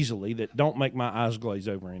easily that don't make my eyes glaze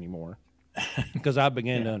over anymore, because I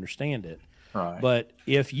began to understand it. Right. But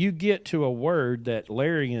if you get to a word that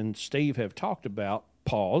Larry and Steve have talked about,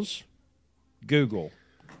 pause, Google,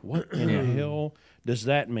 what in the hell does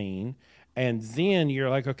that mean? And then you're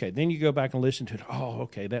like, okay, then you go back and listen to it. Oh,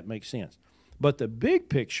 okay, that makes sense. But the big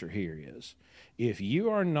picture here is, if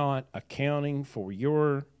you are not accounting for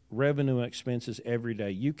your revenue expenses every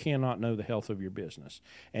day, you cannot know the health of your business.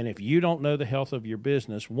 And if you don't know the health of your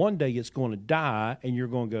business, one day it's going to die, and you're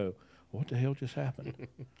going to go, what the hell just happened?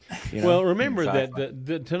 You know? Well, remember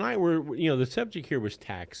that tonight the subject here was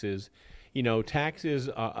taxes. You know, taxes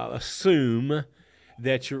assume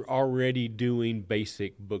that you're already doing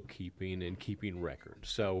basic bookkeeping and keeping records.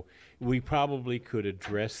 So we probably could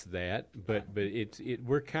address that, but we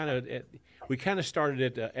kind of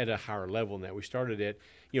started at a higher level than that. We started at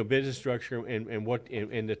business structure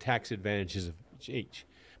and the tax advantages of each.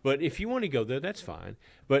 But if you want to go there, that's fine.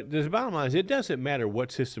 But the bottom line is, it doesn't matter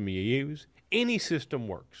what system you use. Any system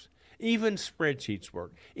works. Even spreadsheets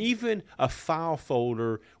work. Even a file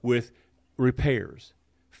folder with repairs,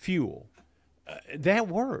 fuel, that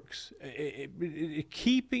works.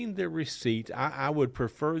 Keeping the receipts, I would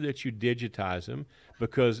prefer that you digitize them,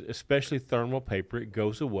 because especially thermal paper, it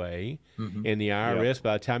goes away. And the IRS,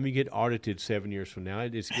 by the time you get audited 7 years from now,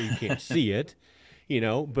 you can't see it.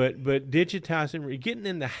 But digitizing, getting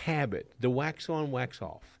in the habit, the wax on, wax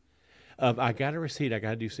off, of I got a receipt, I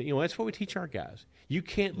got to do something. That's what we teach our guys. You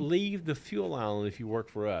can't leave the fuel island if you work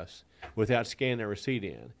for us without scanning a receipt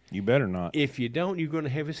in. You better not. If you don't, you're going to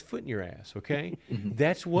have his foot in your ass, okay?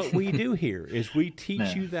 That's what we do here, is we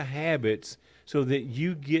teach you the habits so that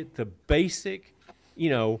you get the basic,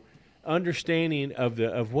 understanding of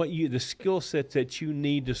the skill sets that you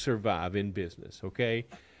need to survive in business, okay?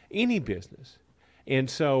 Any business. And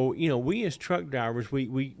so, we as truck drivers,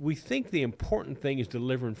 we think the important thing is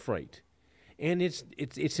delivering freight. And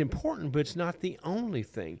it's important, but it's not the only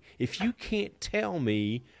thing. If you can't tell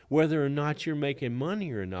me whether or not you're making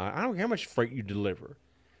money or not, I don't care how much freight you deliver,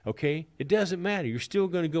 okay? It doesn't matter. You're still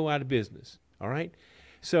going to go out of business, all right?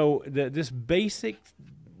 So this basic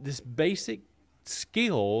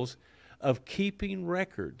skills of keeping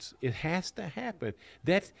records, it has to happen.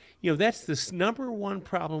 That's the number one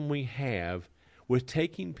problem we have with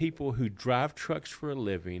taking people who drive trucks for a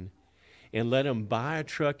living and let them buy a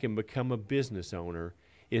truck and become a business owner,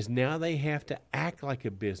 is now they have to act like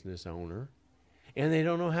a business owner, and they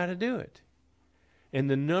don't know how to do it. And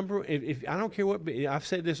the number, if I don't care what, I've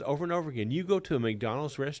said this over and over again, you go to a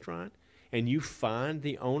McDonald's restaurant and you find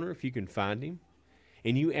the owner, if you can find him,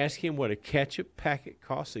 and you ask him what a ketchup packet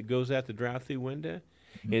costs that goes out the drive-through window,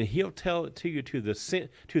 and he'll tell it to you to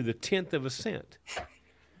the tenth of a cent.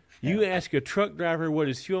 You ask a truck driver what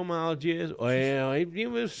his fuel mileage is, well,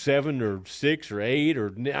 it was 7 or 6 or 8 or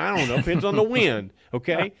I don't know, depends on the wind,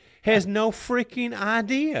 okay? Has no freaking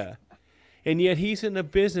idea. And yet he's in a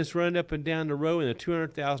business running up and down the road in a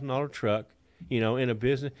 $200,000 truck, in a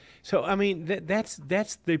business. So, I mean, that's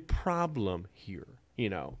the problem here,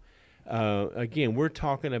 Again, we're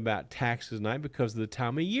talking about taxes tonight because of the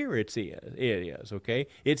time of year it is, okay?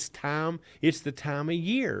 It's the time of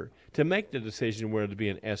year to make the decision whether to be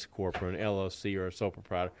an S corp or an LLC or a sole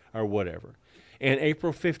proprietor or whatever. And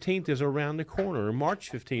April 15th is around the corner, or March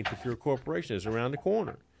 15th if you're a corporation is around the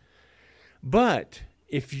corner. But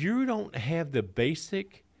if you don't have the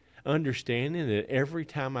basic understanding that every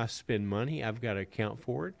time I spend money, I've got to account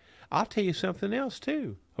for it, I'll tell you something else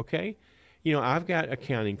too, okay? I've got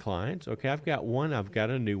accounting clients. Okay, I've got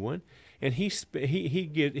a new one, and he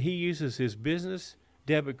uses his business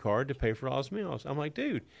debit card to pay for all his meals. I'm like,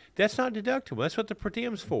 dude, that's not deductible. That's what the per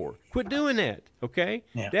diem's for. Quit doing that. Okay,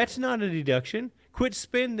 That's not a deduction. Quit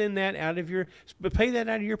spending that pay that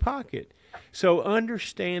out of your pocket. So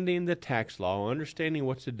understanding the tax law, understanding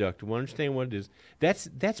what's deductible, understanding what it is,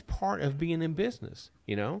 that's part of being in business.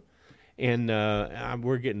 And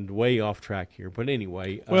we're getting way off track here, but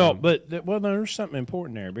anyway. There's something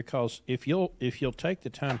important there, because if you'll take the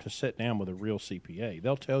time to sit down with a real CPA,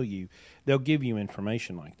 they'll give you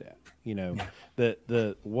information like that.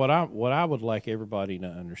 What I would like everybody to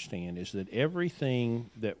understand is that everything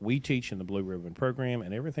that we teach in the Blue Ribbon program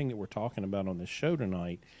and everything that we're talking about on this show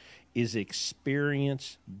tonight is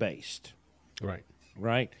experience based. Right.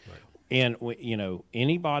 right? And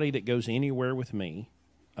anybody that goes anywhere with me,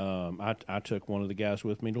 I took one of the guys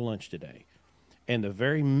with me to lunch today, and the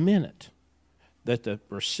very minute that the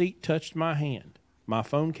receipt touched my hand, my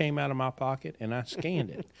phone came out of my pocket and I scanned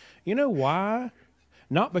it. You know why?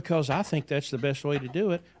 Not because I think that's the best way to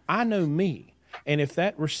do it. I know me. And if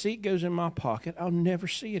that receipt goes in my pocket, I'll never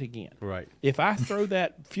see it again. Right. If I throw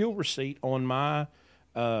that fuel receipt on my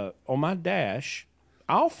dash,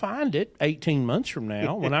 I'll find it 18 months from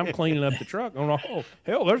now when I'm cleaning up the truck. Oh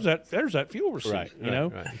hell, there's that fuel receipt. Right,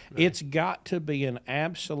 right. It's got to be an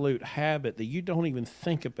absolute habit that you don't even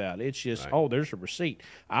think about. It's just there's a receipt.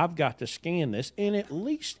 I've got to scan this, and at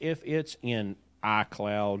least if it's in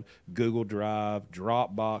iCloud, Google Drive,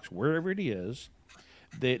 Dropbox, wherever it is,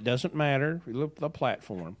 that doesn't matter. Look at the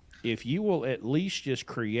platform. If you will at least just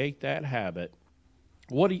create that habit,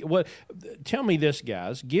 tell me this,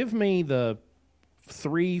 guys. Give me the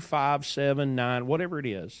 3, 5, 7, 9, whatever it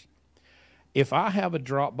is. If I have a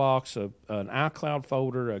Dropbox, an iCloud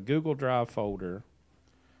folder, a Google Drive folder,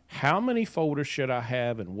 how many folders should I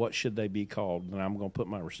have, and what should they be called? And I'm going to put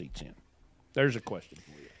my receipts in. There's a question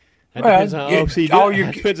for you. That depends on how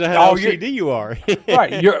OCD. Depends on how OCD you are.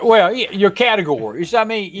 Right. Your categories. I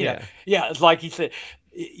mean, it's like you said.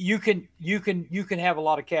 You can have a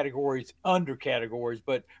lot of categories under categories,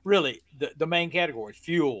 but really the main categories: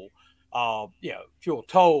 fuel, fuel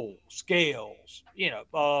toll, scales,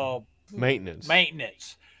 maintenance,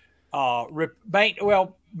 maintenance,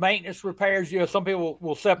 repairs. Some people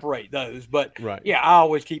will separate those, but I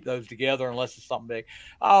always keep those together unless it's something big.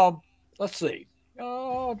 Let's see,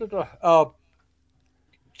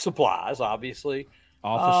 supplies, obviously,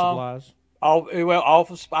 office supplies.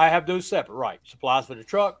 Office. I have those separate, right? Supplies for the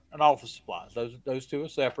truck and office supplies. Those two are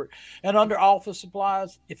separate. And under office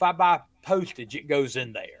supplies, if I buy postage, it goes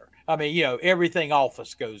in there. I mean, everything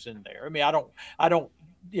office goes in there. I mean, I don't.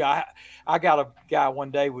 I got a guy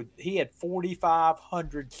one day he had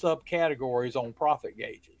 4,500 subcategories on profit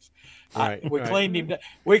gauges. We cleaned him.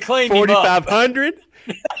 We cleaned 4,500.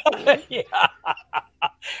 Yeah.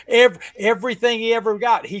 Everything he ever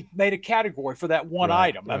got, he made a category for that one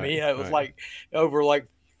item. I mean, it was like over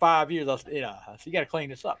 5 years. So you got to clean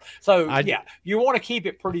this up. So you want to keep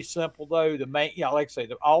it pretty simple though. The main, like I say,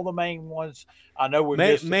 all the main ones. I know we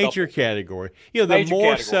missed major category. The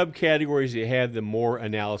more subcategories you have, the more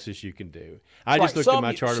analysis you can do. I just looked at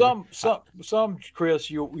my chart. Some Chris,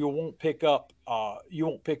 you won't pick up. You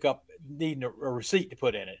won't pick up needing a receipt to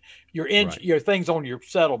put in it. Your things on your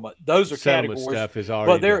settlement. Those are categories. Stuff is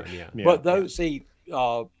already done. But those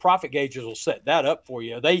profit gauges will set that up for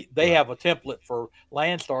you. They have a template for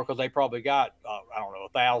Landstar because they probably got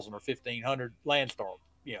 1,000 or 1,500 Landstar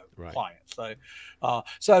clients.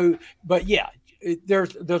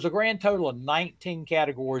 There's a grand total of 19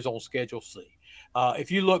 categories on Schedule C. If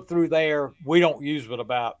you look through there, we don't use but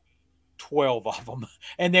about 12 of them,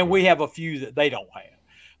 and then we have a few that they don't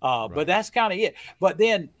have. But that's kind of it. But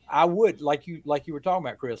then I would like you were talking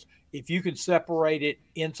about, Chris, if you can separate it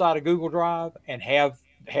inside of Google Drive and have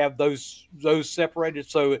those separated,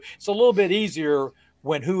 so it's a little bit easier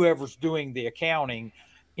when whoever's doing the accounting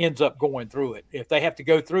ends up going through it. If they have to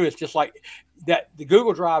go through, it's just like that. The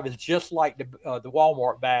Google Drive is just like the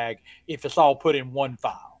Walmart bag if it's all put in one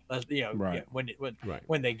file.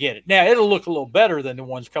 When they get it. Now it'll look a little better than the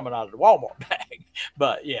ones coming out of the Walmart bag,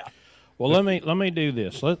 but yeah. Well, let me do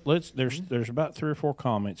this. There's about 3 or 4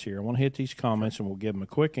 comments here. I want to hit these comments and we'll give them a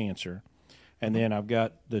quick answer, and then I've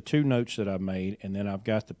got the 2 notes that I've made, and then I've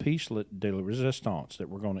got the piece de la resistance that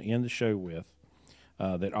we're going to end the show with.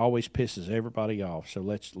 That always pisses everybody off. So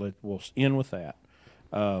we'll end with that.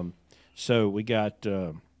 So we got.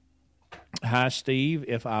 Hi, Steve.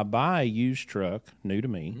 If I buy a used truck, new to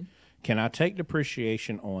me, can I take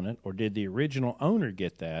depreciation on it, or did the original owner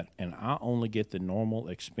get that, and I only get the normal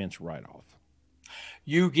expense write-off?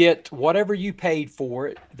 You get whatever you paid for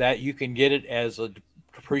it. That you can get it as a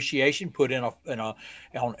depreciation put in as a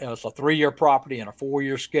 3-year property and a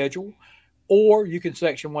 4-year schedule, or you can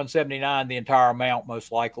Section 179 the entire amount,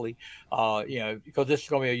 most likely. Because this is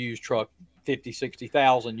going to be a used truck, 50,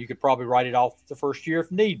 60,000. You could probably write it off the first year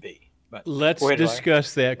if need be. But let's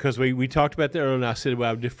discuss that, because we talked about that earlier, and I said, well,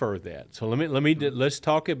 I would defer that. So let's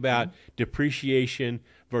talk about depreciation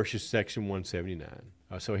versus Section 179.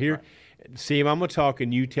 So here, Steve, I'm going to talk,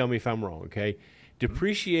 and you tell me if I'm wrong, okay?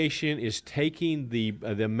 Depreciation is taking the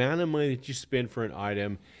amount of money that you spend for an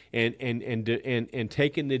item and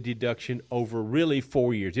taking the deduction over really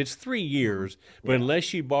 4 years. It's 3 years, but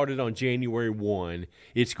unless you bought it on January 1,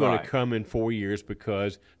 it's going to come in 4 years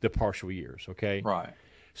because the partial years, okay? Right.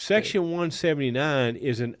 Section 179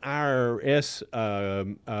 is an IRS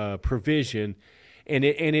provision, and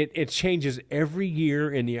it changes every year,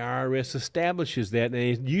 and the IRS establishes that, and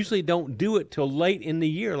they usually don't do it till late in the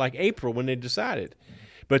year, like April when they decide it.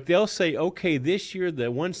 But they'll say, okay, this year the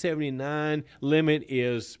 179 limit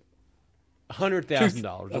is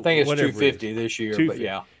 $100,000. I think it's whatever $250 this year, but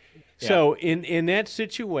yeah. So in that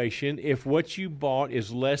situation, if what you bought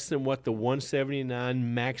is less than what the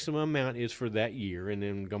 179 maximum amount is for that year, and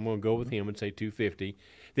then I'm going to go with him and say $250,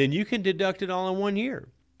 then you can deduct it all in 1 year.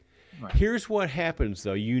 Right. Here's what happens,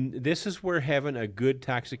 though. This is where having a good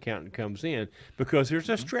tax accountant comes in, because there's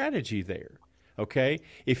a strategy there. Okay?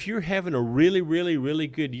 If you're having a really, really, really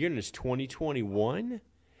good year and it's 2021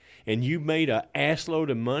 and you made an ass load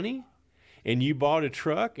of money and you bought a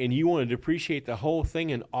truck and you want to depreciate the whole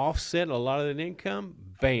thing and offset a lot of that income,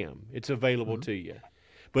 bam, it's available to you.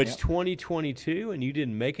 But it's 2022 and you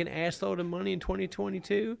didn't make an ass load of money in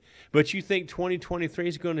 2022, but you think 2023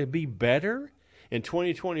 is going to be better and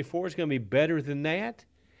 2024 is going to be better than that,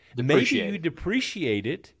 maybe you depreciate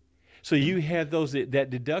it so you have that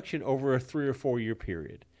deduction over a 3 or 4 year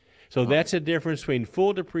period. So that's a difference between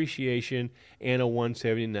full depreciation and a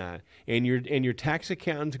 179. And your tax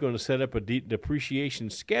accountant's going to set up a depreciation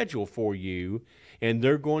schedule for you, and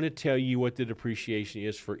they're going to tell you what the depreciation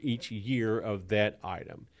is for each year of that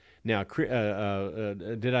item. Now,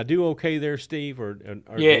 did I do okay there, Steve? Or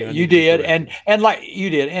yeah, you did, and like you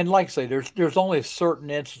did, and like I say, there's only a certain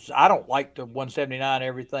instance. I don't like the 179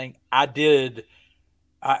 everything. I did.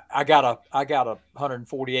 I got a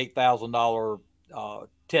 $148,000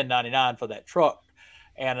 1099 for that truck,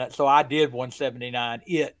 and so I did 179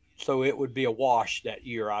 so it would be a wash that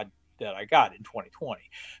year that I got in 2020.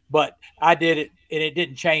 But I did it, and it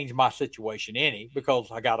didn't change my situation any,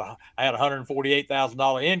 because I had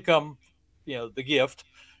 $148,000 income, the gift,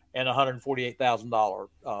 and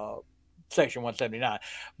 $148,000 Section 179.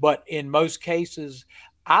 But in most cases,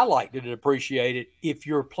 I like to depreciate it if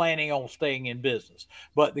you're planning on staying in business.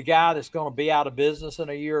 But the guy that's going to be out of business in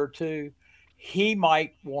a year or two, he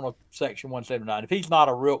might want a Section 179. If he's not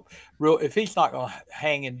if he's not going to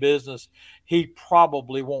hang in business, he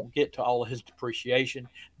probably won't get to all of his depreciation.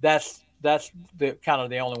 That's the kind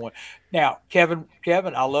of the only one. Now, Kevin,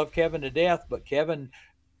 I love Kevin to death, but Kevin,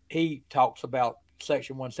 he talks about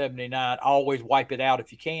Section 179. Always wipe it out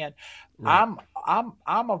if you can. Right.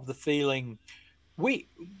 I'm of the feeling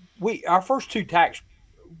our first two tax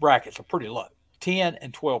brackets are pretty low, 10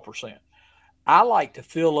 and 12%. I like to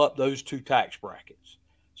fill up those two tax brackets.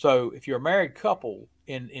 So if you're a married couple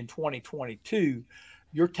in 2022,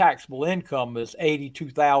 your taxable income is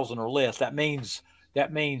 $82,000 or less. That means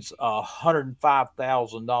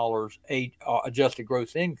 $105,000 adjusted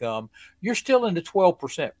gross income. You're still in the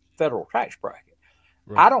 12% federal tax bracket.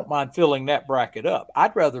 Right. I don't mind filling that bracket up.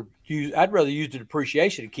 I'd rather use the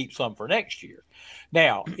depreciation to keep some for next year.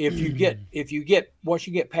 Now, if you get once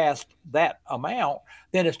you get past that amount,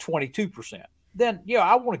 then it's 22%. Then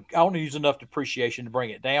I want to use enough depreciation to bring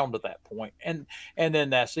it down to that point, and then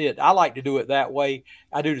that's it. I like to do it that way.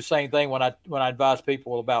 I do the same thing when I advise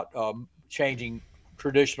people about changing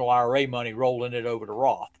traditional IRA money, rolling it over to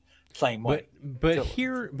Roth. Same way. But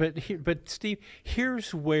Steve,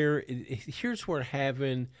 here's where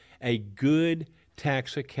having a good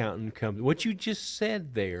tax accountant comes. What you just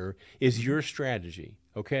said there is your strategy,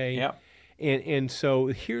 okay? Yeah. And so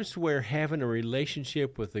here's where having a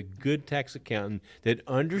relationship with a good tax accountant that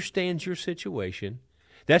understands your situation.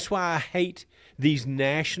 That's why I hate these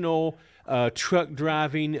national truck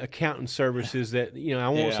driving accountant services that, I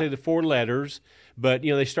won't say the 4 letters, but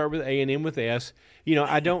they start with A and end with S.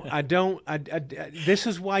 This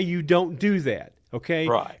is why you don't do that. Okay?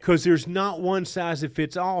 Right. Because there's not one size that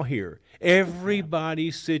fits all here.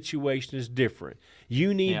 Everybody's situation is different.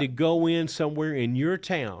 You need to go in somewhere in your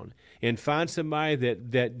town and find somebody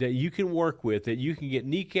that you can work with, that you can get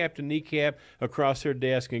kneecap to kneecap across their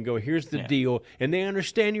desk and go, here's the deal, and they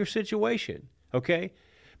understand your situation, okay?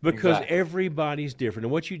 Because everybody's different.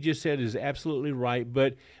 And what you just said is absolutely right,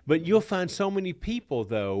 but you'll find so many people,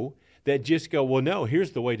 though, that just go, well, no,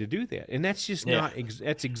 here's the way to do that. And that's just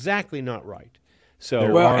that's exactly not right. So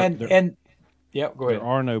go ahead. There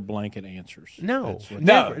are no blanket answers. No,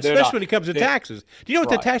 especially when it comes to taxes. Do you know what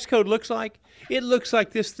the tax code looks like? It looks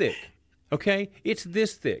like this thick, okay? It's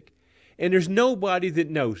this thick. And there's nobody that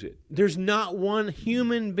knows it. There's not one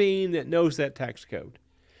human being that knows that tax code.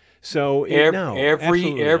 So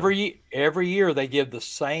every year they give the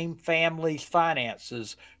same family's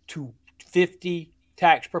finances to 50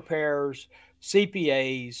 tax preparers,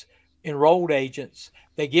 CPAs, enrolled agents.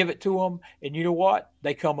 They give it to them, and you know what?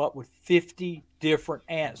 They come up with 50 different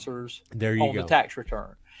answers on the tax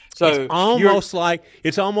return. So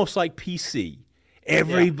it's almost like PC.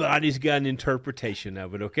 Everybody's got an interpretation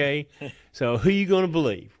of it, okay? So who you going to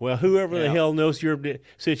believe? Well, whoever the hell knows your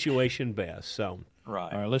situation best. So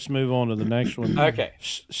right. All right, let's move on to the next one. Okay.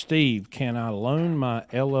 Steve, can I loan my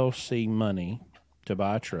LLC money to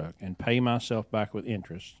buy a truck and pay myself back with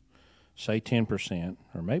interest? Say 10%,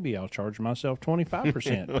 or maybe I'll charge myself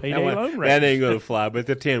 25% payday loan rate. That ain't going to fly, but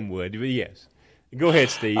the 10 would. But yes. Go ahead,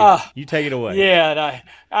 Steve. You take it away. Yeah,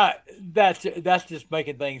 and that's just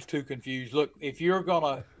making things too confused. Look, if you're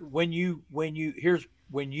gonna when you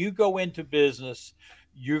go into business,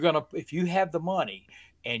 if you have the money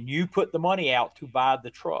and you put the money out to buy the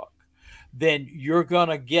truck, then you're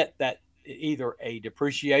gonna get that either a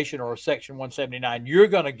depreciation or a Section 179. You're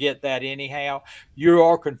gonna get that anyhow. You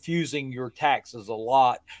are confusing your taxes a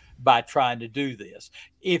lot by trying to do this.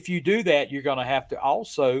 If you do that, you're gonna have to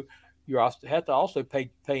also pay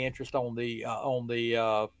interest on pay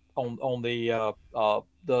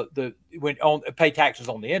taxes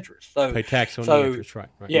on the interest. So pay tax on the interest, right?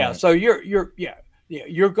 Yeah. Right. So you're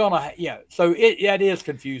gonna So that is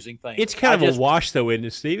confusing thing. It's kind of a wash, though, isn't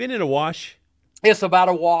it, Steve? Isn't it a wash? It's about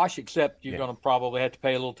a wash, except you're going to probably have to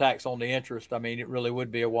pay a little tax on the interest. I mean, it really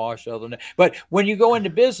would be a wash other than that. But when you go into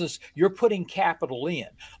business, you're putting capital in.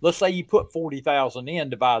 Let's say you put $40,000 in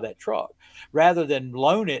to buy that truck, rather than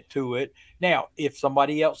loan it to it. Now, if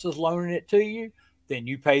somebody else is loaning it to you, then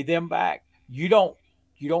you pay them back. You don't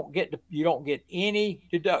get get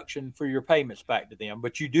deduction for your payments back to them,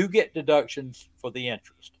 but you do get deductions for the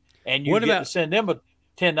interest, and you to send them a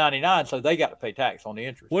 1099, so they got to pay tax on the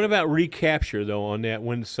interest. What about recapture, though, on that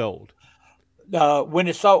when it's sold? When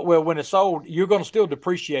it's sold, you're going to still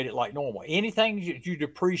depreciate it like normal. Anything you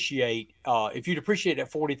depreciate, if you depreciate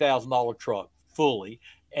that $40,000 truck fully,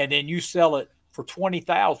 and then you sell it for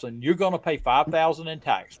 $20,000, you're going to pay $5,000 in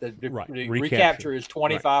tax. The recapture is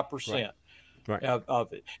 25%. Right.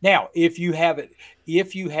 Of it. Now, if you have a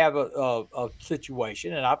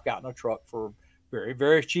situation, and I've gotten a truck for a very,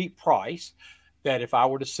 very cheap price, that if I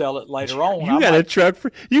were to sell it later on, you got a truck for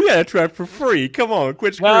free. Come on,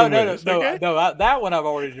 quit screwing with us. No, that one I've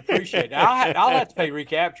already depreciated. I'll have to pay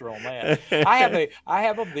recapture on that. I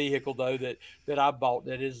have a vehicle though that I bought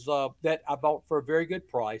that I bought for a very good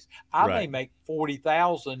price. I may make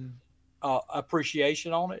 $40,000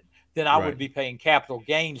 appreciation on it. Then I would be paying capital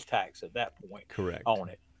gains tax at that point. Correct. On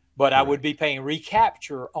it. But I would be paying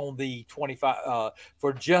recapture on the 25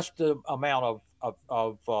 for just the amount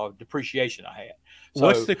of depreciation I had. So,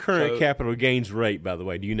 what's the current capital gains rate, by the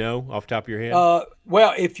way? Do you know off the top of your head?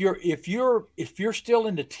 Well, if you're still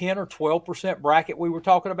in the 10 or 12% bracket we were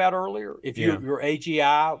talking about earlier, if your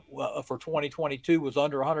AGI for 2022 was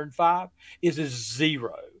under 105, is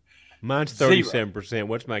zero. Mine's 37%.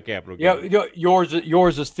 What's my capital gain? Yeah, yours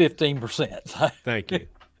is 15%. Thank you.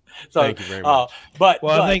 So, thank you very much.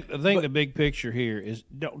 I think the big picture here is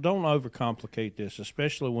don't overcomplicate this,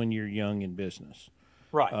 especially when you're young in business.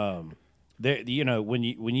 Right. When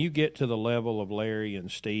you get to the level of Larry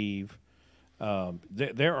and Steve,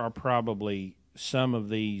 there are probably some of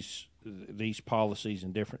these policies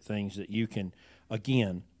and different things that you can,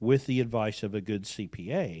 again, with the advice of a good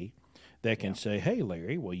CPA, that can say, "Hey,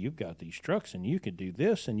 Larry, well, you've got these trucks, and you could do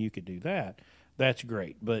this, and you could do that." That's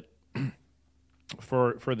great, but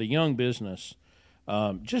for the young business,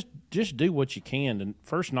 just do what you can, and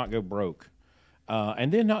first not go broke,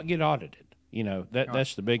 and then not get audited.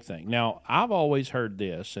 That's the big thing. Now, I've always heard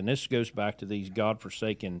this, and this goes back to these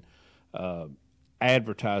godforsaken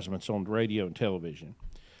advertisements on radio and television.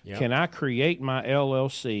 Yep. Can I create my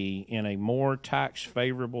LLC in a more tax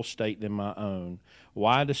favorable state than my own?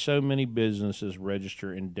 Why do so many businesses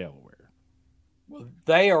register in Delaware? Well,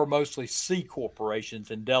 they are mostly C corporations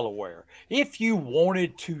in Delaware. If you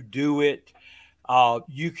wanted to do it,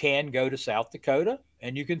 you can go to South Dakota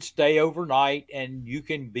and you can stay overnight and you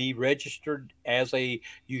can be registered as you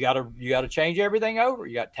got to change everything over.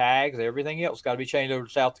 You got tags, everything else got to be changed over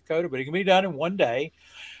to South Dakota, but it can be done in one day.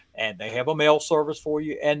 And they have a mail service for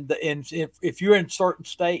you. And if you're in certain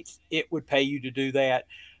states, it would pay you to do that.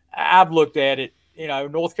 I've looked at it.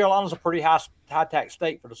 North Carolina's a pretty high tax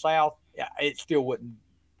state for the South. Yeah, it still wouldn't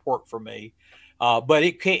work for me, but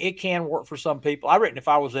it can work for some people. I reckon if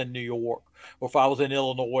I was in New York, or if I was in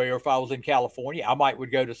Illinois, or if I was in California, I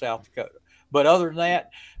would go to South Dakota. But other than that,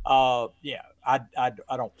 I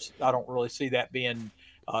don't really see that being.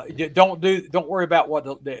 Don't worry about what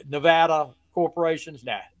the Nevada corporations.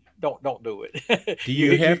 Nah. Don't do it. Do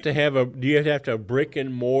you have to have a brick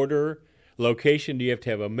and mortar location? Do you have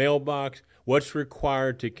to have a mailbox? What's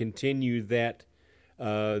required to continue that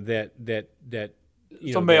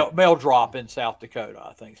It's a mail drop in South Dakota,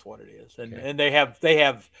 I think is what it is, and they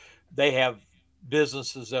have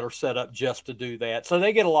businesses that are set up just to do that. So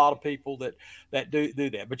they get a lot of people that do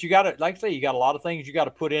that. But you got to, like I say, you got a lot of things you got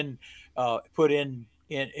to put into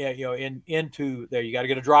there. You got to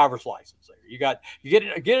get a driver's license there. You get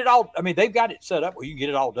it all. I mean, they've got it set up where you can get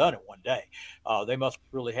it all done in one day. They must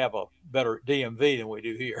really have a better DMV than we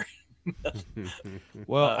do here.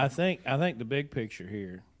 Well, I think the big picture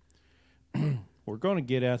here, we're going to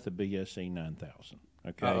get out the BSE 9000.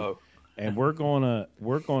 Okay. Uh-oh. And we're gonna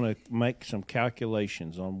make some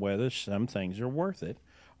calculations on whether some things are worth it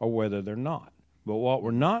or whether they're not. But what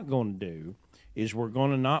we're not going to do is we're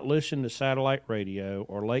going to not listen to satellite radio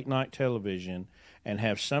or late night television and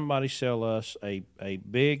have somebody sell us a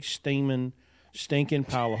big stinking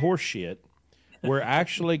pile of horse shit. We're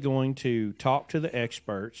actually going to talk to the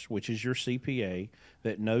experts, which is your CPA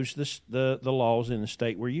that knows the laws in the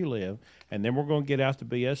state where you live, and then we're going to get out the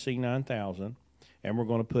BSE 9000. And we're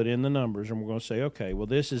going to put in the numbers, and we're going to say, okay, well,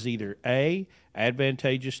 this is either A,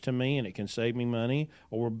 advantageous to me and it can save me money,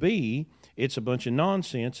 or B, it's a bunch of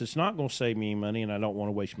nonsense. It's not going to save me any money, and I don't want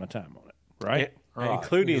to waste my time on it, right? Right.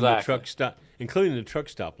 Including the truck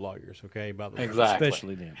stop lawyers, okay? By the way. Exactly.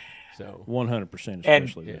 Especially them. So 100%,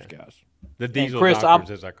 especially those guys. The diesel Chris,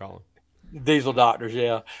 doctors, as I call them. Diesel doctors,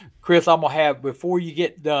 yeah. Chris, I'm going to have, before you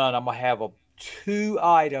get done, I'm going to have 2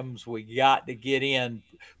 items we got to get in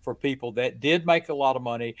for people that did make a lot of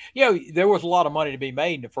money. There was a lot of money to be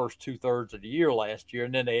made in the first 2/3 of the year last year,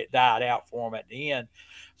 and then it died out for them at the end.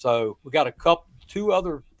 So we got 2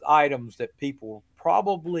 other items that people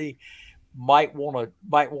probably might want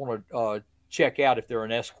to check out if they're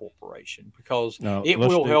an S corporation, because it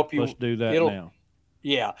will help you. Let's do that now.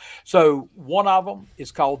 Yeah. So one of them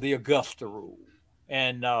is called the Augusta Rule.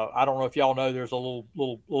 And I don't know if y'all know, there's a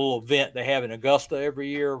little event they have in Augusta every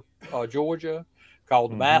year, Georgia,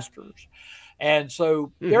 called the Masters. And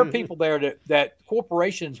so there are people there that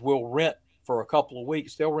corporations will rent for a couple of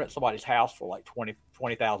weeks. They'll rent somebody's house for like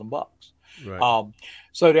 $20,000. Right.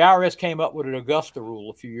 So the IRS came up with an Augusta rule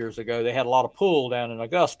a few years ago. They had a lot of pull down in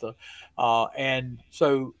Augusta. And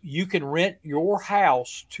so you can rent your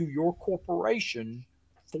house to your corporation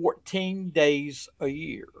 14 days a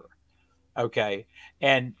year. Okay.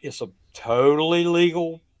 And it's a totally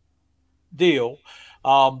legal deal.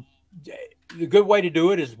 The good way to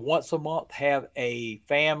do it is once a month have a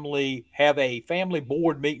family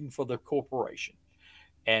board meeting for the corporation,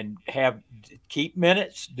 and keep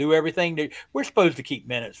minutes, do everything. We're supposed to keep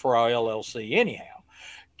minutes for our LLC anyhow.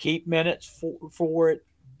 Keep minutes for it.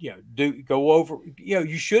 Go over.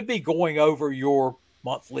 You should be going over your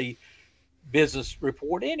monthly business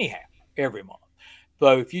report anyhow every month.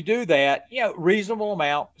 So if you do that, reasonable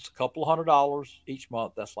amount, it's a couple of $100 each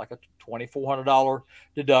month. That's like a $2,400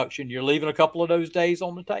 deduction. You're leaving a couple of those days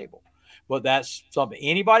on the table. But that's something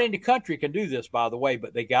anybody in the country can do this, by the way,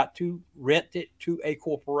 but they got to rent it to a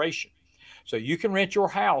corporation. So you can rent your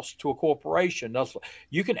house to a corporation.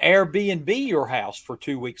 You can Airbnb your house for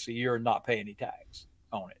 2 weeks a year and not pay any tax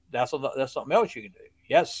on it. That's something else you can do.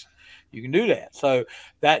 Yes, you can do that. So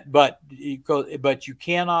but you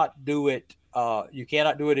cannot do it. You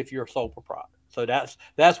cannot do it if you're a sole proprietor. So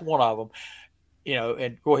that's one of them.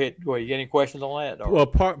 And go ahead. You got any questions on that? Well,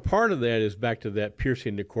 part of that is back to that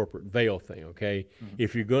piercing the corporate veil thing. Okay,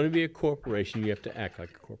 if you're going to be a corporation, you have to act like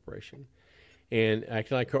a corporation, and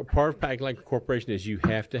part of acting like a corporation is you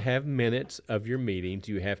have to have minutes of your meetings.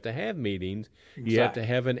 You have to have meetings. Exactly. You have to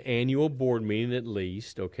have an annual board meeting at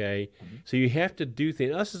least. Okay, so you have to do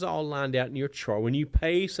things. This is all lined out in your chart. When you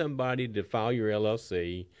pay somebody to file your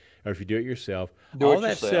LLC, or if you do it yourself, all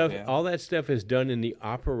that stuff is done in the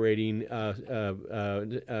operating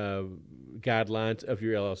guidelines of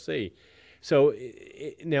your LLC. So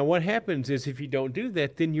now what happens is if you don't do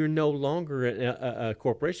that, then you're no longer a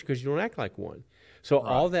corporation because you don't act like one. So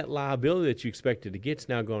all that liability that you expected to get is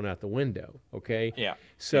now going out the window. Okay. Yeah.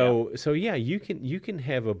 So you can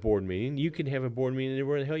have a board meeting. You can have a board meeting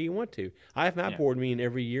anywhere the hell you want to. I have my board meeting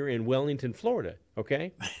every year in Wellington, Florida.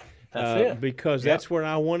 Okay. That's it. Because that's where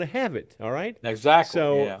I want to have it. All right. Exactly.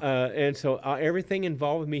 So everything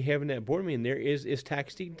involved with me having that board meeting there is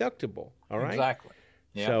tax deductible. All right. Exactly.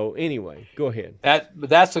 Yeah. So anyway, go ahead. That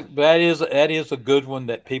is a good one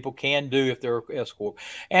that people can do if they're S corp.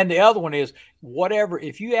 And the other one is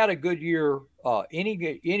if you had a good year,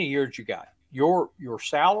 any years you got your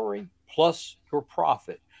salary plus your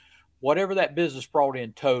profit, whatever that business brought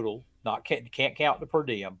in total. Can't count the per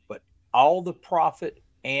diem, but all the profit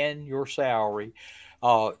and your salary,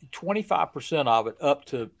 25% of it up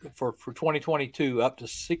to for 2022 up to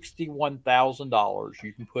 $61,000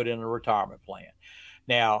 you can put in a retirement plan.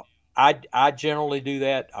 Now I generally do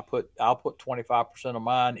that. I'll put 25% of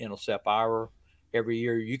mine in a SEP IRA every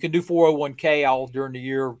year. You can do 401k all during the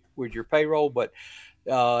year with your payroll, but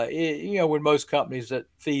with most companies, that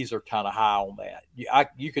fees are kind of high on that.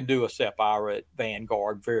 You can do a SEP IRA at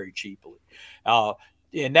Vanguard very cheaply,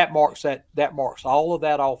 and that marks all of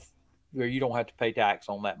that off where you don't have to pay tax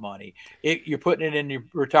on that money. You're putting it in your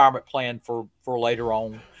retirement plan for later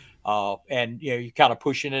on. And you're kind of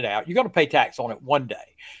pushing it out. You're going to pay tax on it one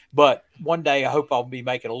day, but one day I hope I'll be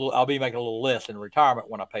making a little less in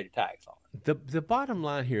retirement when I pay the tax on it. The bottom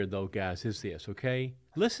line here, though, guys, is this, okay?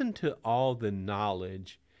 Listen to all the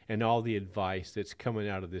knowledge and all the advice that's coming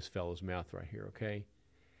out of this fellow's mouth right here, okay?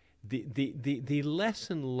 The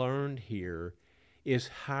lesson learned here is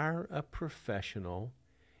hire a professional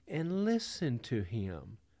and listen to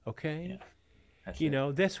him, okay?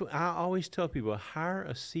 Yeah. That's what I always tell people, hire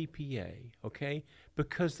a CPA, okay?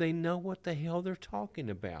 Because they know what the hell they're talking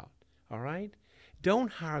about, all right?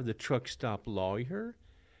 Don't hire the truck stop lawyer,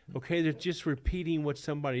 okay? They're just repeating what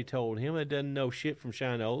somebody told him that doesn't know shit from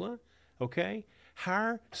Shinola, okay?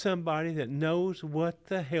 Hire somebody that knows what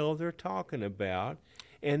the hell they're talking about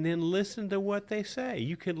and then listen to what they say.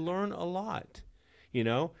 You can learn a lot.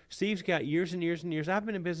 Steve's got years and years and years. I've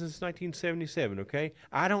been in business since 1977, okay?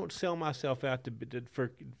 I don't sell myself out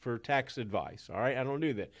for tax advice, all right? I don't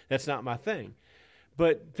do that. That's not my thing.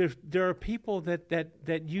 But there are people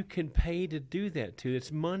that you can pay to do that to.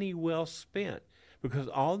 It's money well spent, because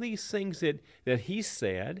all these things that he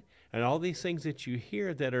said and all these things that you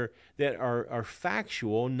hear that are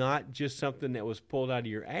factual, not just something that was pulled out of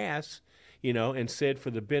your ass, and said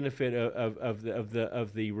for the benefit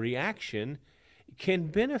of the reaction, can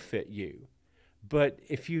benefit you. But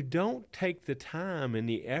if you don't take the time and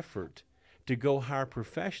the effort to go hire a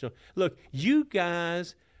professional, look, you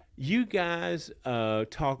guys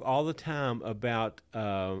talk all the time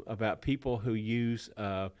about people who use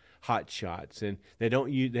hot shots, and they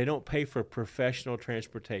don't pay for professional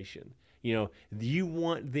transportation. You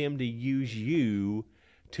want them to use you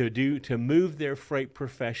to move their freight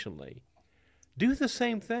professionally. Do the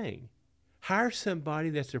same thing. Hire somebody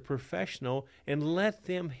that's a professional and let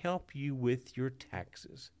them help you with your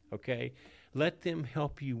taxes, okay? Let them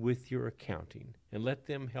help you with your accounting and let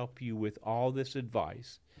them help you with all this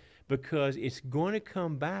advice, because it's going to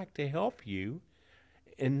come back to help you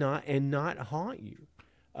and not haunt you.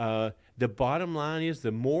 The bottom line is,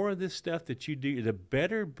 the more of this stuff that you do, the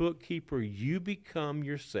better bookkeeper you become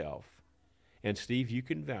yourself. And Steve, you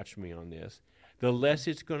can vouch for me on this. The less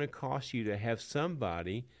it's going to cost you to have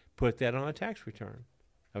somebody put that on a tax return,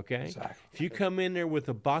 okay? Exactly. If you come in there with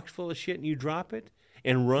a box full of shit and you drop it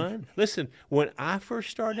and run, listen, when I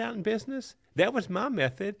first started out in business, that was my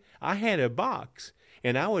method. I had a box,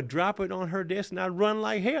 and I would drop it on her desk, and I'd run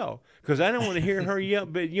like hell, because I don't want to hear her yell,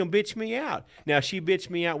 but bitch me out. Now, she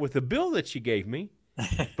bitched me out with the bill that she gave me,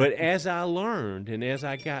 but as I learned and as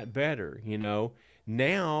I got better,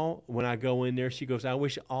 now when I go in there, she goes, I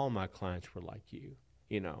wish all my clients were like you.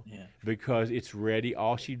 Because it's ready.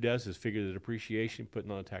 All she does is figure the depreciation, put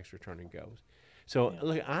it on a tax return, and goes. So,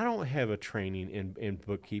 look, I don't have a training in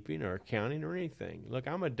bookkeeping or accounting or anything. Look,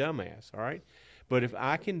 I'm a dumbass, all right? But if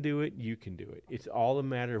I can do it, you can do it. It's all a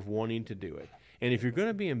matter of wanting to do it. And if you're going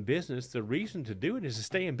to be in business, the reason to do it is to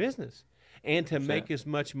stay in business and to make as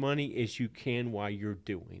much money as you can while you're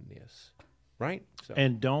doing this, right? So.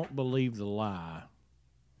 And don't believe the lie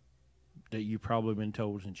that you've probably been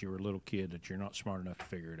told since you were a little kid, that you're not smart enough to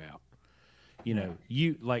figure it out.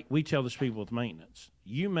 You like we tell this people with maintenance,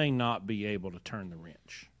 you may not be able to turn the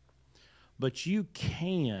wrench, but you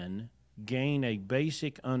can gain a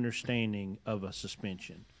basic understanding of a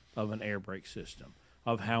suspension, of an air brake system,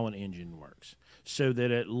 of how an engine works, so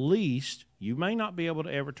that at least you may not be able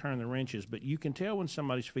to ever turn the wrenches, but you can tell when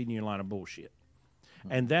somebody's feeding you a line of bullshit.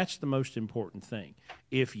 And that's the most important thing.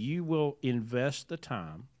 If you will invest the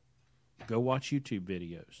time, go watch YouTube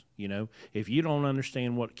videos. If you don't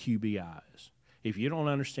understand what QBI is, if you don't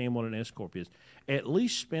understand what an S-Corp is, at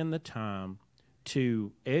least spend the time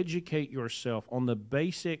to educate yourself on the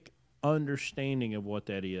basic understanding of what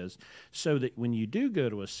that is, so that when you do go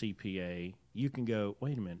to a CPA, you can go,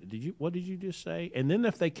 wait a minute, what did you just say? And then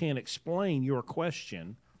if they can't explain your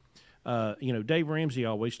question, Dave Ramsey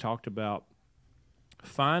always talked about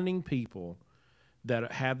finding people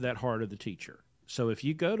that have that heart of the teacher. So if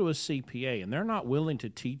you go to a CPA and they're not willing to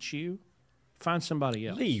teach you, find somebody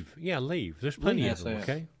else. Leave. There's plenty of them,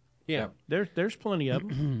 okay? Yeah. There's plenty of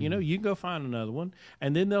them. You can go find another one,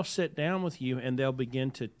 and then they'll sit down with you and they'll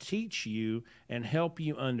begin to teach you and help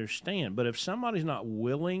you understand. But if somebody's not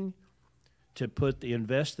willing to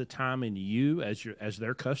invest the time in you as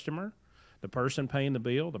their customer, the person paying the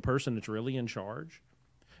bill, the person that's really in charge,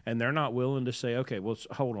 and they're not willing to say, okay, well,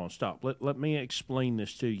 hold on, stop. Let me explain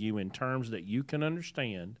this to you in terms that you can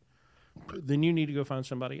understand, then you need to go find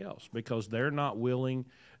somebody else because they're not willing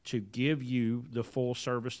to give you the full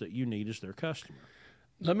service that you need as their customer.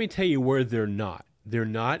 Let me tell you where they're not. They're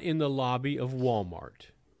not in the lobby of Walmart,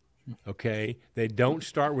 okay? They don't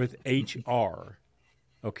start with HR,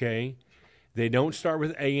 okay? They don't start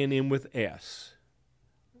with A&M with S,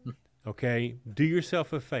 okay? Do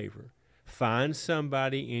yourself a favor. Find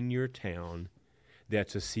somebody in your town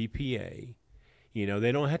that's a CPA. You know,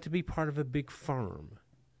 they don't have to be part of a big firm,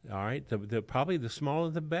 all right? Probably the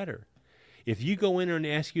smaller the better. If you go in there and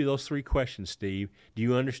ask you those 3 questions, Steve, do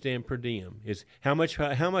you understand per diem? Is how much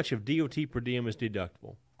of DOT per diem is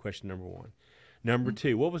deductible? Question number 1. Number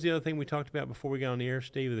 2, what was the other thing we talked about before we got on the air,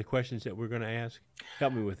 Steve? The questions that we're going to ask.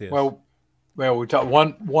 Help me with this. Well, we talked.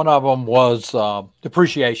 One of them was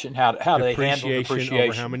depreciation. How do they handle depreciation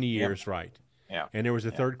over how many years? Yep. Right. Yeah. And there was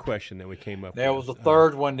a third question that we came up with. There was a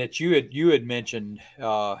third one that you had mentioned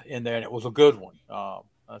in there, and it was a good one.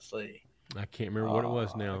 Let's see. I can't remember what it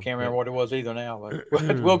was now. I can't remember what it was either now,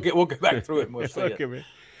 but we'll get back through it and we'll see okay, it. Man.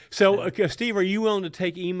 So, Steve, are you willing to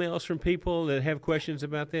take emails from people that have questions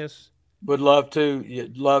about this? Would love to.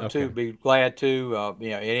 To. Be glad to.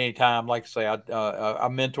 At any time, like I say, I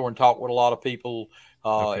mentor and talk with a lot of people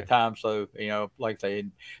at times. So, like I say,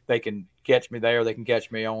 they can catch me there. They can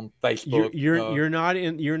catch me on Facebook. You're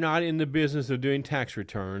not in the business of doing tax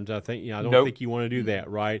returns. I don't think you want to do that,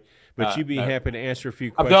 right? But you'd be happy to answer a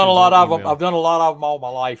few questions. I've done a lot of them. I've done a lot of them all my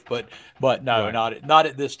life, but no, right. not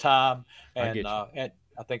at this time. And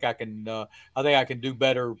I think I can do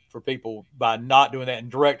better for people by not doing that and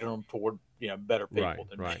directing them toward better people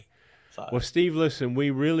than me. So. Well, Steve, listen, we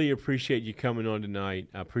really appreciate you coming on tonight.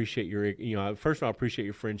 I appreciate first of all, I appreciate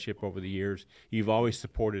your friendship over the years. You've always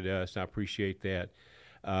supported us. I appreciate that.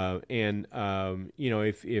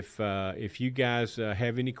 If you guys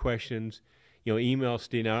have any questions, email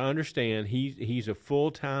Steve. Now, I understand he's a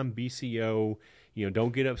full-time BCO.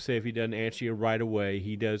 Don't get upset if he doesn't answer you right away.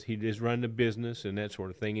 He does run the business and that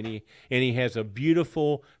sort of thing. And he has a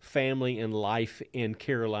beautiful family and life in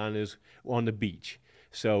Carolinas on the beach.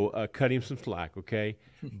 So cut him some slack, okay?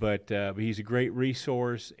 But he's a great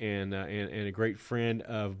resource and a great friend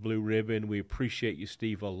of Blue Ribbon. We appreciate you,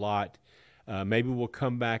 Steve, a lot. Maybe we'll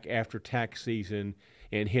come back after tax season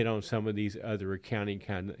and hit on some of these other accounting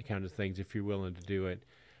kind of things if you're willing to do it.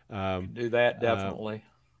 Do that, definitely.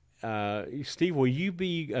 Steve, will you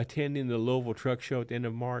be attending the Louisville Truck Show at the end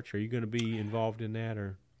of March? Are you going to be involved in that,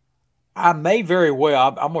 or? I may very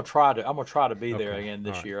well. I'm gonna try to be there again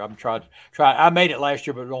this year. I'm trying. I made it last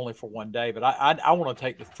year, but only for one day. But I want to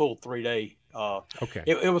take the full 3-day.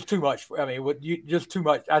 It was too much. Just too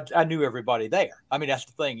much. I knew everybody there. I mean, that's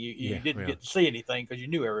the thing. You didn't get to see anything because you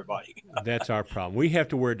knew everybody. That's our problem. We have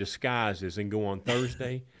to wear disguises and go on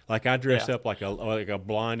Thursday. Like I dress up like a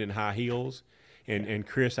blonde in high heels. And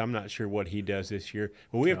Chris, I'm not sure what he does this year,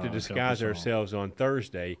 but we have to disguise ourselves on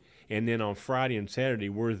Thursday, and then on Friday and Saturday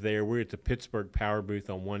we're there. We're at the Pittsburgh Power booth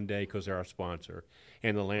on one day because they're our sponsor,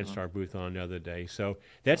 and the Landstar booth on another day. So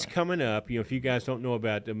that's coming up. If you guys don't know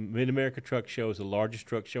about the Mid-America Truck Show, is the largest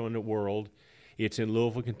truck show in the world. It's in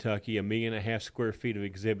Louisville, Kentucky, 1.5 million square feet of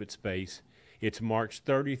exhibit space. It's March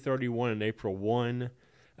 30, 31, and April 1.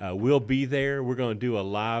 We'll be there. We're going to do a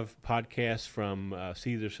live podcast from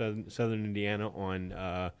Cedar, Southern Indiana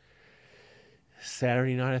on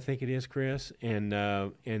Saturday night, I think it is, Chris. And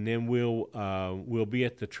then we'll be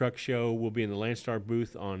at the truck show. We'll be in the Landstar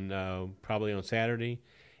booth on probably on Saturday,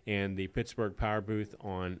 and the Pittsburgh Power booth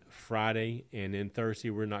on Friday. And then Thursday,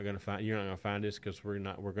 you're not going to find us because we're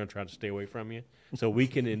going to try to stay away from you so we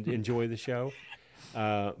can enjoy the show.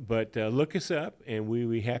 But look us up, and we'll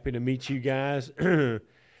be happy to meet you guys.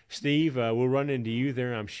 Steve, we'll run into you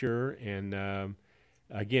there, I'm sure. And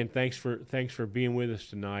again, thanks for being with us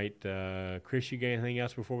tonight. Chris, you got anything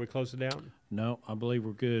else before we close it out? No, I believe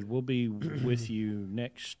we're good. We'll be with you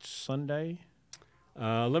next Sunday.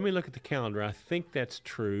 Let me look at the calendar. I think that's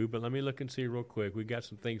true, but let me look and see real quick. We've got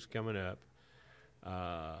some things coming up.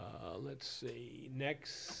 Let's see.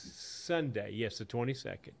 Next Sunday, yes, the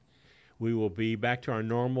 22nd, we will be back to our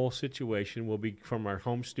normal situation. We'll be from our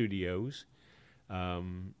home studios.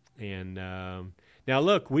 Now,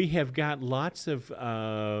 look, we have got lots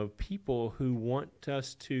of people who want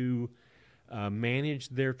us to manage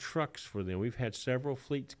their trucks for them. We've had several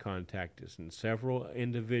fleets contact us and several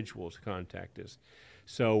individuals contact us.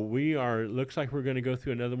 So looks like we're going to go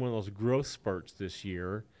through another one of those growth spurts this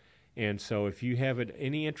year. And so if you have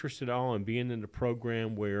any interest at all in being in the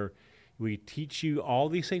program where We teach you all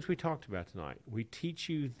these things we talked about tonight. We teach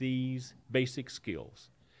you these basic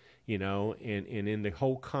skills, and in the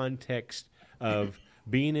whole context of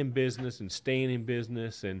being in business and staying in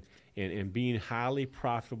business and being highly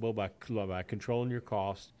profitable by controlling your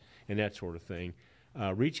costs and that sort of thing.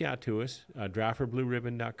 Reach out to us,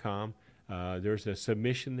 driveforblueribbon.com. There's a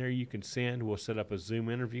submission there you can send. We'll set up a Zoom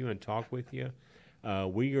interview and talk with you.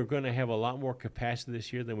 We are going to have a lot more capacity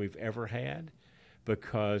this year than we've ever had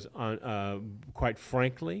because, quite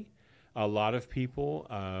frankly, a lot of people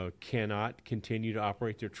cannot continue to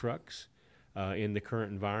operate their trucks in the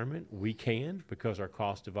current environment. We can because our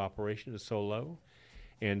cost of operation is so low.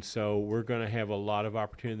 And so we're going to have a lot of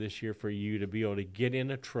opportunity this year for you to be able to get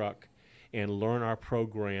in a truck and learn our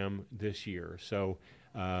program this year. So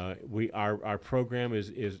our program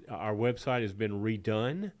is our website has been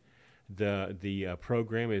redone. The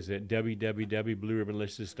program is at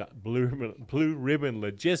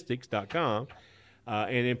www.blueribbonlogistics.com,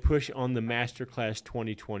 and then push on the Masterclass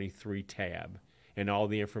 2023 tab, and all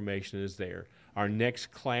the information is there. Our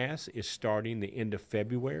next class is starting the end of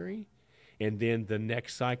February, and then the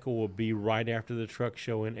next cycle will be right after the truck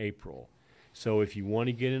show in April. So if you want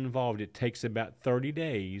to get involved, it takes about 30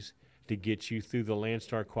 days to get you through the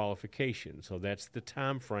Landstar qualification. So that's the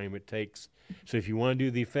time frame it takes. So if you want to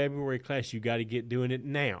do the February class, you got to get doing it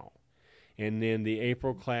now. And then the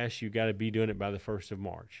April class, you got to be doing it by the 1st of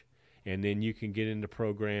March. And then you can get in the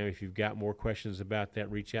program. If you've got more questions about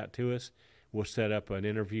that, reach out to us. We'll set up an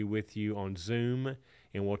interview with you on Zoom,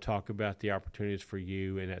 and we'll talk about the opportunities for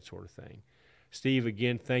you and that sort of thing. Steve,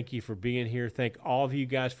 again, thank you for being here. Thank all of you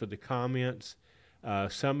guys for the comments.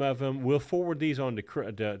 Some of them, we'll forward these on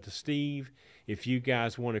to Steve. If you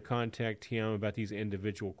guys want to contact him about these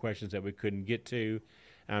individual questions that we couldn't get to,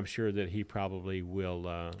 I'm sure that he probably will.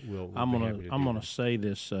 I'm gonna say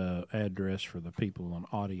this address for the people on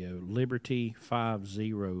audio: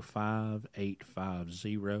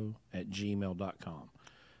 liberty505850 @gmail.com.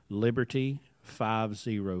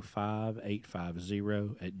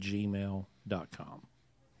 liberty505850 @gmail.com.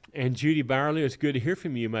 And Judy Bowerly, it's good to hear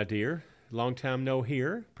from you, my dear. Long time no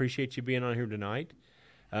hear. Appreciate you being on here tonight.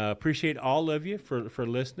 Appreciate all of you for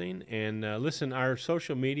listening. And listen, our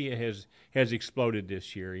social media has exploded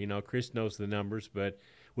this year. Chris knows the numbers, but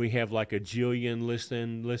we have like a jillion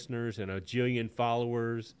listeners and a jillion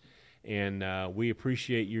followers. And we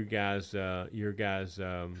appreciate your guys'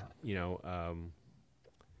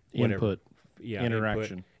 input, interaction,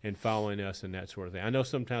 input and following us and that sort of thing. I know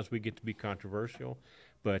sometimes we get to be controversial,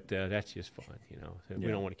 but that's just fun, So we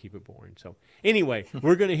don't want to keep it boring. So anyway,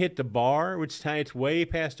 we're going to hit the bar, which time it's way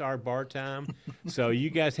past our bar time. So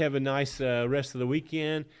you guys have a nice rest of the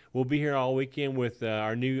weekend. We'll be here all weekend with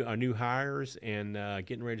our new hires and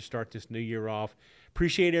getting ready to start this new year off.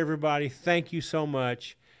 Appreciate everybody. Thank you so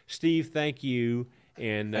much. Steve, thank you.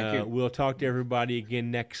 And we'll talk to everybody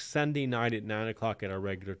again next Sunday night at 9 o'clock at our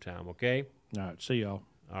regular time, okay? All right. See y'all.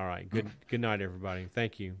 All right. Good night, everybody.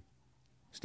 Thank you.